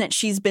 we learn that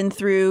she's been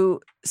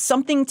through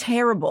something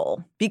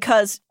terrible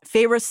because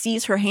Feyre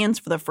sees her hands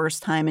for the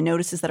first time and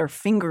notices that her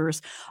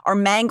fingers are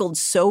mangled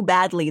so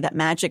badly that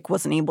magic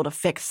wasn't able to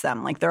fix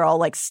them. They're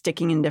all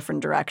sticking in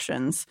different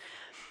directions.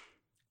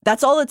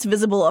 That's all that's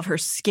visible of her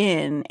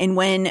skin. And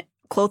when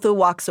Clotho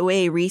walks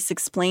away, Rhys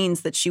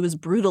explains that she was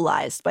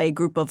brutalized by a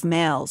group of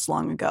males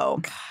long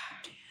ago.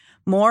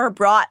 Moore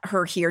brought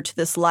her here to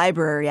this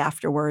library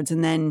afterwards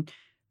and then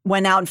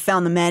went out and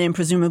found the men and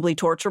presumably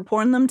torture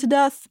porned them to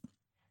death.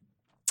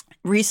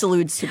 Rhys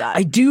alludes to that.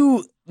 I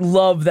do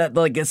love that,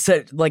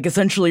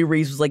 essentially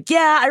Rhys was like,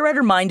 yeah, I read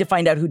her mind to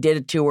find out who did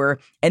it to her.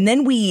 And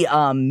then we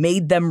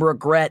made them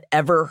regret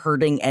ever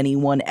hurting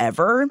anyone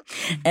ever.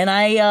 And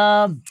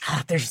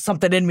there's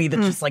something in me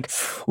that's just like,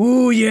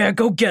 ooh, yeah,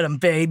 go get him,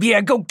 babe.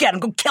 Yeah, go get him.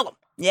 Go kill him.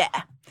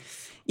 Yeah.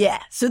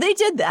 Yeah. So they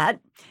did that.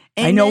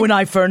 And I know an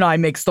eye for an eye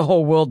makes the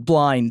whole world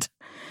blind.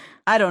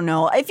 I don't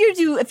know. If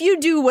you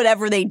do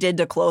whatever they did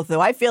to Clotho,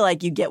 I feel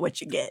like you get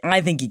what you get. I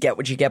think you get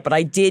what you get, but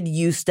I did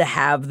used to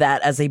have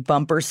that as a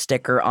bumper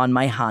sticker on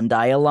my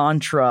Hyundai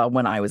Elantra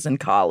when I was in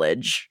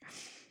college.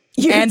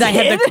 I had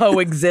the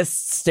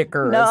coexist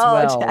sticker as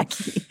well. No,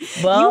 Jackie.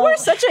 Well, you were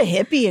such a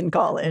hippie in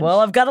college.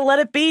 Well, I've got a Let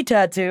It Be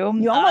tattoo.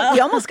 You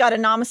almost got a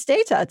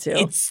Namaste tattoo.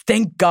 It's,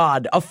 thank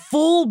God, a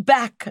full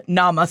back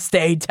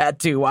Namaste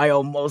tattoo I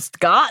almost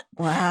got.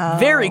 Wow.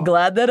 Very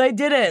glad that I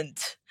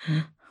didn't.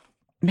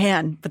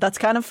 Man, but that's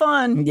kind of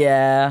fun.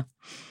 Yeah.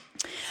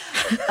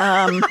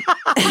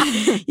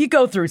 You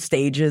go through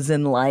stages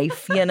in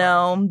life,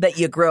 that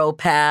you grow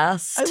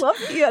past. I love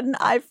that you had an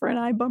eye for an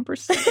eye bumper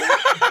sticker.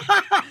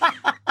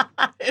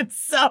 It's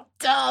so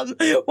dumb.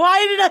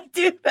 Why did I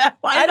do that?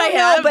 I don't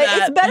know, but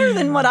it's better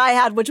than what I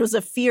had, which was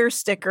a Fear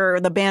sticker,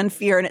 the band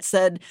Fear, and it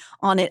said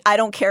on it, I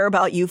don't care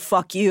about you,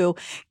 fuck you.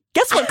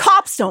 Guess what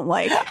cops don't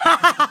like?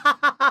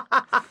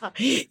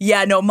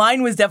 Yeah, no,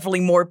 mine was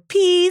definitely more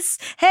peace.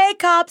 Hey,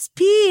 cops,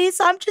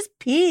 peace. I'm just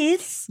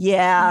peace.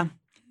 Yeah.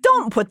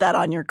 Don't put that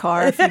on your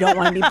car if you don't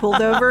want to be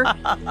pulled over.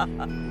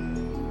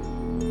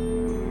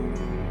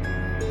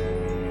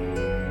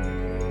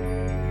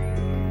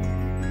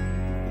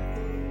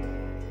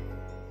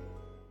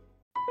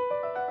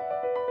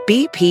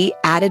 BP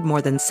added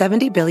more than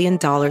 $70 billion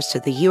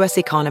to the U.S.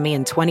 economy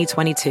in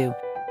 2022.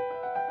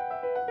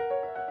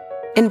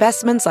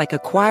 Investments like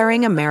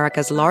acquiring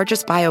America's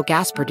largest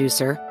biogas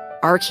producer,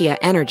 Archaea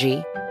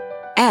Energy,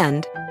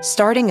 and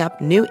starting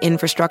up new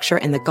infrastructure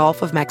in the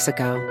Gulf of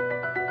Mexico.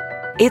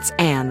 It's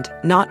and,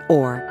 not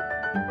or.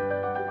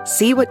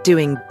 See what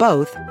doing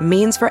both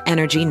means for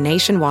energy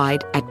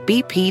nationwide at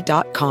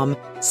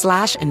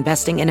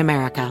bp.com/investing in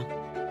America.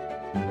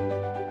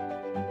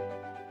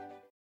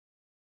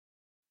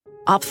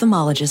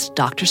 Ophthalmologist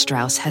Dr.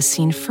 Strauss has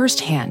seen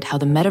firsthand how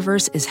the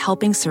metaverse is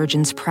helping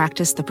surgeons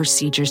practice the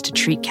procedures to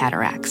treat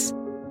cataracts.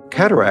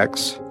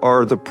 Cataracts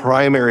are the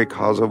primary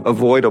cause of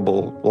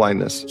avoidable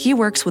blindness. He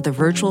works with a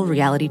virtual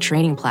reality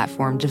training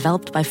platform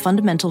developed by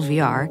Fundamental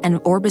VR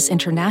and Orbis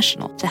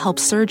International to help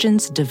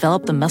surgeons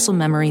develop the muscle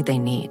memory they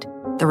need.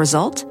 The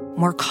result?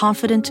 More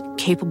confident,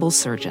 capable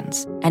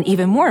surgeons. And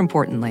even more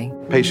importantly,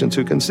 Patients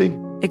who can see.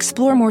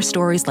 explore more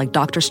stories like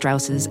Dr.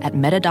 Strauss's at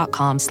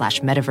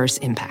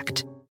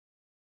meta.com/metaverseimpact.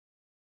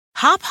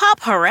 Hop, hop,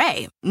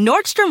 hooray!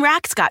 Nordstrom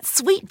Rack's got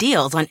sweet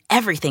deals on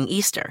everything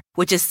Easter,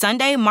 which is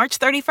Sunday, March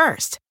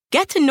 31st.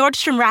 Get to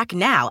Nordstrom Rack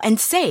now and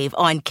save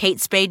on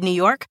Kate Spade New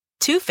York,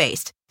 Too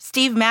Faced,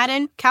 Steve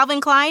Madden, Calvin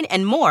Klein,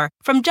 and more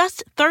from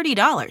just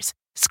 $30.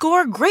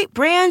 Score great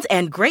brands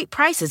and great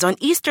prices on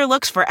Easter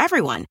looks for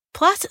everyone,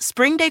 plus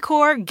spring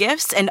decor,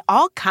 gifts, and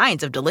all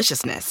kinds of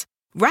deliciousness.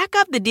 Rack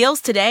up the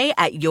deals today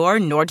at your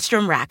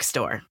Nordstrom Rack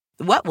store.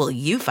 What will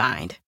you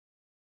find?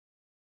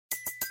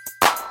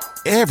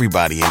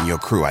 Everybody in your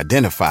crew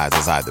identifies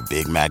as either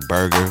Big Mac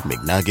Burger,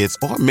 McNuggets,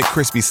 or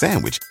McCrispy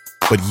Sandwich.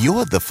 But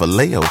you're the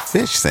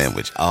Filet-O-Fish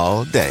Sandwich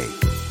all day.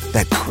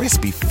 That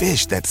crispy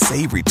fish, that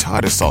savory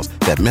tartar sauce,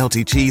 that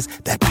melty cheese,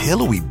 that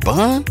pillowy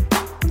bun.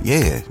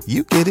 Yeah,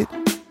 you get it.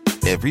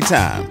 Every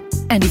time.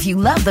 And if you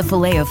love the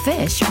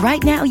Filet-O-Fish,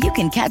 right now you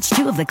can catch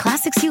two of the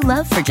classics you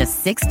love for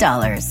just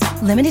 $6.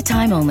 Limited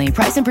time only.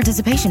 Price and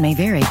participation may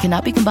vary.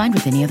 Cannot be combined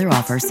with any other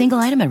offer. Single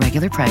item at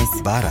regular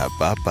price.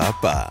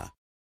 Ba-da-ba-ba-ba.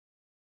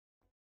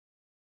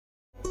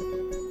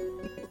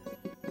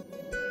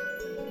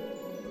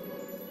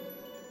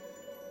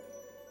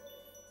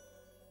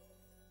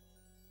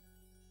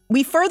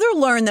 We further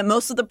learn that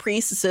most of the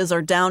priestesses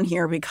are down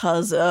here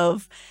because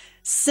of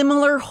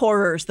similar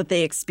horrors that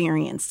they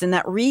experienced, and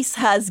that Rhys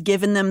has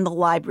given them the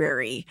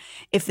library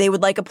if they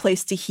would like a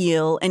place to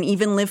heal and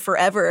even live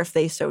forever if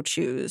they so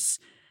choose.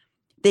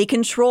 They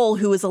control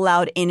who is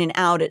allowed in and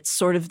out. It's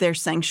sort of their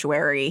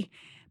sanctuary.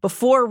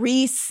 Before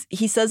Rhys,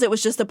 he says it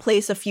was just a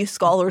place a few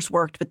scholars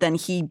worked, but then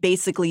he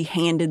basically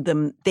handed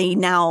them, they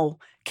now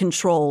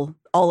control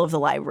all of the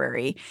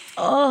library.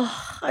 Oh,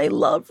 I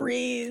love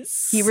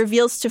Rhys. He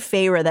reveals to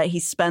Feyre that he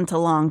spent a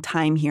long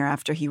time here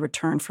after he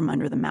returned from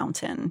under the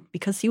mountain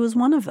because he was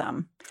one of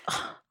them.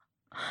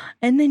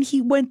 And then he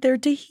went there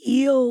to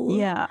heal.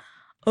 Yeah.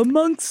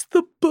 Amongst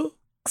the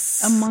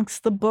books.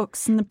 Amongst the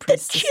books and the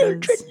priestesses. The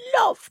children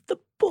love the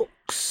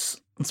books.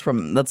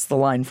 That's the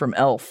line from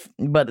Elf.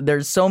 But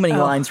there's so many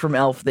lines from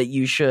Elf that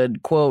you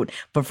should quote.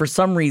 But for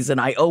some reason,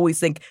 I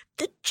always think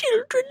the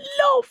children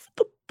love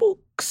the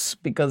books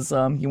because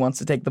he wants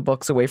to take the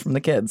books away from the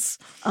kids.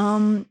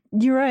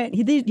 You're right.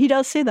 He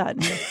does say that.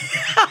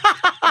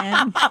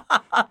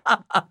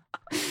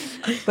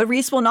 But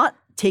Rhys will not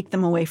take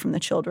them away from the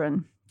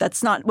children.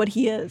 That's not what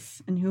he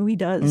is and who he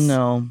does.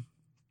 No.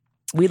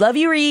 We love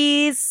you,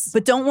 Rhys.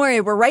 But don't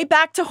worry, we're right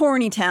back to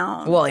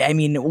Hornytown. Well, I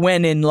mean,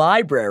 when in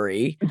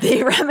library.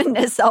 They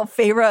reminisce how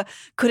Feyre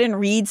couldn't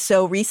read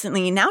so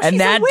recently. Now she's and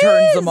that a whiz.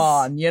 turns them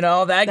on, you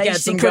know? That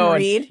gets them going.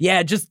 Read?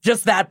 Yeah,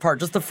 just that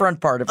part, just the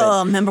front part of it.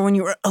 Oh, remember when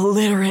you were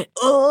illiterate?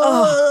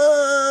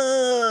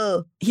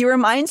 Oh. He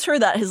reminds her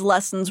that his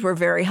lessons were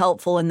very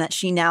helpful and that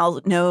she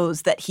now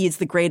knows that he is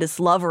the greatest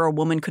lover a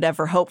woman could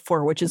ever hope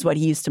for, which is what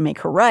he used to make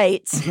her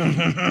write.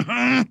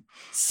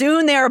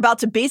 Soon they're about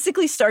to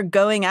basically start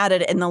going at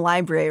it in the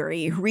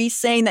library. Rhys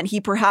saying that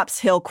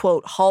he'll,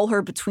 quote, haul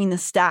her between the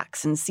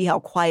stacks and see how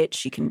quiet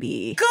she can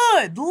be.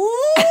 Good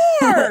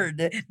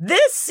Lord!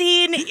 This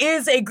scene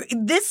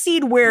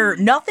where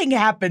nothing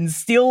happens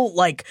still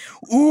like,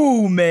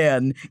 ooh,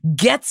 man,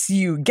 gets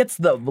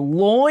the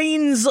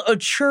loins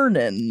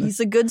a-churnin'. He's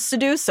a good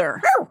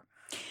seducer.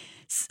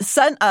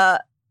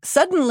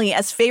 Suddenly,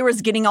 as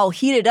Feyre's getting all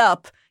heated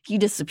up, he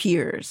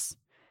disappears.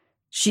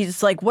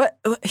 She's like, what?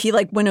 He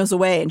winnows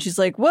away and she's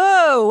like,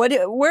 whoa,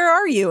 where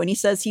are you? And he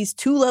says he's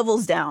 2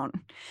 levels down.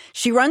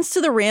 She runs to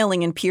the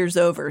railing and peers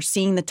over,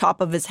 seeing the top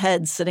of his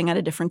head sitting at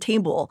a different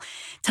table,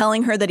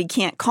 telling her that he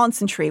can't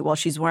concentrate while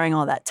she's wearing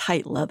all that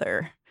tight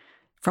leather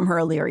from her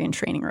Illyrian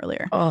training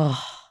earlier.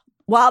 Oh.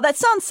 Wow, that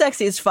sounds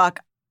sexy as fuck.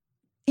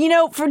 You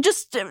know, for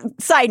just a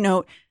side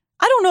note,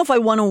 I don't know if I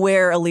want to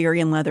wear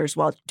Illyrian leathers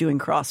while doing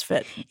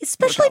CrossFit.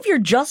 Especially if you're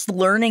just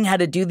learning how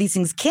to do these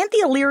things. Can't the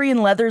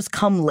Illyrian leathers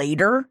come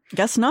later?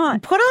 Guess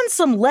not. Put on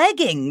some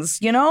leggings,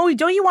 you know?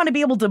 Don't you want to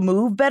be able to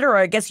move better? Or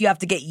I guess you have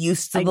to get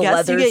used to the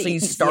leather, so you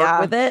start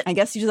with it. I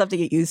guess you just have to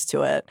get used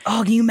to it.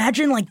 Oh, can you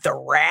imagine like the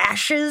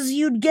rashes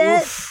you'd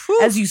get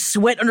as you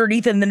sweat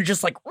underneath and then it's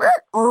just like...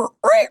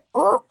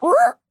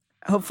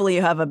 Hopefully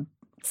you have a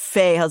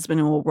Fae husband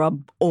who will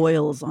rub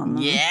oils on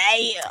them.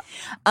 Yeah.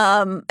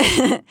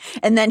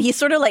 And then he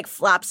sort of like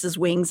flaps his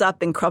wings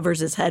up and covers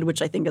his head,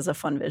 which I think is a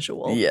fun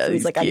visual. Yeah, so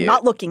he's like, cute. I'm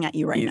not looking at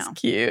you right now. He's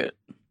cute.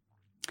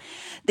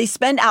 They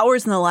spend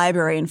hours in the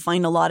library and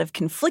find a lot of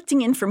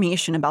conflicting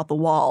information about the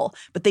wall,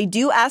 but they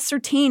do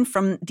ascertain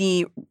from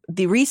the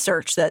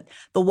research that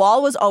the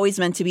wall was always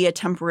meant to be a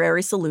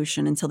temporary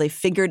solution until they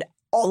figured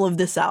all of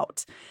this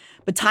out.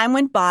 But time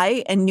went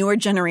by and newer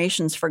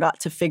generations forgot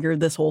to figure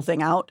this whole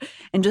thing out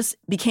and just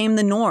became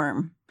the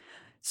norm.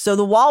 So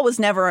the wall was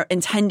never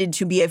intended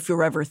to be a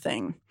forever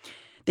thing.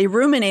 They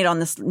ruminate on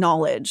this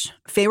knowledge.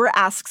 Feyre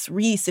asks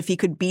Rhys if he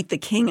could beat the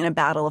king in a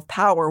battle of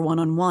power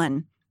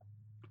one-on-one.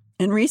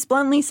 And Rhys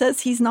bluntly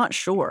says he's not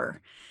sure.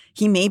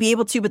 He may be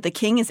able to, but the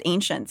king is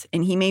ancient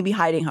and he may be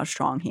hiding how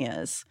strong he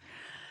is.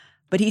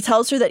 But he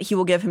tells her that he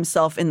will give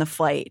himself in the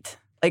fight.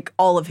 Like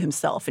all of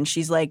himself. And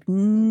she's like,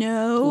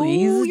 no,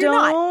 please you're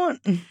don't.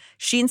 Not.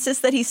 She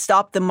insists that he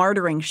stop the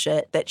martyring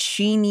shit, that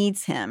she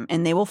needs him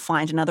and they will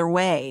find another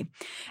way.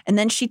 And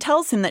then she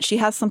tells him that she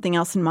has something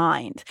else in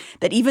mind,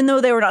 that even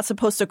though they were not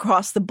supposed to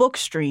cross the book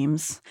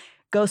streams,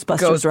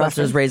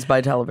 Ghostbusters raised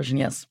by television,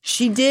 yes.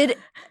 She did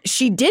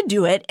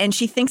do it, and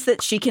she thinks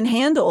that she can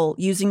handle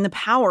using the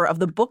power of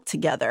the book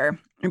together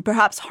and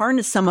perhaps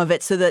harness some of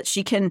it so that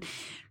she can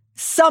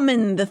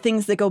summon the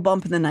things that go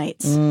bump in the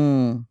night.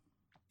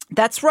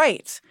 That's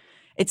right.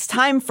 It's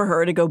time for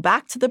her to go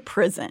back to the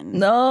prison.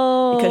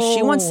 No. Because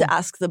she wants to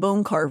ask the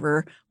bone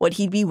carver what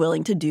he'd be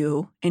willing to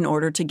do in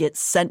order to get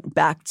sent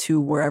back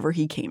to wherever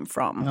he came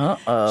from.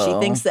 Uh-oh. She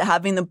thinks that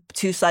having the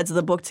two sides of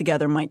the book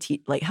together might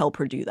help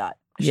her do that.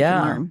 She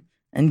can learn.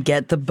 And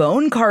get the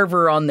bone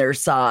carver on their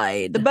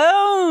side. The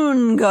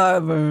bone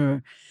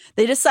carver.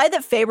 They decide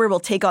that Feyre will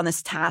take on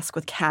this task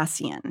with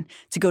Cassian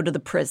to go to the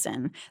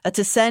prison, that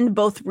to send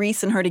both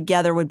Rhys and her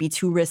together would be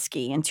too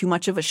risky and too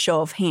much of a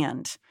show of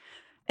hand.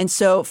 And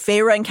so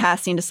Feyre and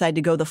Cassian decide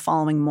to go the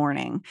following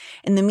morning.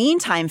 In the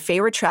meantime,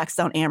 Feyre tracks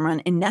down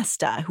Amren and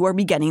Nesta, who are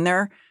beginning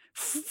their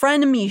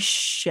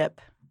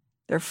frenemy-ship.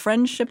 Their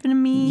friendship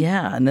and me.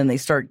 Yeah, and then they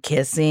start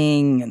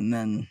kissing, and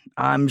then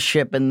I'm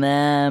shipping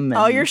them.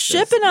 Oh, you're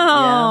shipping them.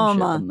 Yeah, I'm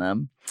shipping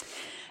them.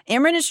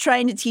 Amren is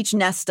trying to teach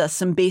Nesta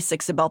some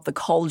basics about the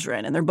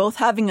cauldron, and they're both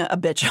having a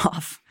bitch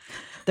off.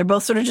 They're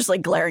both sort of just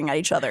like glaring at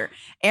each other.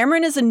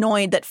 Amren is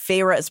annoyed that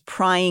Feyre is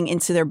prying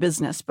into their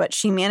business, but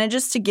she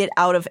manages to get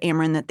out of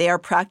Amren that they are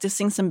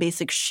practicing some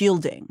basic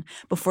shielding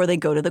before they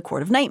go to the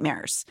Court of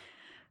Nightmares.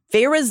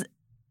 Feyre's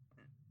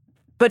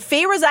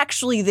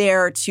actually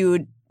there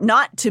to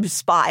not to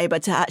spy,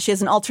 but she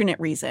has an alternate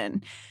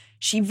reason.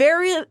 She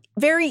very,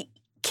 very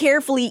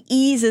carefully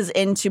eases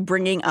into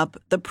bringing up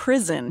the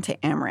prison to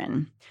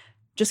Amren.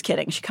 Just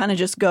kidding. She kind of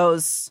just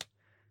goes,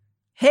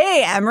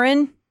 hey,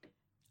 Amren,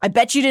 I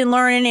bet you didn't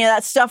learn any of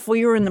that stuff while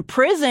you were in the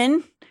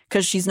prison,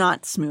 because she's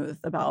not smooth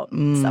about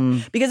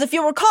stuff. Because if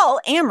you recall,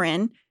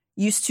 Amren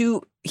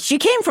she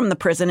came from the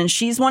prison and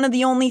she's one of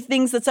the only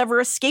things that's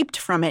ever escaped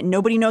from it.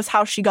 Nobody knows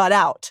how she got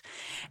out.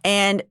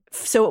 And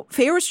so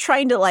Feyre's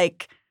trying to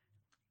like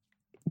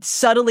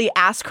subtly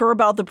ask her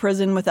about the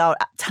prison without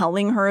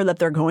telling her that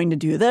they're going to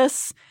do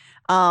this.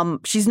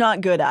 She's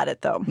not good at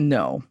it though.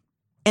 No.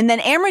 And then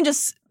Amren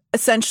just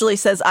essentially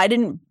says, I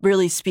didn't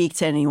really speak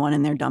to anyone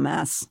in their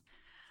dumbass.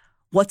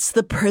 What's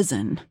the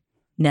prison?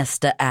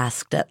 Nesta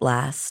asked at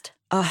last.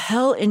 A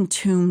hell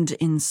entombed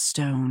in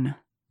stone,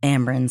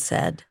 Amren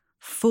said.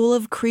 Full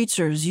of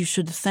creatures you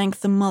should thank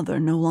the mother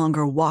no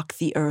longer walk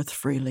the earth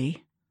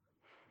freely.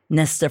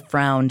 Nesta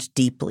frowned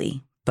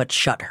deeply, but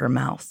shut her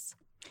mouth.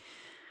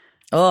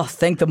 Oh,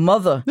 thank the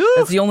mother.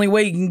 That's the only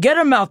way you can get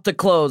her mouth to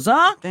close,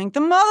 huh? Thank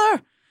the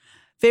mother.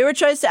 Feyre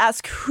tries to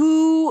ask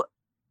who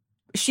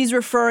she's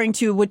referring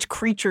to, which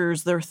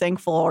creatures they're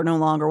thankful are no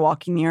longer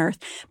walking the earth.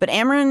 But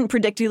Amren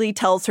predictably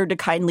tells her to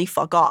kindly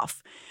fuck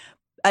off.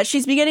 As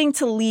she's beginning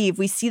to leave,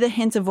 we see the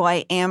hint of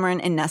why Amren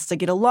and Nesta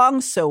get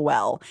along so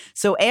well.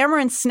 So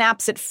Amren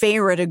snaps at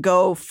Feyre to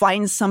go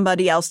find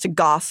somebody else to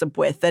gossip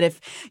with, that if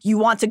you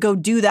want to go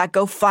do that,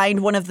 go find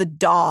one of the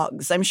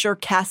dogs. I'm sure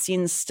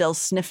Cassian's still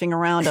sniffing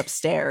around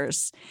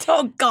upstairs.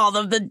 Don't call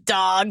them the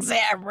dogs,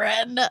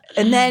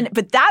 Amren.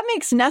 But that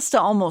makes Nesta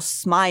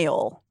almost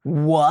smile.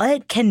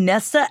 What? Can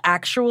Nesta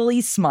actually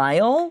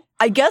smile?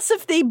 I guess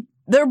if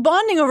they're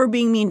bonding over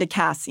being mean to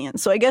Cassian.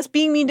 So I guess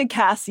being mean to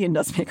Cassian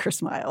does make her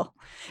smile.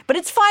 But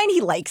it's fine.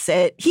 He likes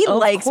it. He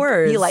likes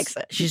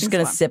it. She's just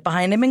going to sit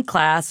behind him in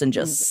class and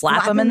just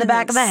slap him in the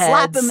back of the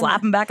head.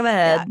 Slap him back of the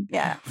head.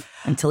 Yeah.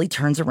 Until he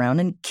turns around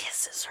and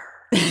kisses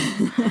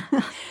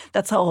her.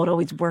 That's how it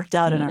always worked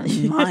out in our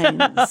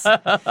minds.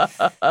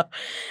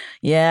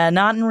 Yeah,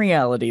 not in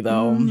reality,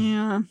 though.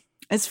 Yeah.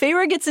 As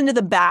Feyre gets into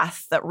the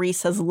bath that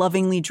Rhys has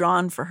lovingly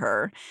drawn for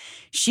her,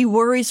 she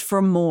worries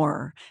for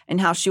more and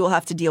how she will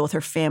have to deal with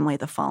her family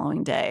the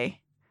following day.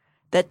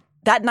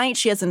 That night,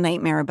 she has a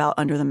nightmare about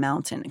Under the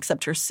Mountain,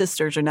 except her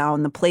sisters are now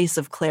in the place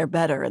of Claire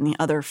Better and the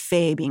other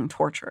Fae being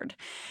tortured.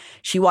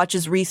 She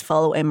watches Rhys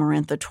follow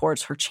Amarantha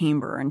towards her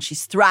chamber, and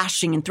she's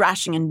thrashing and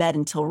thrashing in bed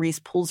until Rhys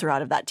pulls her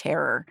out of that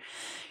terror.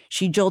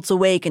 She jolts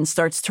awake and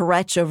starts to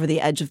retch over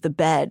the edge of the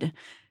bed.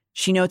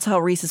 She notes how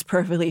Rhys is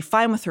perfectly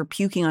fine with her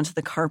puking onto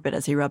the carpet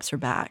as he rubs her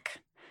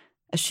back.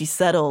 As she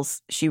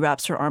settles, she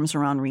wraps her arms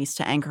around Rhys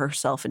to anchor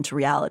herself into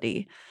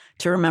reality,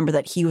 to remember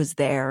that he was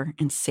there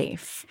and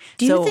safe.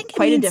 Do you think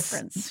quite it a means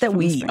difference that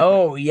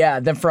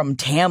then from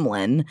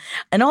Tamlin?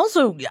 And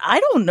also,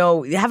 I don't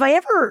know, have I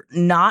ever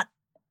not,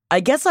 I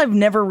guess I've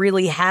never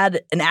really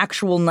had an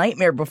actual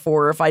nightmare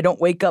before if I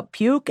don't wake up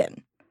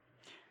puking.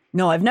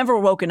 No, I've never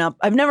woken up.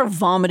 I've never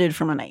vomited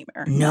from a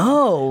nightmare.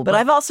 No. But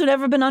I've also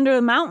never been under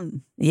a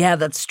mountain. Yeah,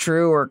 that's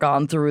true. Or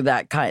gone through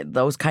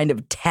those kind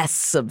of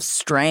tests of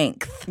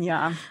strength.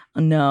 Yeah.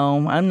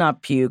 No, I'm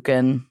not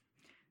puking.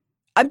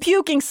 I'm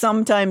puking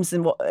sometimes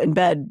in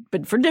bed,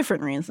 but for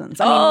different reasons.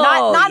 I mean,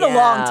 not a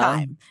long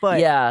time, but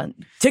yeah,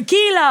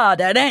 tequila.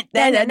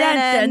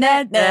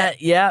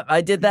 Yeah,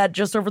 I did that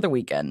just over the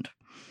weekend.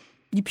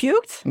 You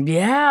puked?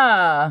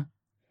 Yeah.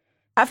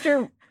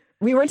 After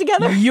we were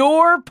together?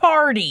 Your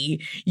party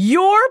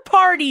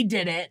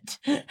did it.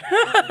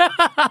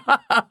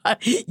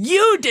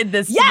 You did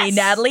this to me,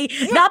 Natalie.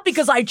 Yes. Not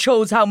because I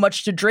chose how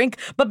much to drink,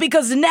 but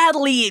because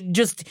Natalie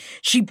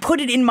she put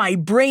it in my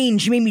brain.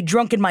 She made me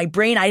drunk in my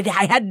brain. I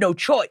had no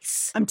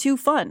choice. I'm too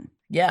fun.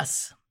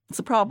 Yes. It's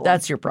a problem.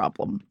 That's your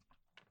problem.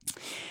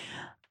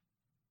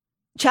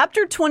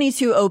 Chapter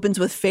 22 opens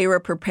with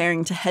Feyre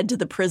preparing to head to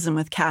the prison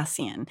with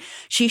Cassian.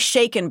 She's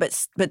shaken,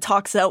 but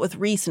talks it out with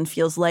Rhys and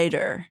feels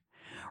lighter.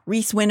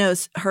 Rhys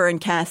winnows her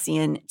and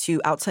Cassian to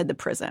outside the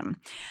prison.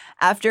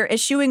 After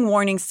issuing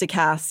warnings to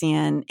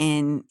Cassian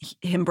and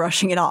him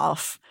brushing it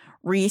off,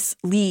 Rhys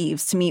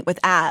leaves to meet with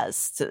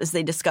as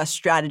they discuss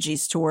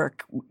strategies to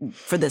work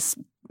for this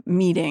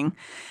meeting,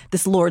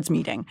 this Lord's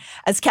meeting.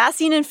 As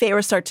Cassian and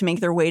Feyre start to make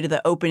their way to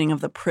the opening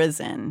of the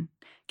prison,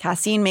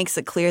 Cassian makes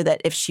it clear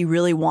that if she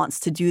really wants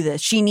to do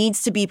this, she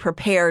needs to be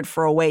prepared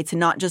for a way to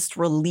not just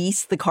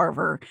release the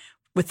Carver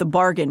with the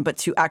bargain, but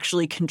to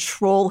actually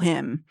control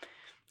him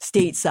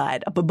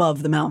stateside up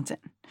above the mountain.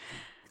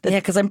 Yeah,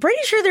 because I'm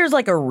pretty sure there's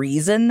a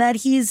reason that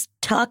he's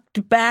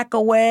tucked back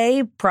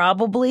away,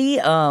 probably.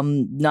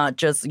 Not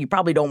just, you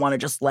probably don't want to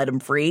just let him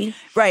free.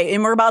 Right,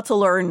 and we're about to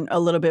learn a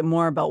little bit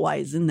more about why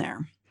he's in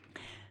there.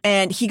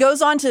 And he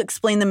goes on to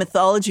explain the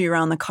mythology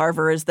around the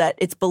Carver is that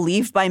it's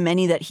believed by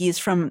many that he is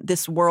from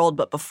this world,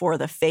 but before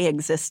the Fae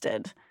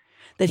existed.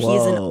 That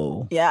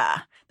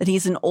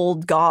he's an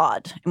old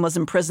god and was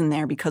imprisoned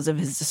there because of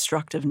his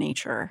destructive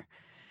nature.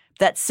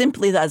 That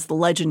simply, as the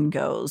legend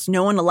goes,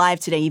 no one alive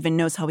today even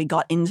knows how he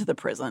got into the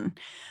prison.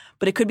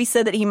 But it could be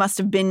said that he must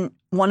have been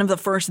one of the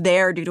first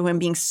there due to him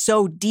being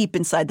so deep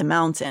inside the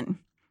mountain.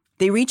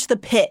 They reach the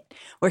pit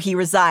where he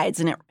resides,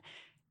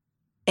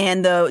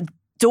 and the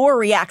door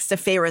reacts to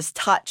Feyre's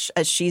touch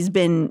as she's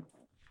been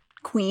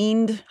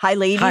queened,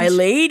 high-ladied.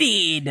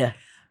 High-ladied.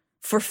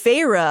 For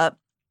Feyre,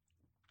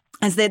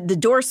 as the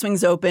door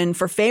swings open,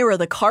 for Feyre,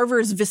 the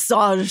Carver's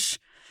visage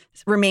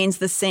remains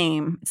the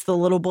same. It's the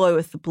little boy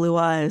with the blue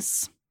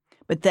eyes.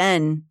 But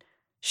then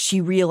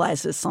she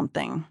realizes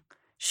something.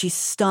 She's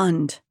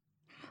stunned.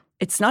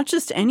 It's not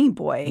just any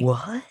boy.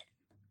 What?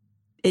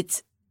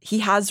 He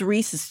has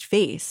Rhys's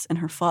face in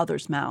her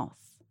father's mouth.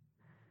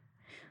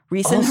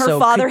 Rhys and her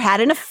father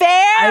had an affair.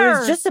 I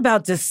was just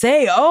about to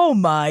say, oh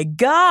my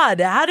God,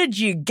 how did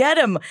you get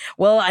him?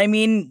 Well, I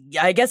mean,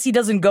 I guess he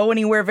doesn't go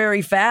anywhere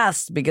very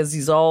fast because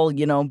he's all,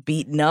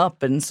 beaten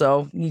up. And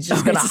so he's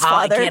just going to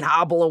can't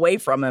hobble away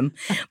from him.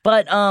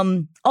 But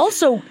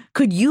also,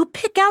 could you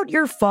pick out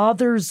your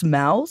father's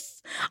mouth?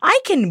 I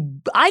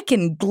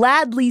can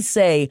gladly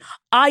say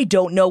I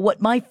don't know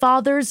what my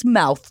father's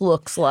mouth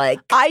looks like.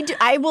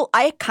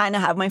 I kind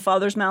of have my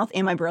father's mouth,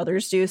 and my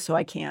brothers do, so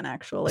I can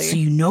actually. So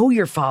you know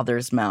your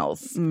father's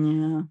mouth.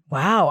 Yeah.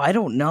 Wow, I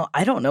don't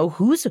know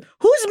whose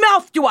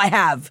mouth do I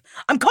have?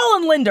 I'm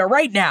calling Linda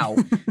right now.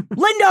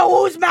 Linda,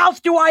 whose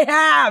mouth do I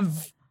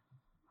have?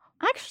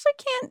 I actually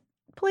can't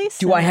place.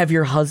 Do I have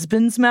your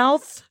husband's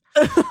mouth?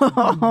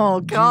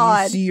 Oh,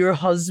 God. Do you see your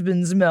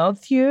husband's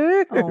mouth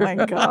here? Oh, my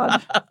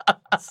God.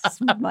 This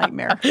is a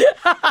nightmare.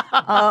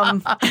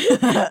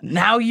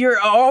 Now we're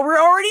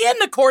already in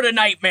the court of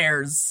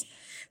nightmares.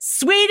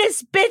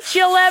 Sweetest bitch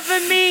you'll ever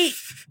meet.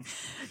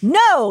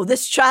 No,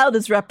 this child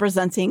is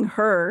representing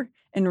her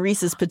and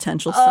Rhys's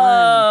potential son.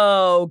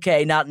 Oh,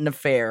 okay. Not an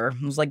affair.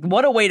 I was like,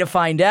 what a way to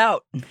find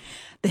out.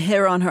 The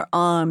hair on her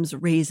arms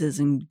raises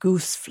in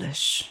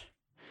gooseflesh.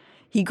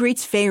 He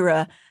greets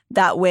Feyre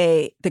that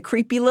way the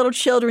creepy little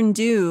children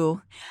do.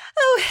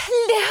 Oh,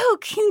 hello.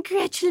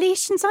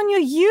 Congratulations on your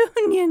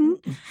union.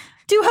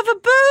 Do you have a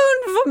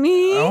bone for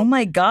me? Oh,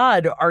 my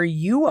God. Are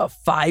you a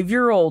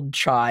 5-year-old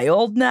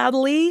child,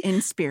 Natalie?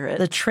 In spirit.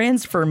 The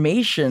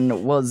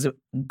transformation was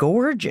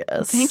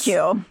gorgeous. Thank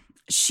you.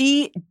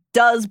 she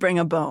does bring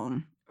a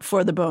bone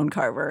for the bone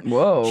carver.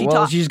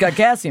 Whoa, she's got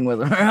Cassian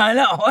with her. I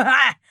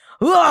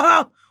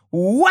know.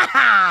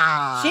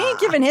 Wow. She ain't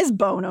giving his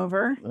bone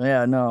over.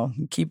 Yeah, no.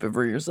 Keep it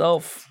for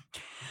yourself.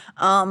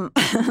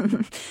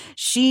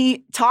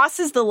 She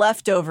tosses the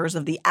leftovers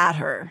of the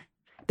adder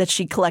that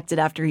she collected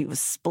after he was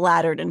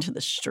splattered into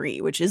the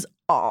street, which is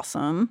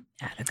awesome.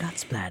 Adder got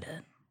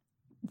splattered.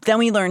 Then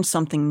we learned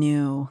something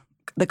new.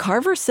 The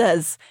carver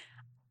says,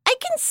 I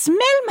can smell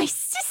my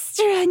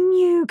sister on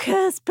you,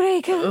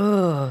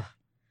 Cursebreaker. Ugh.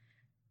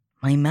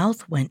 My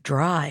mouth went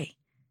dry.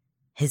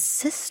 His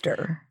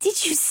sister.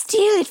 Did you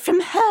steal it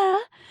from her?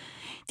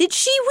 Did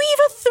she weave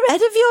a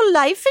thread of your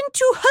life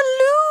into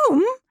her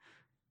loom?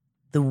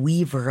 The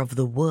weaver of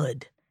the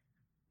wood.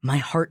 My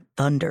heart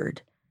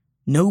thundered.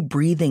 No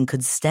breathing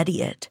could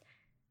steady it.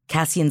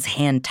 Cassian's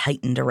hand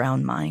tightened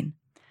around mine.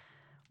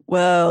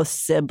 Well,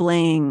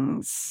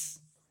 siblings.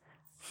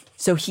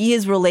 So he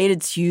is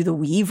related to the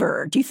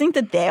Weaver. Do you think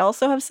that they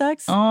also have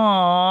sex?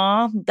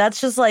 Aw, that's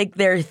just like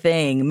their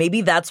thing.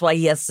 Maybe that's why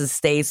he has to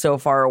stay so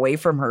far away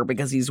from her,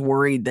 because he's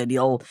worried that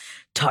he'll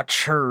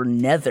touch her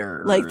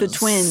nethers. Like the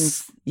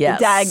twins.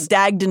 Yes.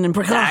 Dagden and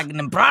Branagh. Dagden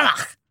and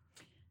Branagh.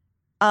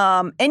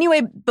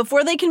 Anyway,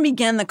 before they can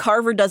begin, the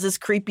carver does his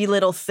creepy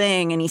little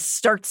thing and he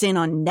starts in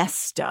on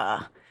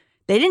Nesta.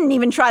 They didn't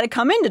even try to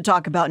come in to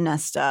talk about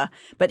Nesta,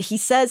 but he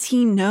says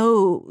he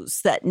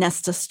knows that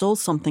Nesta stole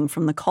something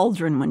from the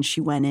cauldron when she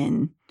went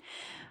in.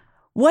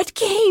 What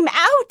came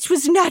out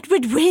was not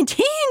what went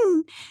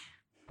in.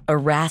 A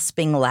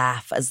rasping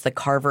laugh as the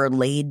carver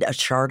laid a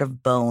shard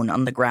of bone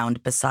on the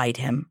ground beside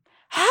him.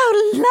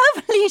 How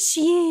lovely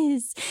she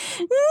is!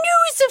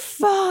 News of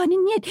fawn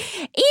and yet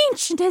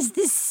ancient as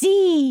the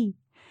sea.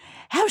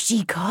 How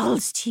she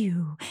calls to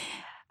you.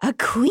 A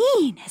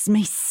queen, as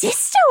my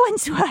sister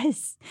once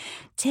was.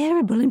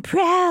 Terrible and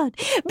proud.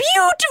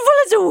 Beautiful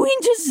as a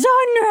winter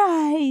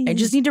sunrise. I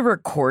just need to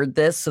record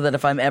this so that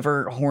if I'm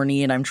ever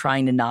horny and I'm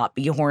trying to not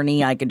be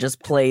horny, I can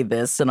just play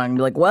this and I'm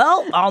like,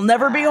 well, I'll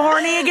never be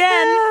horny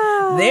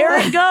again. There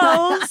it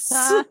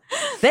goes.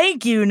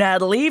 Thank you,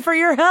 Natalie, for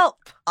your help.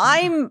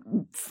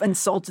 I'm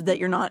insulted that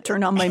you're not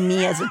turned on by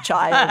me as a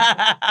child.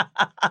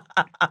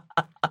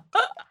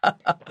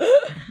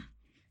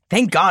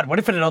 Thank God. What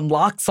if it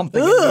unlocked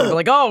something? You're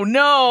like, oh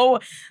no,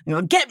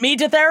 get me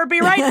to therapy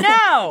right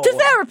now. To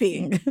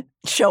therapy.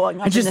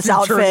 Showing up in this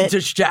outfit. Turn into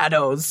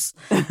shadows.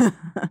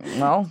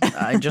 Well,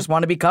 I just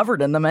want to be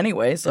covered in them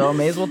anyway, so I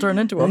may as well turn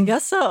into them. I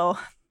guess so.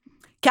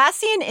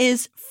 Cassian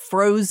is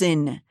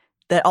frozen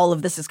that all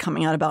of this is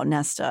coming out about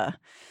Nesta.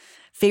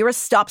 Feyre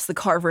stops the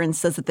carver and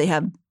says that they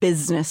have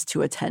business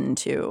to attend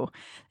to.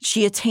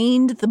 She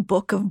attained the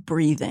Book of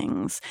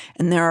Breathings,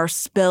 and there are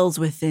spells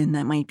within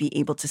that might be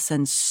able to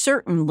send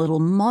certain little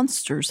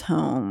monsters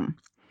home.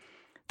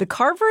 The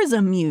carver is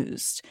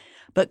amused,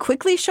 but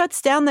quickly shuts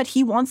down that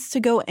he wants to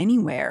go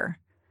anywhere.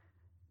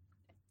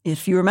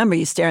 If you remember,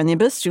 you stare in the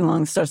abyss too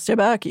long, it starts to stare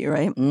back at you,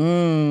 right?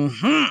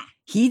 Mm-hmm.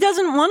 He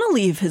doesn't want to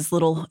leave his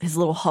little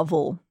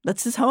hovel.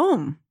 That's his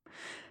home.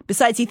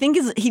 Besides, he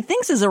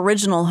thinks his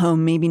original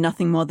home may be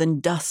nothing more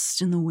than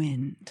dust in the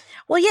wind.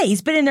 Well, yeah,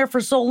 he's been in there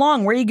for so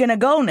long. Where are you going to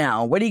go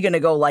now? What are you going to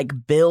go, like,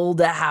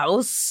 build a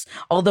house?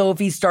 Although if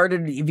he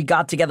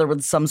got together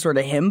with some sort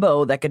of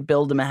himbo that could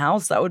build him a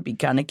house, that would be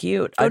kind of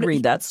cute. I'd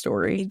read that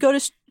story. He'd go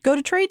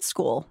to trade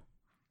school.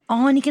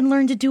 Oh, and he can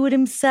learn to do it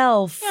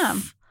himself. Yeah.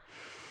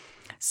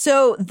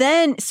 So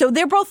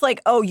they're both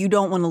like, oh, you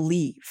don't want to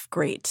leave.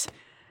 Great.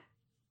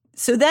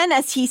 So then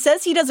as he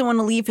says he doesn't want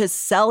to leave his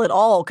cell at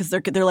all because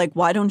they're like,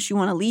 why don't you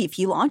want to leave?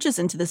 He launches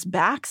into this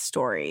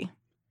backstory.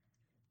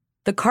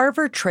 The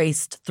carver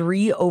traced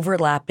 3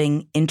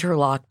 overlapping,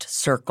 interlocked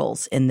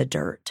circles in the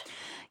dirt.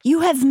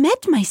 You have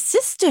met my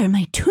sister,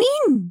 my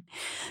twin.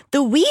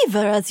 The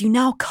Weaver, as you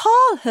now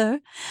call her.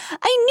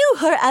 I knew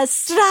her as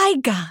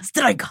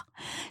Striga.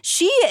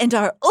 She and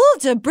our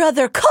older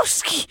brother,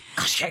 Koski.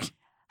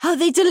 How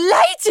they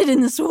delighted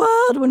in this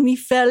world when we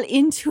fell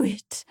into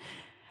it.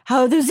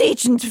 How those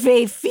ancient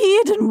fae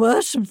feared and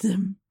worshipped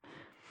them.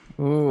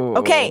 Ooh.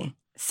 Okay,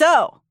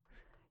 so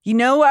you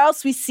know where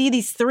else we see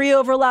these 3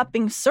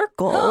 overlapping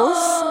circles?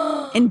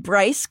 In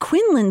Bryce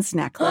Quinlan's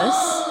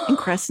necklace in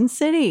Crescent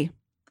City.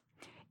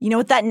 You know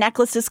what that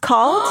necklace is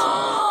called?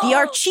 The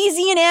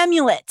Archesian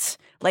amulet,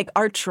 like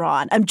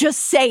Artron. I'm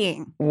just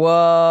saying.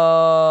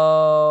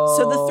 Whoa.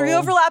 So the 3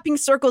 overlapping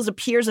circles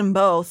appears in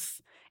both.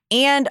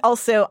 And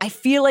also, I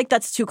feel like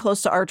that's too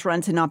close to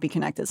Artron to not be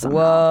connected somehow.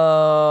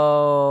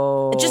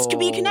 Whoa. It just could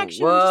be a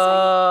connection.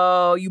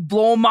 Whoa. You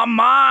blow my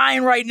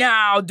mind right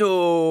now,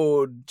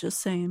 dude. Just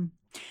saying.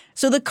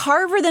 So the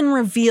carver then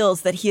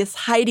reveals that he is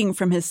hiding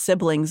from his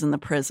siblings in the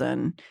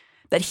prison,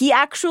 that he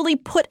actually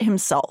put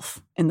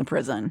himself in the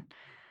prison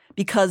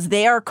because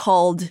they are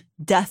called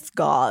death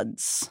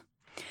gods.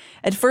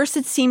 At first,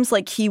 it seems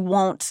like he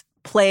won't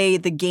play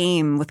the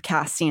game with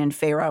Cassian and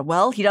Feyre.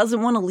 Well, he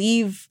doesn't want to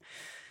leave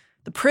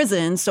the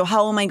prison, so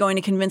how am I going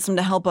to convince him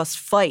to help us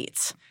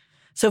fight?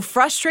 So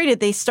frustrated,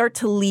 they start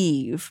to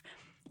leave.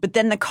 But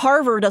then the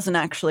Carver doesn't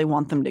actually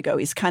want them to go.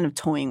 He's kind of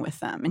toying with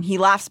them. And he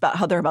laughs about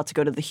how they're about to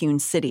go to the hewn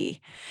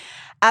city.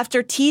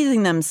 After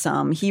teasing them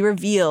some, he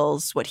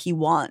reveals what he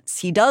wants.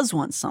 He does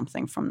want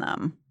something from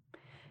them.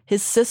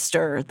 His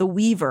sister, the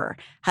Weaver,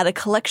 had a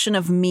collection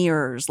of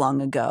mirrors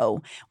long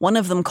ago, one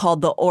of them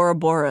called the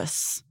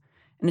Ouroboros,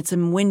 and it's a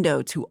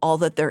window to all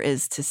that there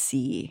is to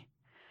see.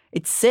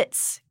 It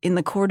sits in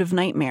the Court of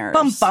Nightmares.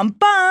 Bum, bum,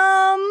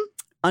 bum!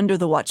 Under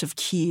the watch of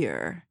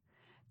Kier.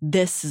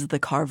 This is the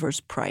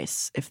Carver's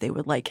price if they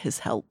would like his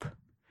help.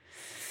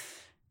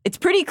 It's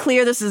pretty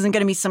clear this isn't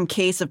going to be some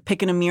case of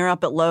picking a mirror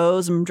up at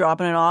Lowe's and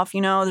dropping it off,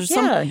 you know?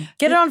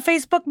 Get it on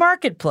Facebook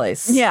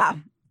Marketplace. Yeah.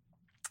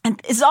 And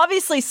it's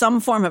obviously some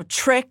form of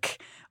trick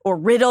or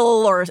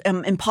riddle or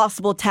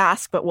impossible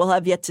task, but we'll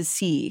have yet to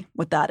see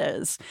what that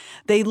is.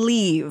 They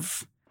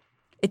leave.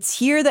 It's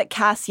here that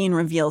Cassian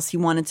reveals he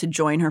wanted to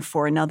join her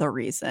for another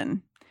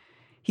reason.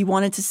 He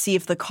wanted to see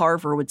if the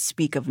Carver would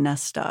speak of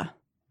Nesta,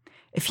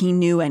 if he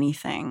knew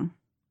anything.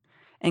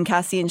 And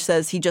Cassian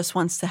says he just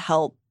wants to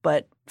help,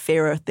 but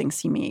Feyre thinks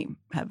he may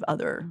have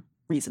other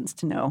reasons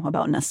to know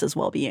about Nesta's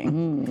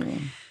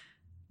well-being.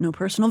 No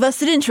personal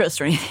vested interest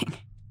or anything.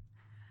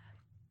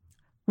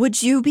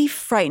 Would you be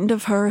frightened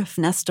of her if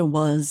Nesta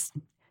was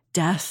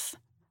death,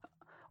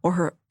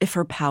 or if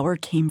her power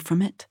came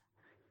from it?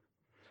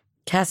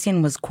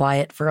 Cassian was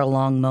quiet for a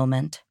long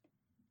moment.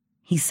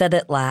 He said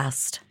at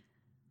last,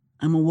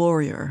 I'm a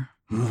warrior.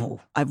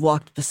 Ooh. I've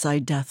walked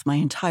beside death my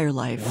entire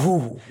life.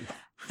 Ooh.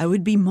 I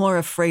would be more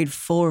afraid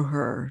for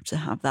her to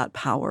have that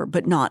power,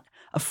 but not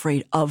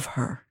afraid of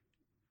her.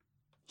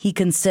 He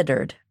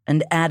considered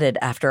and added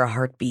after a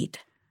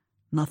heartbeat,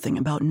 Nothing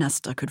about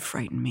Nesta could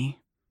frighten me.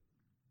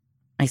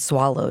 I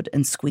swallowed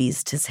and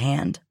squeezed his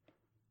hand.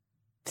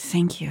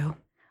 Thank you.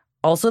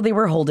 Also, they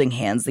were holding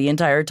hands the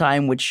entire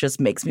time, which just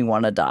makes me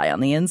want to die on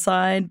the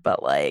inside,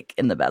 but like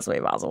in the best way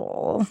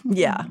possible.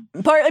 Yeah.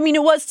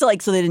 It was to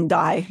so they didn't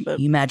die. But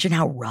you imagine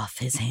how rough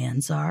his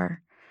hands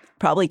are?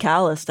 Probably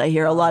calloused. I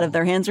hear a lot of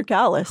their hands are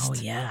calloused.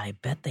 Oh, yeah, I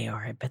bet they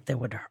are. I bet they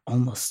would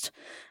almost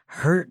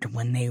hurt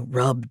when they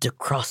rubbed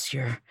across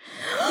your...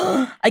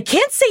 I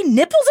can't say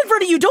nipples in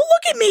front of you. Don't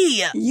look at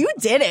me. You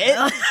did it.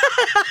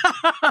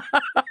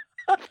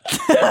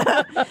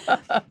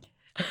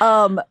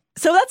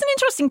 So that's an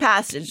interesting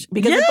passage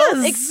because it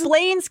both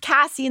explains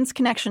Cassian's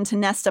connection to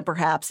Nesta,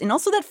 perhaps, and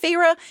also that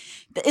Feyre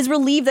is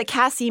relieved that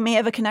Cassian may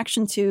have a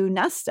connection to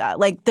Nesta.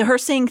 Her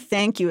saying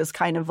thank you is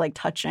kind of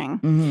touching.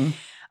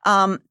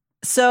 Mm-hmm.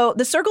 So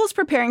the circle is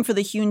preparing for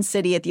the hewn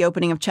city at the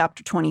opening of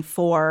chapter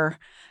 24.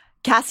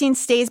 Cassian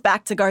stays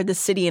back to guard the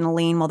city and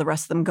Elaine while the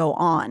rest of them go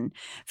on.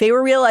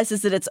 Feyre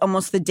realizes that it's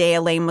almost the day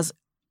Elaine was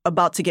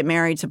about to get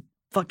married to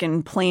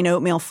fucking plain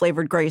oatmeal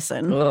flavored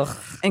Grayson. Ugh.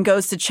 And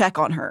goes to check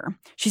on her.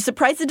 She's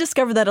surprised to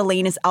discover that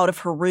Elaine is out of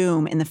her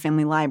room in the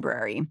family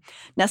library.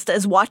 Nesta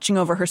is watching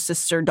over her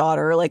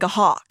sister-daughter like a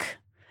hawk.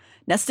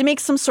 Nesta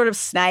makes some sort of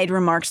snide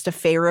remarks to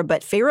Feyre,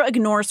 but Feyre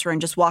ignores her and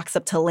just walks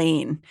up to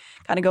Elaine,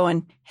 kind of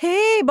going,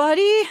 hey,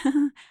 buddy,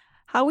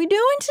 how we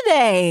doing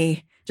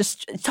today?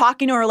 Just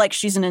talking to her like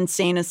she's an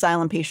insane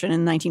asylum patient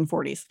in the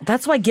 1940s.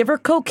 That's why give her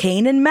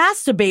cocaine and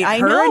masturbate I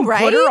her know, and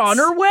right? put her on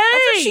her way.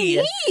 That's what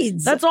she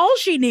needs. That's all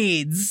she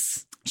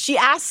needs. She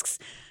asks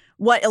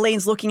what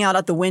Elaine's looking out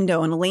at the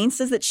window, and Elaine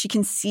says that she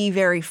can see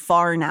very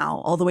far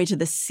now, all the way to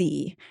the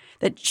sea.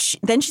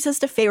 Then she says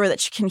to Feyre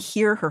that she can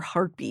hear her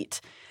heartbeat.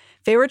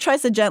 Feyre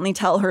tries to gently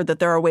tell her that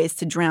there are ways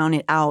to drown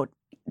it out,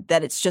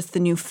 that it's just the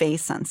new Fae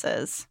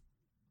senses.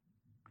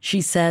 She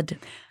said,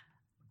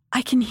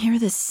 I can hear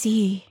the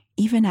sea,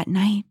 even at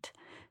night,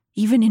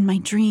 even in my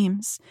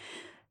dreams.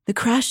 The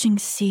crashing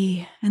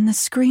sea and the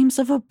screams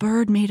of a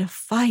bird made of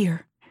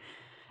fire.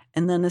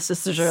 And then the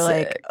sisters are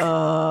like,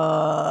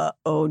 oh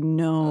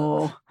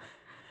no.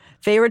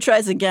 Feyre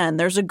tries again.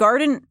 There's a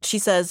garden, she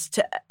says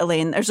to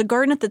Elaine, there's a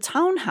garden at the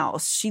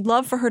townhouse. She'd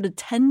love for her to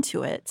tend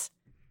to it.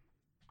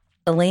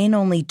 Elaine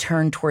only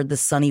turned toward the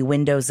sunny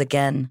windows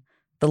again,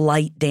 the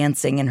light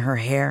dancing in her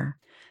hair.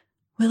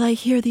 Will I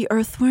hear the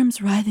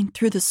earthworms writhing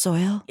through the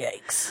soil?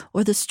 Yikes.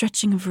 Or the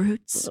stretching of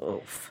roots?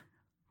 Oof.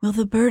 Will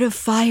the bird of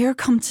fire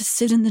come to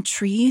sit in the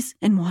trees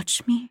and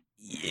watch me?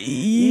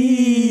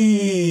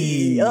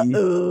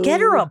 Uh-oh. Get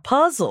her a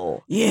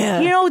puzzle.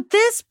 Yeah. You know,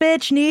 this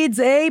bitch needs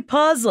a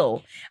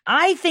puzzle.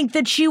 I think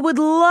that she would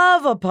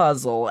love a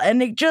puzzle.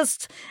 And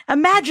just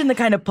imagine the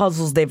kind of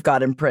puzzles they've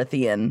got in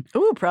Prithian.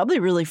 Ooh, probably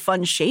really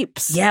fun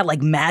shapes. Yeah,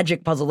 like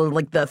magic puzzle,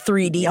 like the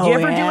 3D. Do you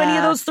ever do any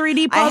of those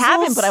 3D puzzles? I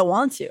haven't, but I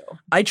want to.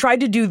 I tried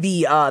to do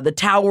the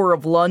Tower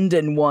of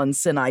London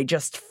once, and I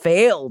just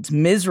failed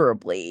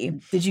miserably.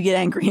 Did you get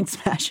angry and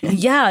smash it?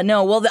 Yeah,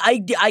 no. Well,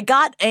 I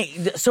got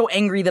so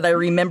angry that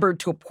I remembered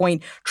to a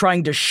point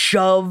trying to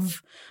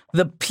shove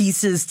the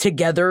pieces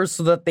together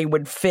so that they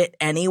would fit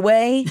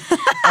anyway.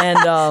 And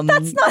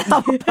that's not how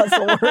a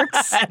puzzle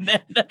works.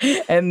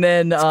 and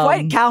then it's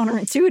quite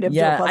counterintuitive.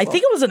 Yeah, to a puzzle. I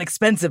think it was an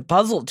expensive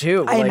puzzle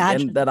too. I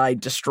imagine. And that I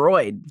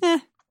destroyed.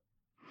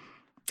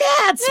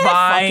 That's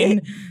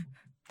fine.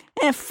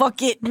 Fuck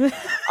it.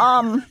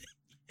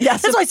 Yeah,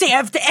 that's why I say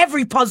after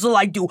every puzzle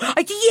I do,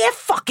 I say, yeah,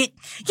 fuck it.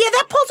 Yeah,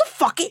 that puzzle,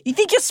 fuck it. You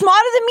think you're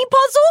smarter than me,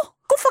 Puzzle?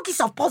 Go fuck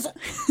yourself, Puzzle.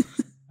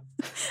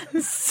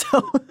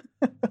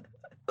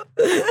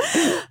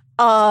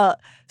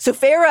 So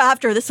Farah,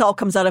 after this all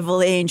comes out of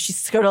Elaine, she's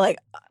sort of like,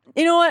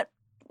 you know what,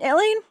 Elaine,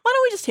 why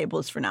don't we just table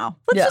this for now?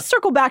 Let's just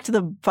circle back to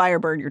the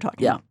Firebird you're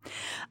talking about.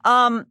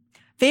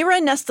 Farah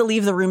and Nesta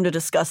leave the room to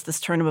discuss this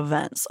turn of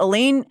events.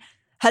 Elaine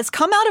has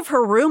come out of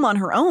her room on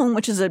her own,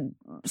 which is a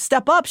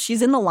step up.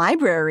 She's in the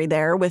library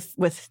there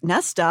with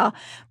Nesta,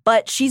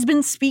 but she's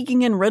been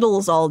speaking in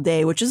riddles all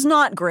day, which is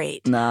not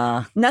great.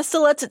 Nah. Nesta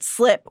lets it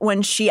slip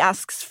when she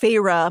asks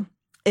Farah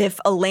if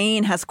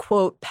Elaine has,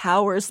 quote,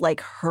 powers like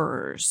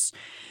hers.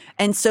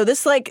 And so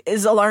this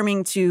is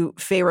alarming to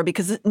Farah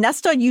because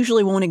Nesta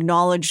usually won't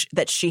acknowledge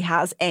that she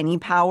has any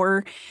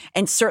power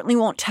and certainly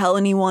won't tell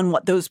anyone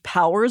what those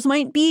powers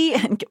might be.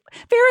 And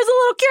Farah's a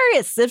little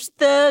curious if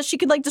she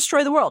could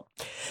destroy the world.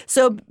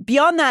 So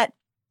beyond that,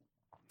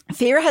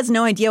 Farah has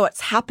no idea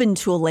what's happened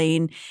to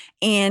Elaine,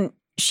 and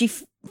she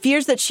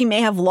fears that she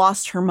may have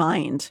lost her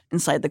mind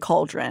inside the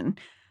cauldron.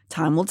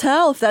 Time will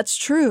tell if that's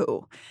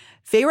true.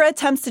 Farah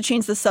attempts to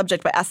change the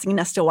subject by asking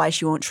Nesta why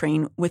she won't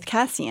train with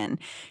Cassian.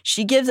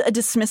 She gives a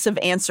dismissive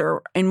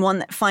answer and one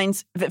that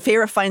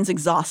Farah finds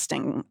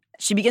exhausting.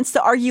 She begins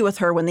to argue with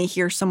her when they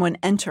hear someone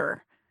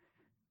enter.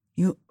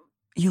 You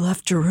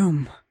left your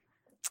room.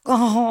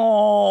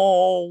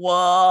 Oh,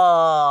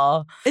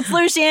 it's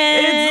Lucian.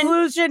 It's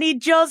Lucian. He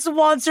just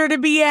wants her to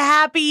be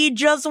happy. He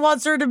just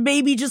wants her to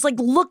maybe just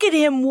look at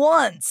him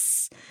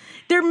once.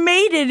 They're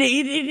mated.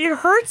 It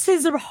hurts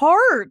his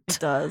heart. It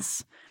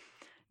does.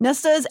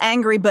 Nesta is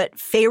angry, but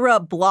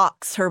Farah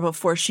blocks her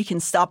before she can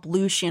stop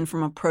Lucian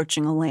from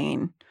approaching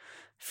Elaine.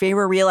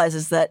 Farah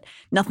realizes that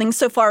nothing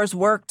so far has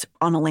worked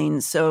on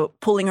Elaine, so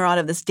pulling her out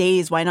of this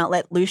daze, why not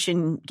let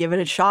Lucian give it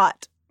a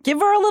shot? Give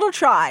her a little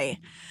try.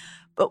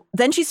 But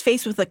then she's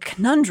faced with a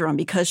conundrum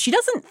because she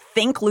doesn't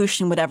think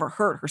Lucian would ever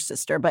hurt her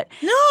sister, but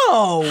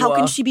no! How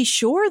can she be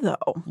sure,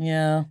 though?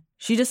 Yeah.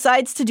 She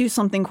decides to do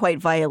something quite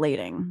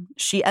violating.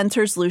 She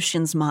enters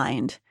Lucian's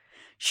mind.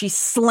 She's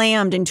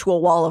slammed into a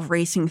wall of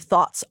racing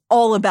thoughts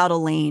all about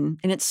Elaine,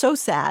 and it's so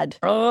sad.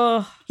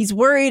 He's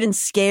worried and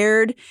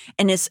scared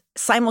and is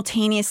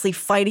simultaneously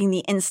fighting the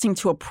instinct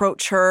to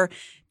approach her,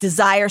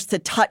 desires to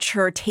touch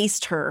her,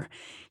 taste her.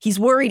 He's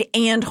worried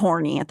and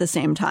horny at the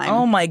same time.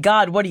 Oh my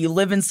God, what do you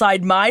live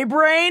inside my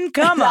brain?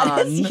 Come on.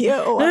 That is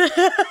you.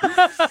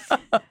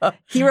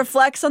 He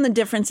reflects on the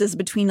differences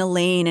between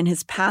Elaine and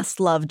his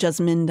past love,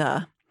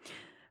 Jasminda.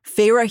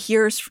 Farah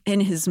hears in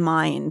his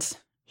mind.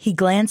 He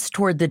glanced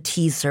toward the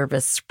tea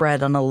service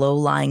spread on a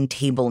low-lying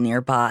table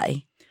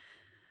nearby.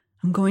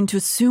 I'm going to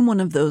assume one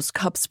of those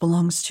cups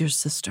belongs to your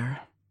sister.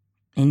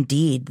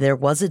 Indeed, there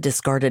was a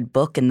discarded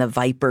book in the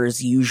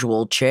Viper's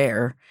usual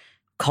chair.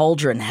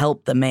 Cauldron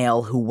helped the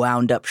male who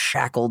wound up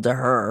shackled to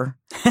her.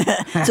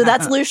 So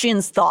that's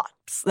Lucian's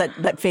thoughts that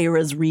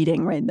Farah's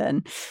reading right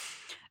then.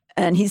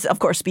 And he's, of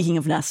course, speaking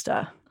of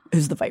Nesta,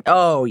 who's the Viper.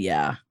 Oh,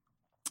 yeah.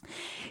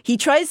 He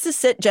tries to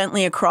sit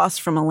gently across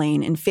from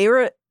Elaine, and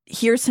Farah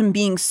hears him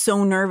being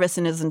so nervous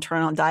in his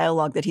internal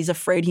dialogue that he's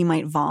afraid he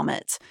might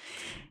vomit.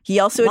 He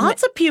also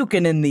lots of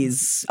puking in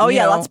these. Oh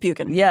yeah, lots of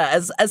puking. Yeah,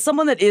 as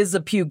someone that is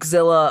a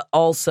pukezilla,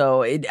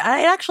 also, it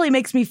actually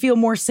makes me feel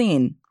more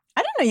seen.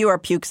 I didn't know you were a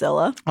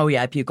pukezilla. Oh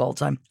yeah, I puke all the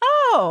time.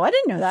 Oh, I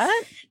didn't know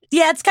that.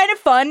 Yeah, it's kind of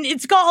fun.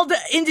 It's called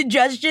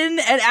indigestion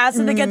and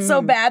acid that gets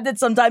so bad that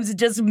sometimes it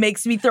just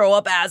makes me throw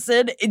up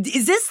acid.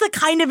 Is this the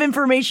kind of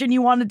information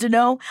you wanted to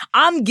know?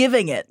 I'm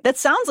giving it. That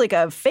sounds like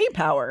a Fae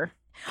power.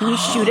 Can you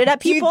shoot it at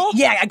people?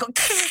 Yeah, I go,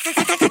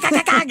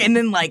 and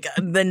then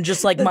then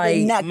just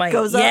my neck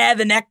goes up. Yeah,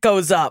 the neck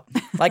goes up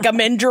like I'm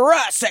in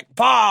Jurassic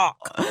Park.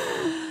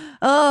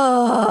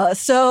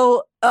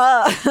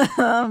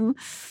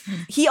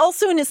 He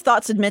also in his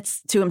thoughts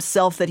admits to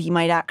himself that he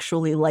might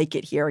actually like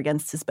it here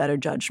against his better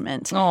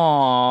judgment.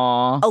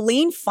 Aww.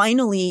 Elaine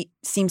finally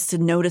seems to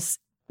notice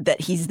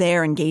that he's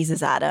there and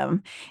gazes at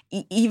him.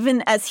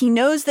 Even as he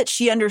knows that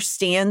she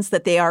understands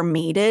that they are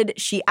mated,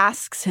 she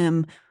asks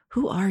him,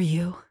 "Who are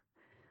you?"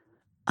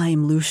 "I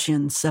am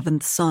Lucian,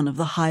 seventh son of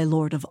the High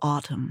Lord of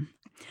Autumn."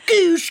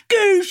 Goosh,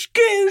 goosh,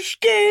 goosh,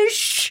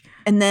 goosh.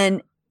 And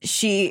then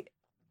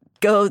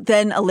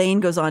then Elaine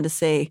goes on to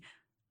say,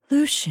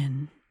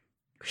 "Lucian,"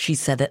 she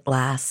said at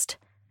last,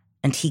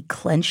 and he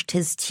clenched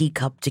his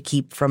teacup to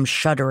keep from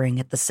shuddering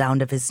at the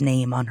sound of his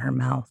name on her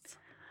mouth.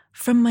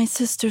 "From my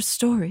sister's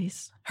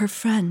stories, her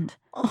friend."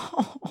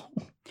 Oh.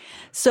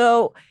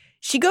 So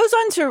she goes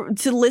on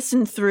to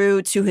listen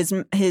through to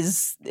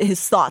his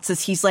thoughts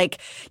as he's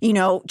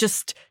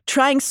just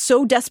trying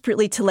so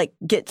desperately to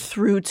get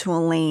through to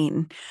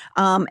Elaine.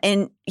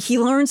 And he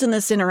learns in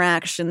this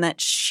interaction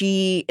that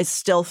she is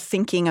still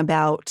thinking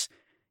about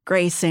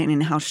Grayson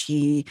and how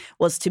she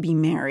was to be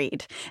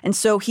married. And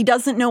so he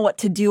doesn't know what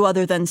to do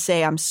other than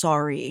say, "I'm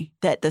sorry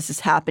that this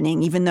is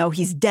happening," even though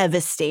he's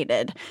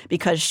devastated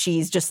because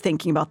she's just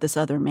thinking about this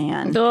other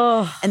man.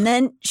 Ugh. And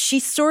then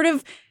she sort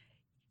of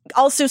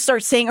also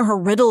starts saying her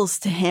riddles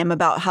to him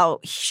about how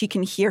she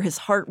can hear his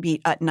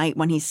heartbeat at night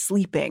when he's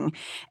sleeping,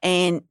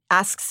 and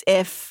asks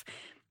if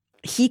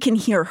he can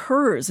hear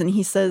hers. And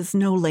he says,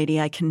 "No, lady,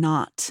 I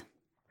cannot."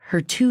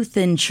 Her too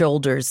thin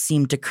shoulders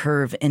seem to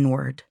curve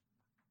inward.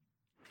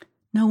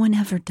 "No one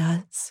ever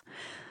does.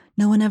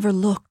 No one ever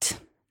looked.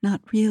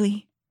 Not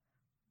really."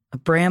 A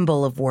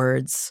bramble of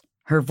words,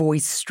 her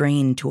voice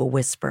strained to a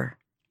whisper.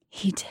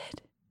 "He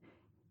did.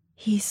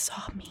 He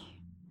saw me.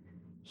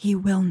 He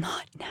will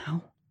not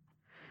now."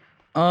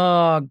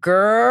 Oh,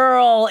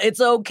 girl,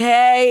 it's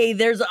okay.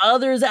 There's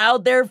others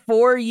out there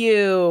for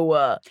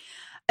you.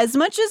 As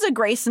much as a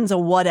Grayson's a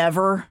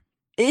whatever,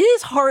 it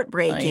is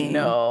heartbreaking. I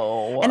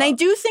know. And I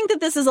do think that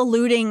this is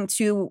alluding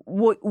to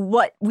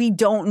what we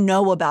don't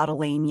know about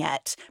Elaine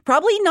yet.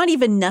 Probably not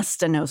even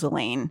Nesta knows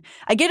Elaine.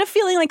 I get a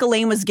feeling like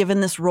Elaine was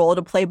given this role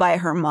to play by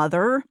her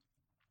mother,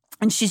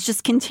 and she's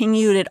just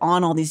continued it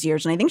on all these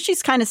years. And I think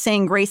she's kind of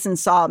saying Grayson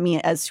saw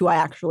me as who I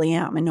actually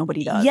am, and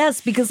nobody does.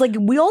 Yes, because like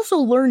we also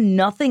learn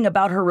nothing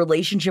about her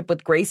relationship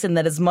with Grayson,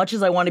 that as much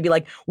as I want to be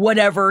like,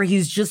 whatever,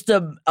 he's just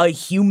a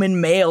human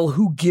male,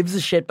 who gives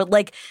a shit. But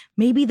like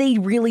maybe they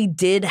really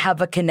did have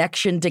a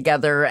connection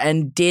together,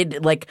 and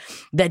did like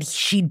that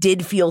she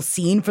did feel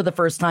seen for the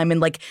first time.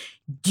 And like,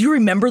 do you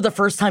remember the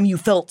first time you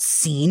felt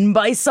seen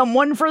by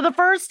someone for the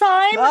first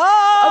time?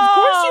 Oh! Of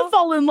course you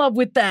fall in love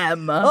with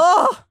them.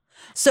 Oh!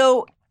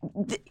 So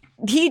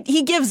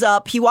he gives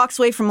up. He walks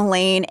away from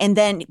Elaine,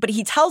 but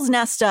he tells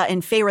Nesta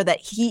and Feyre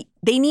that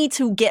they need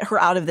to get her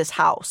out of this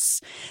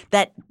house.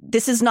 That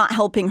this is not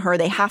helping her.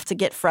 They have to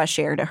get fresh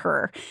air to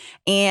her.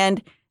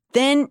 And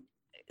then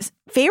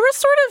Feyre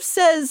sort of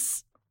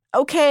says,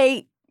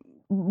 "Okay,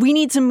 we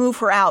need to move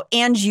her out,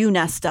 and you,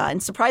 Nesta."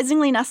 And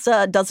surprisingly,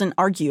 Nesta doesn't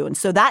argue. And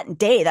so that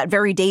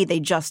very day, they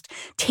just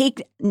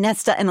take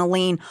Nesta and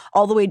Elaine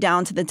all the way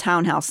down to the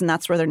townhouse, and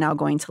that's where they're now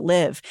going to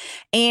live.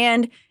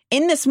 And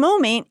in this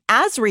moment,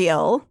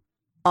 Azriel,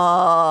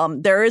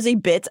 there is a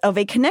bit of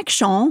a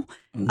connection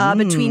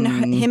between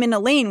him and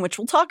Elaine, which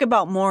we'll talk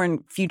about more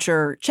in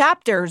future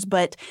chapters.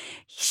 But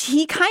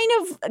he kind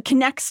of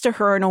connects to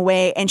her in a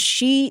way, and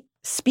she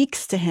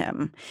speaks to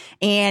him.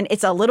 And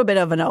it's a little bit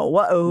of an,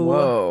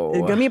 whoa,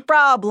 there's going to be a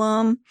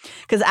problem.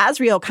 Because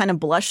Azriel kind of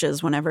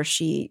blushes whenever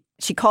she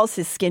calls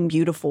his skin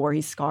beautiful where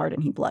he's scarred,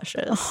 and he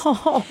blushes.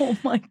 Oh,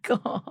 my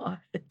God.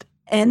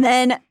 And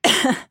then...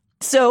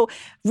 So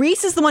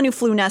Rhys is the one who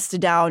flew Nesta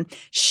down.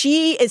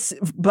 She is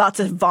about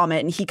to vomit,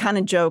 and he kind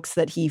of jokes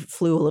that he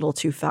flew a little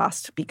too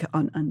fast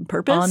on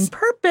purpose. On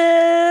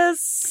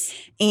purpose.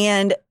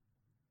 And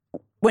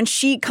when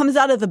she comes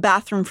out of the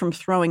bathroom from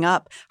throwing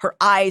up, her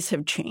eyes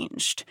have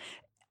changed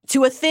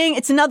to a thing.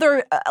 It's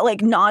another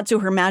like nod to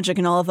her magic,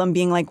 and all of them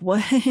being like,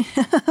 "What?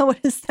 What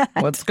is that?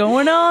 What's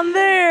going on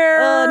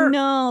there?" Oh,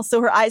 no.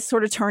 So her eyes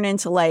sort of turn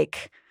into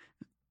like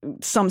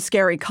some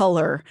scary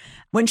color.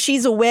 When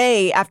she's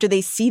away, after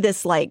they see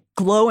this like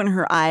glow in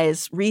her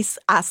eyes, Rhys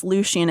asks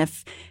Lucien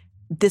if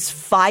this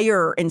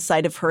fire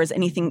inside of her is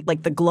anything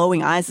like the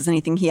glowing eyes is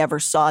anything he ever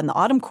saw in the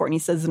Autumn Court. And he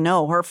says,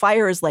 no, her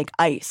fire is like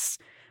ice.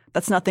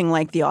 That's nothing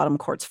like the Autumn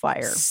Court's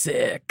fire.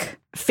 Sick.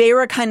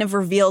 Feyre kind of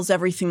reveals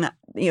everything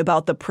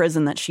about the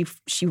prison, that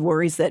she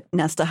worries that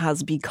Nesta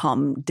has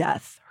become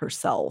death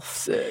herself.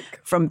 Sick.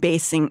 From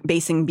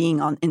basing being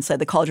on inside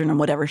the cauldron on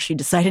whatever she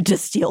decided to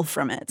steal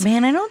from it.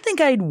 Man, I don't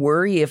think I'd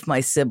worry if my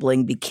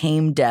sibling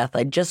became death.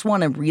 I just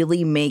want to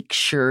really make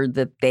sure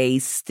that they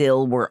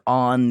still were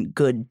on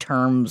good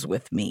terms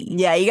with me.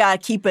 Yeah, you gotta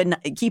keep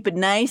it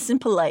nice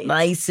and polite.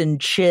 Nice and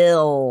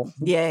chill.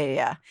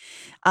 Yeah.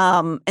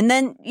 And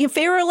then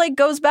Feyre like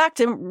goes back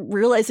to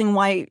realizing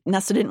why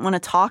Nesta didn't want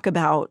to talk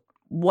about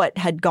what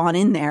had gone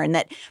in there, and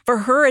that for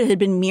her it had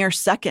been mere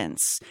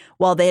seconds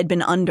while they had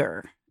been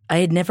under. I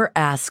had never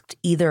asked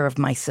either of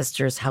my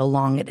sisters how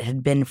long it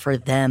had been for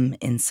them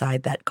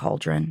inside that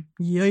cauldron.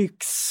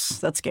 Yikes.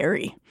 That's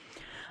scary.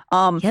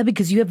 Yeah,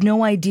 because you have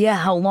no idea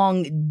how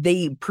long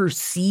they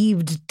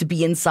perceived to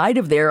be inside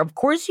of there. Of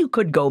course you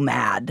could go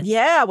mad.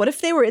 Yeah, what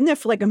if they were in there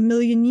for like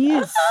 1,000,000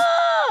 years?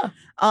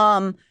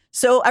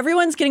 So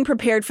everyone's getting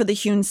prepared for the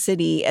Hewn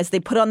City as they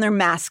put on their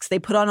masks. They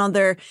put on all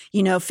their,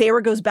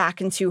 Feyre goes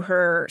back into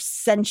her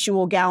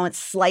sensual gown. It's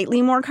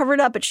slightly more covered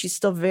up, but she's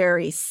still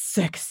very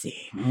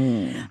sexy.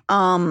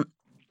 And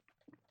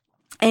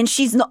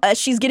as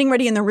she's getting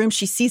ready in the room,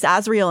 she sees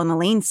Azriel and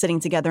Elaine sitting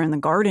together in the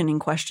garden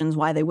and questions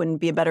why they wouldn't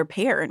be a better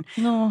pair. And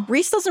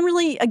Rhys doesn't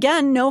really,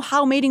 again, know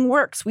how mating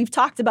works. We've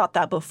talked about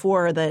that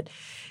before, that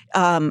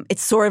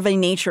it's sort of a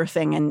nature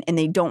thing, and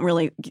they don't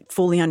really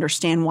fully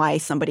understand why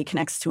somebody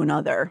connects to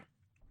another.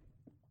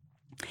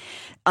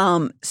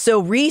 So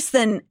Rhys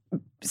then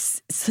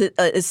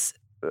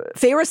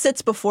Feyre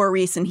sits before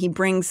Rhys, and he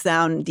brings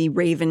down the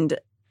raven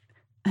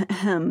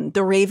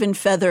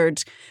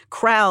feathered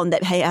crown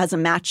that has a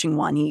matching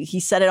one.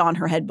 He set it on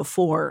her head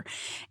before,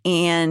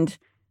 and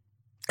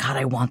God,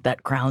 I want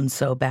that crown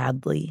so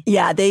badly.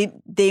 Yeah,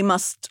 they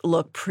must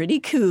look pretty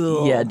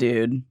cool. Yeah,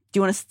 dude. Do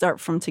you want to start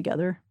from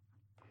together?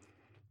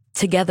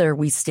 Together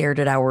we stared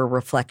at our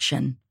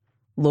reflection,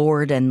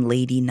 Lord and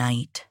Lady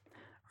Night.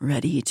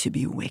 ready to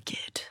be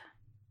wicked.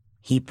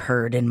 He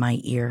purred in my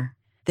ear.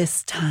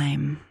 This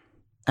time,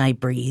 I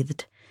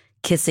breathed,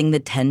 kissing the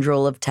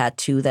tendril of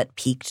tattoo that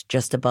peeked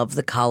just above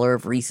the collar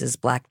of Rhys's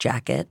black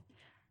jacket.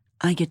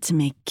 I get to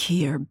make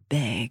Kier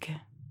beg.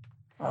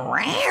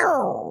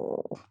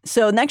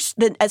 So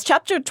as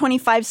chapter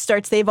 25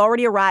 starts, they've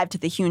already arrived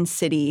at the hewn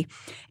city,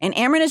 and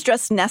Amren has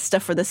dressed Nesta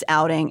for this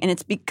outing, and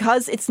it's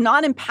because it's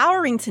not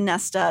empowering to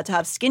Nesta to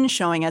have skin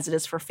showing as it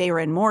is for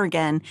Feyre and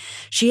Morgan.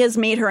 She has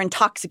made her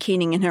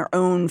intoxicating in her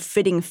own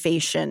fitting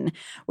fashion,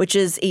 which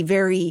is a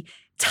very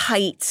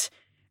tight,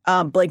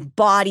 like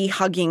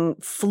body-hugging,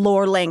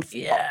 floor-length,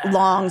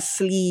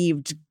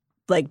 long-sleeved,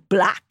 like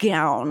black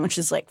gown, which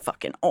is like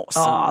fucking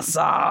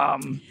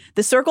awesome.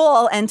 The circle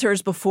all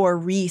enters before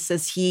Rhys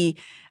as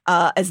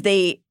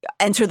they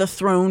enter the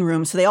throne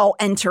room. So they all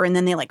enter and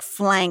then they like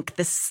flank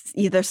this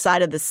either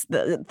side of this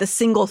the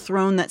single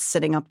throne that's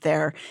sitting up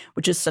there,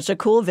 which is such a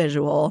cool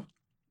visual.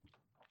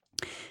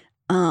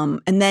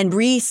 And then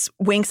Rhys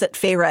winks at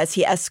Feyre as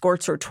he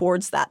escorts her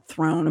towards that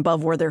throne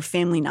above where their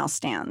family now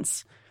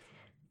stands.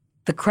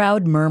 The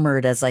crowd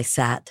murmured as I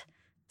sat,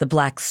 the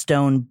black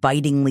stone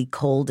bitingly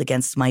cold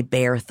against my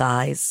bare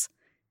thighs.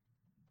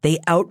 They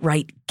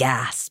outright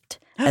gasped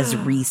as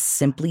Rhys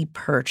simply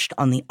perched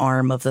on the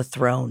arm of the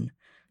throne,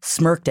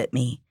 smirked at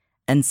me,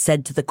 and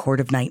said to the Court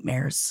of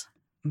Nightmares,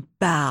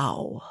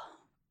 "Bow."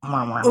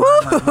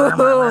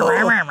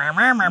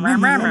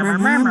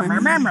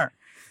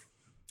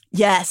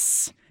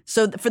 Yes.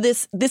 So for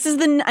this is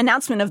the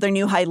announcement of their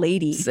new High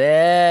Lady.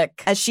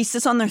 Sick. As she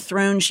sits on their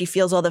throne, she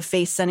feels all the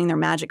Fae sending their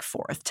magic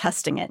forth,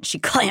 testing it. She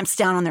clamps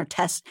down on their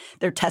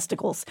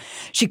testicles.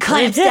 She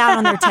clamps down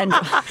on their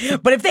tendrils.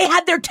 But if they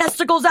had their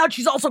testicles out,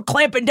 she's also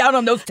clamping down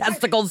on those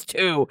testicles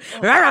too.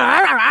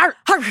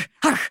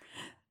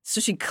 So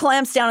she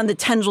clamps down on the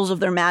tendrils of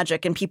their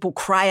magic, and people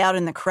cry out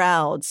in the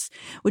crowds,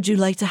 "Would you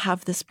like to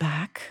have this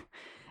back?"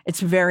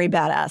 It's a very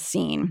badass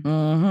scene.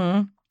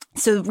 Mm-hmm.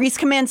 So Rhys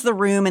commands the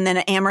room, and then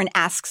Amren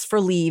asks for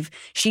leave.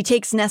 She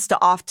takes Nesta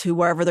off to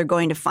wherever they're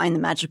going to find the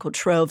magical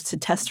troves to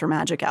test her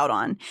magic out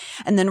on.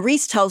 And then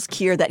Rhys tells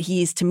Kier that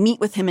he's to meet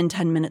with him in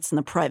 10 minutes in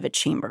the private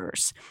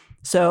chambers.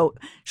 So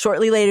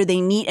shortly later, they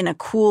meet in a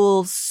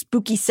cool,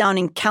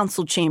 spooky-sounding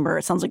council chamber.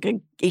 It sounds like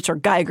a H.R.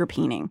 Geiger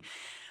painting.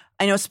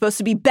 I know it's supposed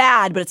to be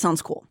bad, but it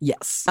sounds cool.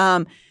 Yes.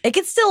 It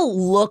can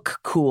still look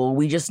cool.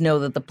 We just know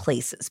that the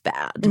place is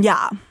bad.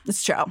 Yeah,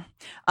 that's true.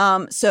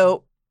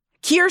 So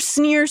Kier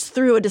sneers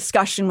through a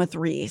discussion with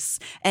Rhys,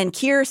 and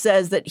Kier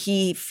says that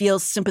he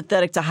feels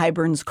sympathetic to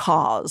Hybern's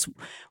cause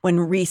when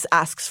Rhys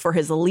asks for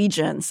his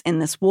allegiance in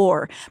this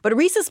war. But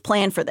Rhys has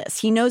planned for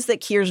this. He knows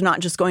that Kier's not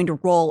just going to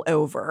roll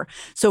over.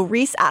 So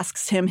Rhys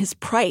asks him his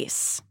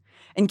price.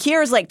 And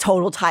Kier is like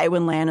total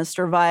Tywin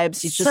Lannister vibes.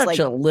 He's just such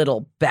a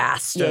little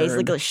bastard. Yeah, he's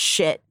like a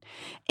shit.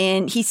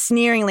 And he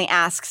sneeringly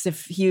asks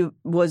if he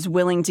was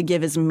willing to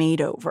give his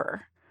maid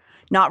over.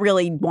 Not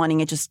really wanting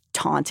it, just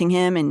taunting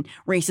him, and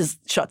Rhys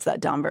shuts that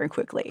down very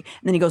quickly.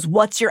 And then he goes,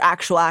 "What's your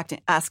actual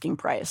asking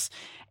price?"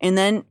 And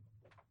then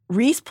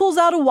Rhys pulls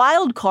out a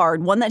wild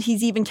card, one that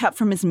he's even kept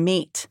from his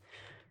mate.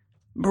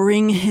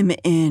 "Bring him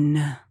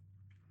in."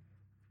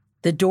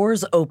 The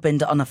doors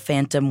opened on a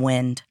phantom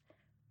wind.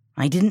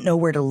 I didn't know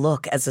where to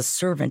look as a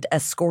servant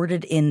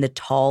escorted in the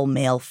tall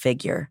male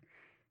figure.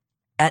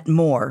 At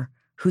Mor,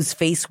 whose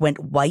face went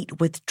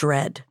white with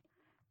dread.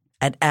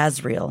 At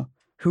Azriel,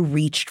 who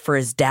reached for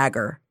his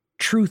dagger,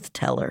 truth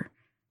teller,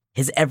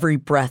 his every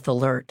breath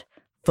alert,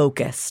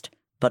 focused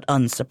but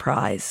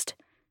unsurprised,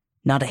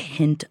 not a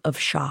hint of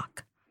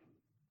shock.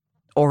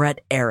 Or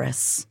at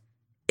Eris,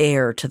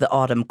 heir to the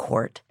Autumn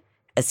Court,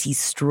 as he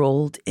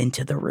strolled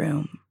into the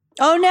room.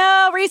 Oh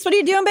no, Rhys, what are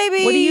you doing,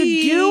 baby? What are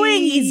you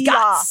doing? He's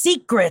got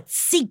secrets.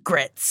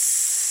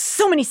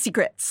 So many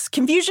secrets.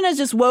 Confusion has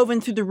just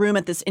woven through the room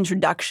at this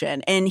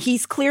introduction, and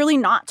he's clearly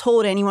not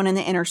told anyone in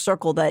the inner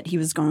circle that he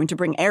was going to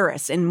bring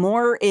Eris, and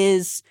Mor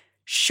is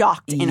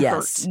shocked and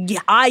hurt.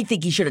 Yeah, I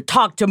think he should have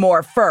talked to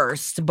Mor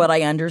first, but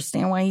I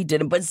understand why he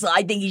didn't. But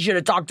I think he should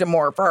have talked to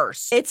Mor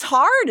first. It's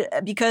hard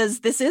because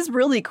this is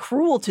really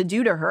cruel to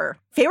do to her.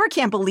 Feyre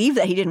can't believe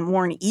that he didn't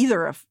warn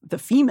either of the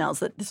females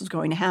that this was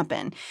going to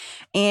happen.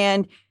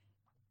 And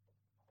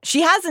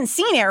she hasn't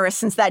seen Eris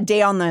since that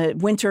day on the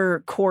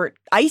Winter Court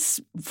ice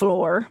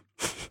floor.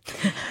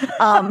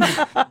 And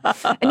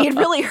he had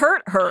really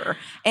hurt her.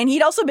 And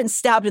he'd also been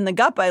stabbed in the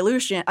gut by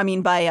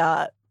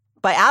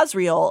by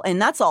Azriel, and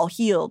that's all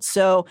healed.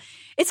 So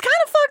it's kind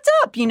of fucked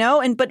up, you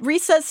know? But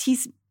Rhys says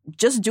he's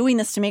just doing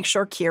this to make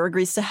sure Kier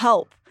agrees to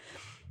help.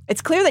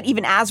 It's clear that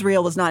even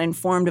Azriel was not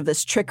informed of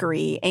this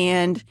trickery,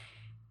 and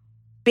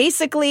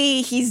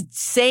basically he's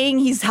saying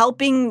he's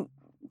helping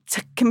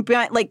to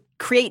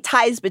create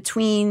ties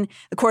between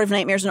the Court of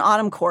Nightmares and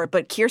Autumn Court,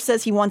 but Kier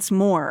says he wants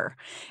more.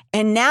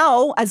 And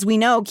now, as we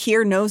know,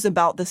 Kier knows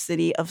about the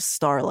City of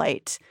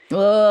Starlight. He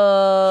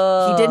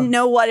didn't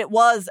know what it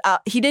was.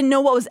 He didn't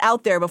know what was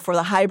out there before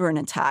the Hybern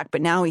attack,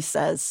 but now he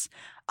says,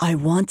 "I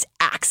want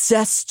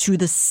access to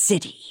the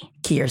city,"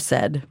 Kier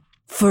said.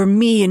 "For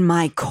me and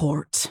my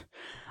court.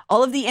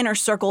 All of the inner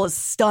circle is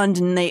stunned,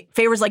 and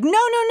Favor's like,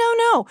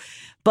 no.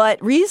 But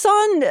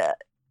Rhozon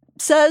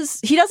says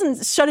he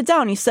doesn't shut it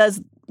down. He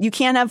says, you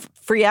can't have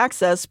free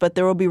access, but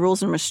there will be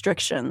rules and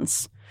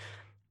restrictions.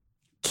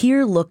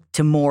 Keir looked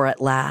to Moore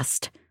at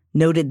last,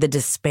 noted the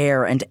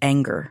despair and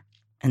anger,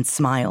 and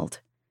smiled.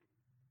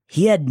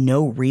 He had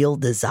no real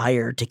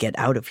desire to get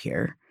out of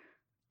here,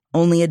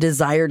 only a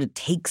desire to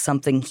take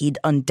something he'd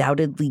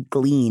undoubtedly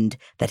gleaned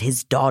that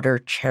his daughter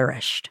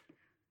cherished.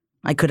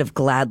 I could have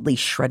gladly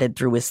shredded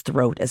through his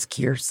throat, as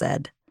Keir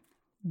said.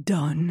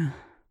 Done.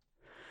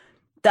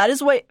 That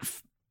is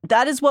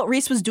what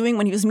Rhys was doing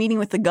when he was meeting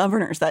with the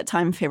governors that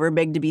time Favor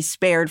begged to be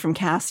spared from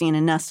Cassian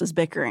and Nesta's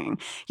bickering.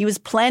 He was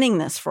planning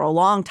this for a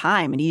long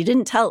time, and he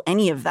didn't tell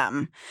any of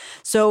them.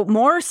 So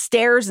Moore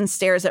stares and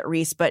stares at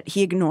Rhys, but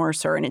he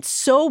ignores her, and it's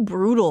so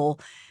brutal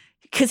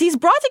because he's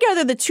brought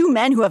together the two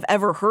men who have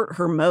ever hurt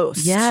her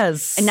most.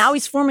 Yes. And now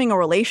he's forming a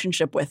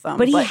relationship with them.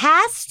 But he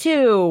has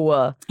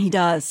to. He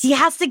does. He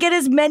has to get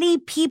as many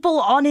people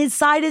on his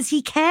side as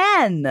he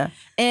can.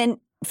 And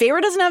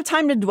Feyre doesn't have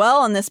time to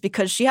dwell on this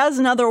because she has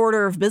another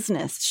order of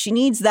business. She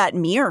needs that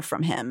mirror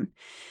from him.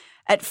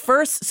 At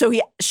first,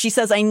 she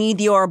says, I need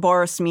the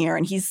Ouroboros mirror.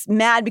 And he's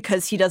mad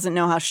because he doesn't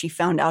know how she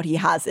found out he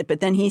has it.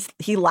 But then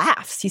he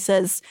laughs. He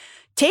says,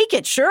 take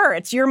it, sure.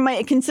 It's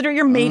consider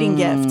your mating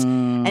gift.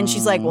 And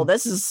she's like, well,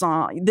 this is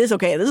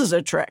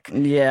a trick.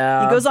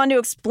 Yeah. He goes on to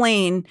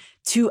explain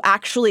to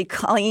actually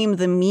claim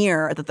the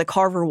mirror that the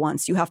carver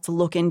wants, you have to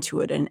look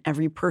into it, and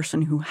every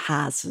person who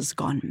has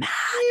gone mad.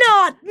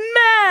 Not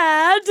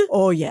mad!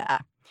 Oh, yeah.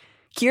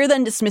 Keir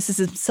then dismisses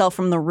himself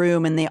from the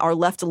room, and they are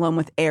left alone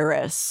with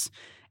Eris.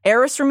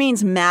 Eris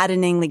remains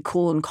maddeningly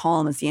cool and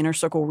calm as the inner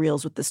circle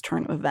reels with this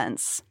turn of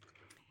events.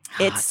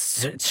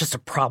 It's just a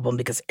problem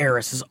because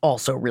Eris is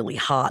also really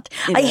hot.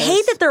 I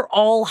hate that they're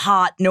all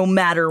hot, no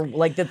matter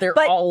that they're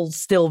all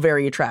still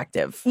very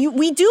attractive. We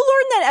do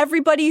learn that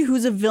everybody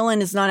who's a villain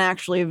is not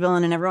actually a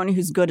villain, and everyone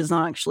who's good is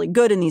not actually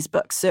good in these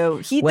books. So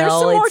there's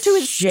some more to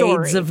his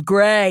story. Shades of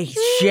gray.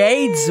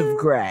 Shades of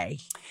gray.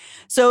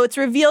 So it's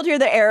revealed here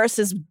that Eris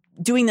is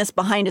doing this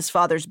behind his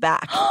father's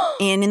back.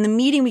 And in the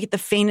meeting, we get the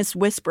faintest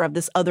whisper of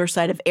this other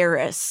side of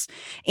Eris.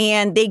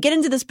 And they get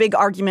into this big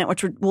argument,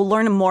 which we'll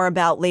learn more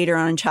about later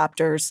on in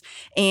chapters.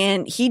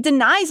 And he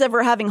denies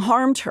ever having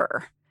harmed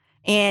her.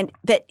 And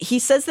that he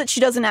says that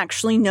she doesn't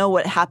actually know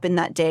what happened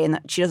that day and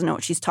that she doesn't know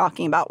what she's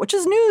talking about, which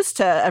is news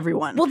to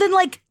everyone. Well, then,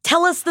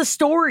 tell us the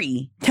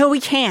story. No, we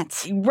can't.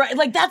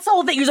 Right, that's the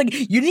whole thing. He was like,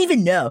 you didn't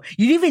even know.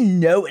 You didn't even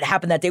know what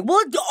happened that day. Well,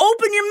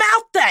 open your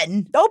mouth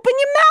then. Open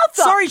your mouth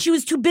up. Sorry, she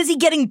was too busy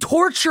getting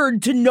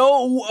tortured to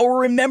know or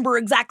remember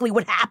exactly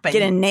what happened.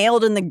 Getting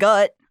nailed in the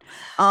gut.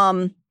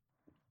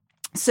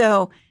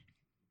 So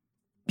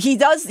he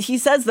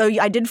says, though,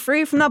 I did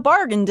free from that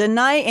bargain, didn't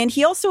I? And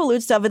he also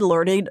alludes to having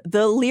alerted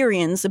the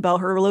Lyrians about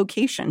her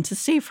location to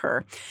save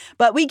her.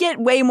 But we get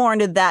way more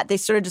into that. They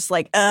sort of just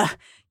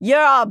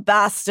you're a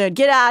bastard.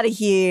 Get out of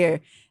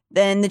here.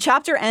 Then the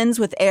chapter ends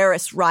with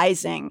Eris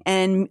rising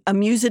and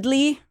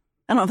amusedly,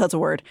 I don't know if that's a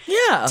word.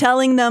 Yeah.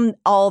 Telling them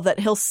all that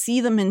he'll see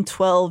them in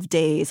 12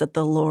 days at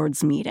the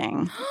Lord's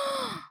meeting.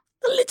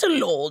 The little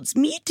Lord's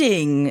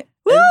meeting.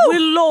 Woo!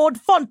 Will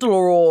Lord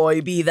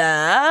Fauntleroy be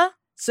there?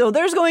 So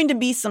there's going to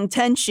be some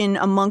tension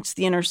amongst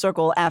the inner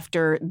circle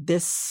after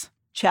this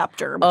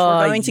chapter, which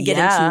we're going to get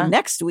into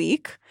next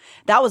week.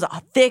 That was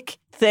a thick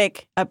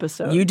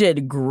episode. You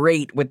did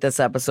great with this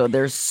episode.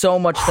 There's so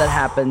much that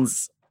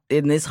happens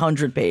in this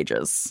 100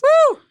 pages.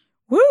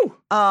 Woo!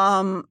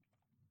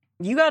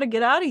 You got to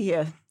get out of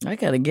here. I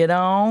got to get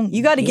on.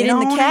 You got to get in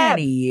the cab. Out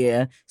of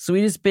here.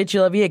 Sweetest bitch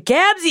you'll ever hear.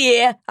 Cab's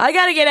here. I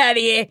got to get out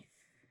of here.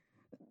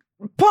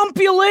 Pump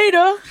you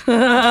later.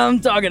 I'm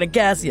talking to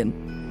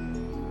Cassian.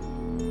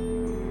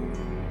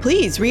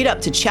 Please read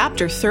up to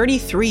chapter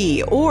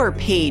 33 or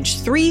page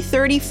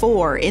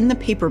 334 in the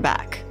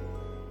paperback.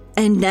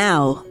 And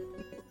now,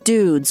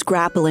 dudes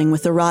grappling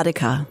with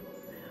erotica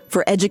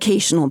for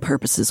educational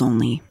purposes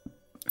only.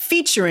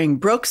 Featuring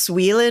Brooks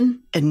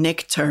Whelan and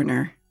Nick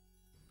Turner.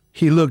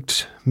 He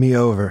looked me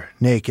over,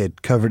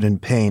 naked, covered in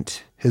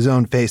paint, his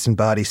own face and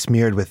body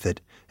smeared with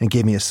it, and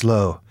gave me a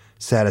slow,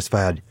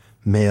 satisfied,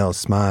 male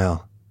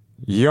smile.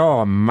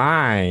 You're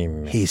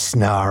mine, he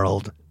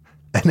snarled,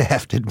 and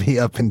hefted me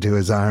up into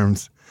his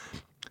arms.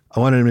 I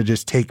wanted him to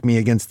just take me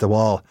against the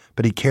wall,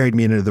 but he carried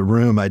me into the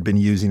room I'd been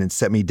using and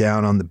set me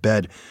down on the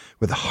bed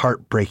with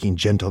heartbreaking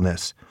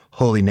gentleness.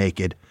 Wholly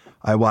naked,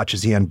 I watched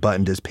as he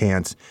unbuttoned his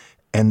pants,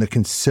 and the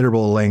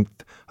considerable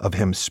length of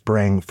him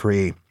sprang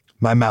free.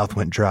 My mouth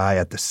went dry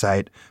at the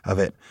sight of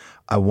it.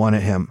 I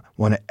wanted him,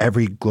 wanted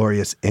every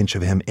glorious inch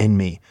of him in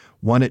me,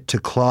 wanted to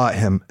claw at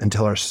him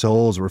until our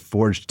souls were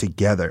forged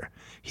together.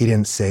 He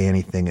didn't say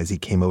anything as he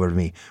came over to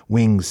me,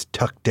 wings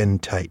tucked in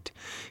tight.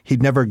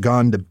 He'd never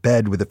gone to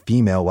bed with a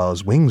female while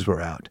his wings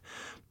were out,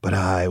 but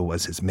I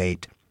was his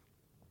mate.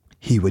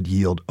 He would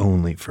yield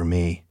only for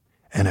me,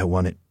 and I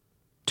wanted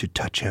to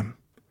touch him.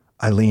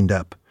 I leaned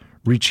up,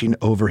 reaching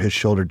over his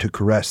shoulder to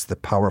caress the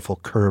powerful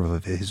curve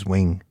of his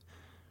wing.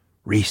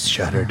 Rhys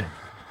shuddered,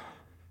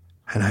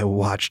 and I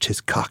watched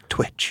his cock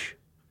twitch.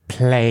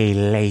 play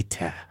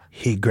later.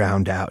 He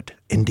ground out,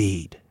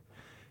 indeed.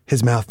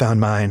 His mouth found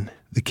mine,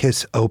 the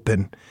kiss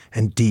open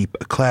and deep,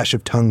 a clash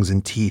of tongues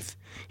and teeth.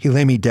 He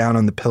lay me down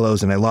on the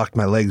pillows, and I locked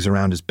my legs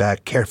around his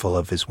back, careful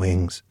of his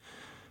wings.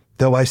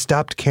 Though I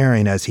stopped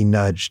caring as he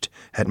nudged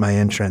at my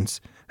entrance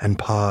and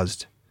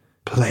paused.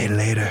 Play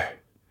later,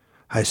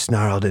 I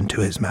snarled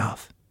into his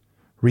mouth.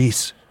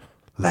 Reese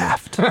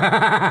laughed. In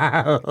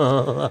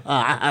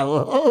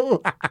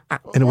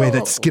a way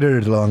that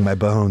skittered along my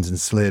bones and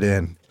slid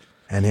in.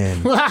 And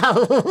in,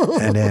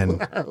 and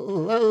in.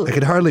 I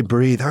could hardly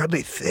breathe,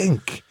 hardly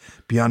think,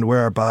 beyond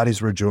where our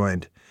bodies were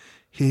joined.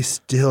 He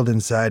stilled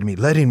inside me,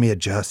 letting me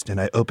adjust, and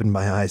I opened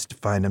my eyes to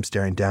find him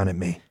staring down at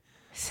me.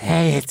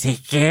 Say it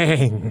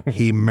again,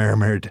 he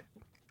murmured.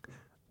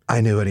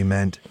 I knew what he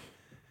meant.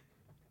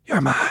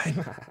 You're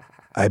mine,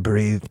 I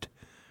breathed.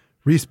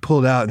 Reese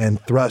pulled out and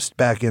thrust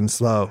back in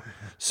slow,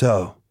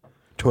 so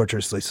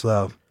torturously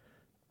slow.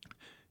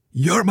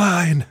 You're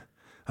mine,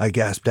 I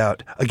gasped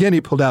out. Again he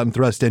pulled out and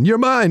thrust in. You're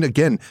mine!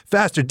 Again,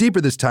 faster, deeper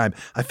this time.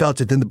 I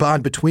felt it, then the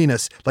bond between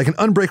us, like an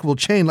unbreakable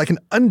chain, like an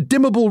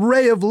undimmable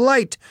ray of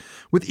light.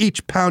 With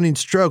each pounding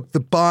stroke, the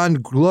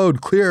bond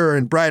glowed clearer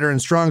and brighter and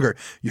stronger.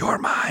 You're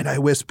mine, I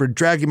whispered,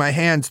 dragging my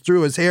hands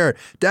through his hair,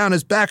 down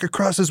his back,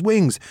 across his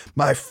wings.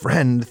 My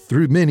friend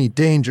through many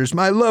dangers,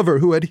 my lover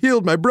who had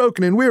healed my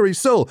broken and weary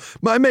soul,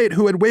 my mate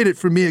who had waited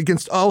for me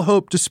against all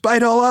hope,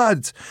 despite all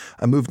odds.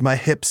 I moved my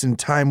hips in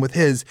time with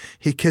his.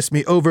 He kissed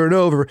me over and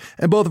over,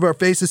 and both of our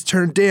faces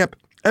turned damp.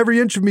 Every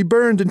inch of me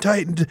burned and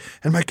tightened,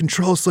 and my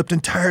control slipped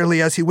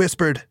entirely as he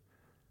whispered,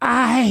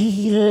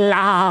 I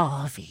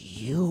love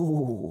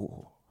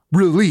you.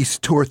 Release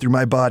tore through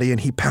my body, and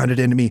he pounded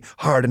into me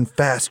hard and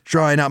fast,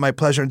 drawing out my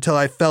pleasure until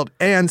I felt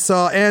and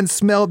saw and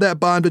smelled that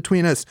bond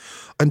between us,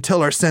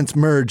 until our scents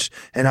merged,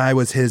 and I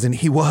was his and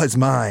he was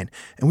mine,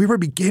 and we were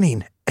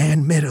beginning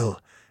and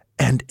middle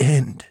and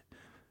end.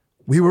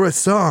 We were a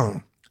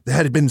song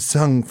that had been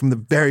sung from the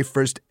very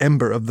first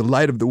ember of the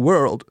light of the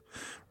world.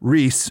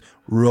 Reese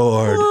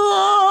roared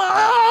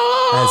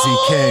as he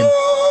came,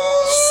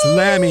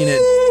 slamming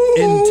it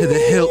into the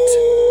hilt.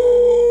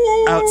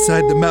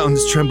 Outside, the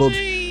mountains trembled,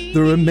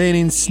 the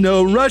remaining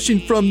snow rushing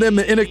from them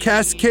in a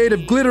cascade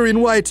of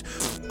glittering white,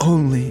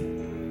 only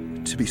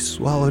to be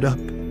swallowed up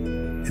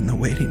in the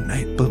waiting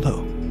night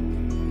below.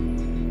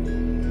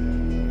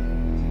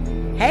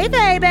 Hey,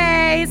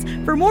 babies!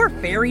 For more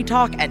fairy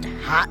talk and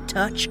hot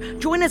touch,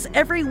 join us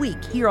every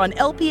week here on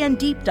LPN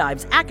Deep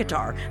Dives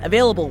ACOTAR,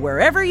 available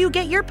wherever you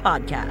get your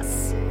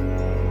podcasts.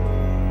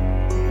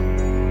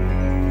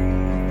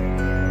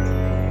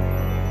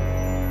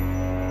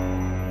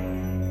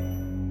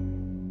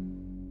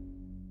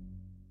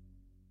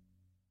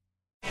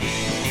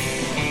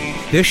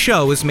 This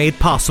show is made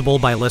possible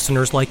by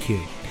listeners like you.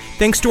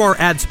 Thanks to our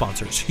ad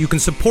sponsors, you can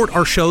support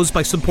our shows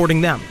by supporting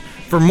them.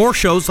 For more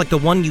shows like the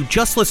one you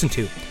just listened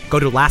to, go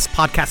to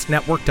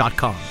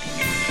lastpodcastnetwork.com.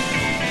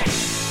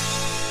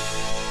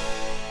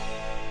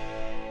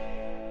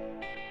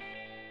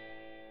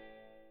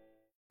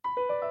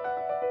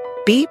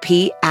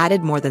 BP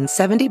added more than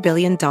 $70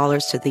 billion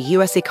to the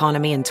U.S.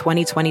 economy in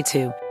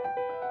 2022.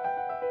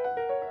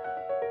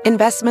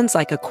 Investments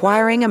like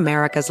acquiring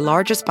America's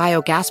largest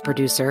biogas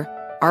producer,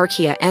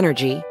 Archaea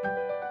Energy,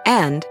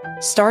 and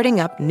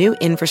starting up new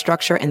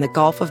infrastructure in the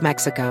Gulf of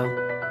Mexico.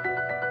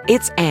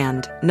 It's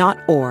and, not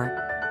or.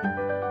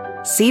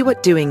 See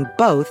what doing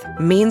both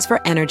means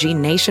for energy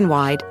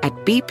nationwide at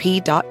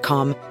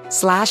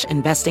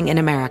bp.com/investing in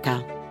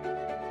America.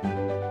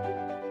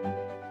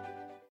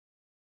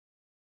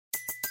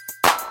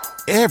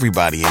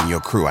 Everybody in your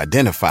crew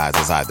identifies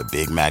as either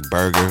Big Mac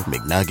Burger,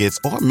 McNuggets,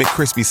 or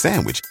McCrispy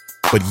Sandwich.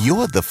 But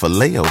you're the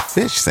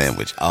Filet-O-Fish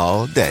Sandwich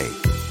all day.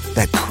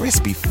 That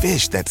crispy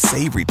fish, that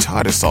savory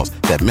tartar sauce,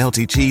 that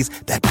melty cheese,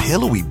 that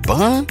pillowy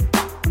bun.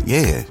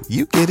 Yeah,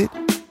 you get it.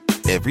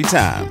 Every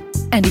time.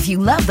 And if you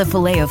love the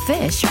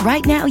Filet-O-Fish,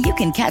 right now you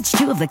can catch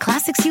two of the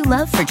classics you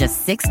love for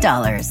just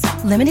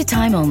 $6. Limited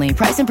time only.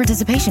 Price and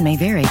participation may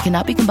vary.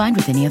 Cannot be combined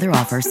with any other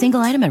offer. Single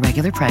item at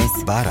regular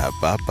price.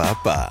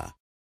 Ba-da-ba-ba-ba.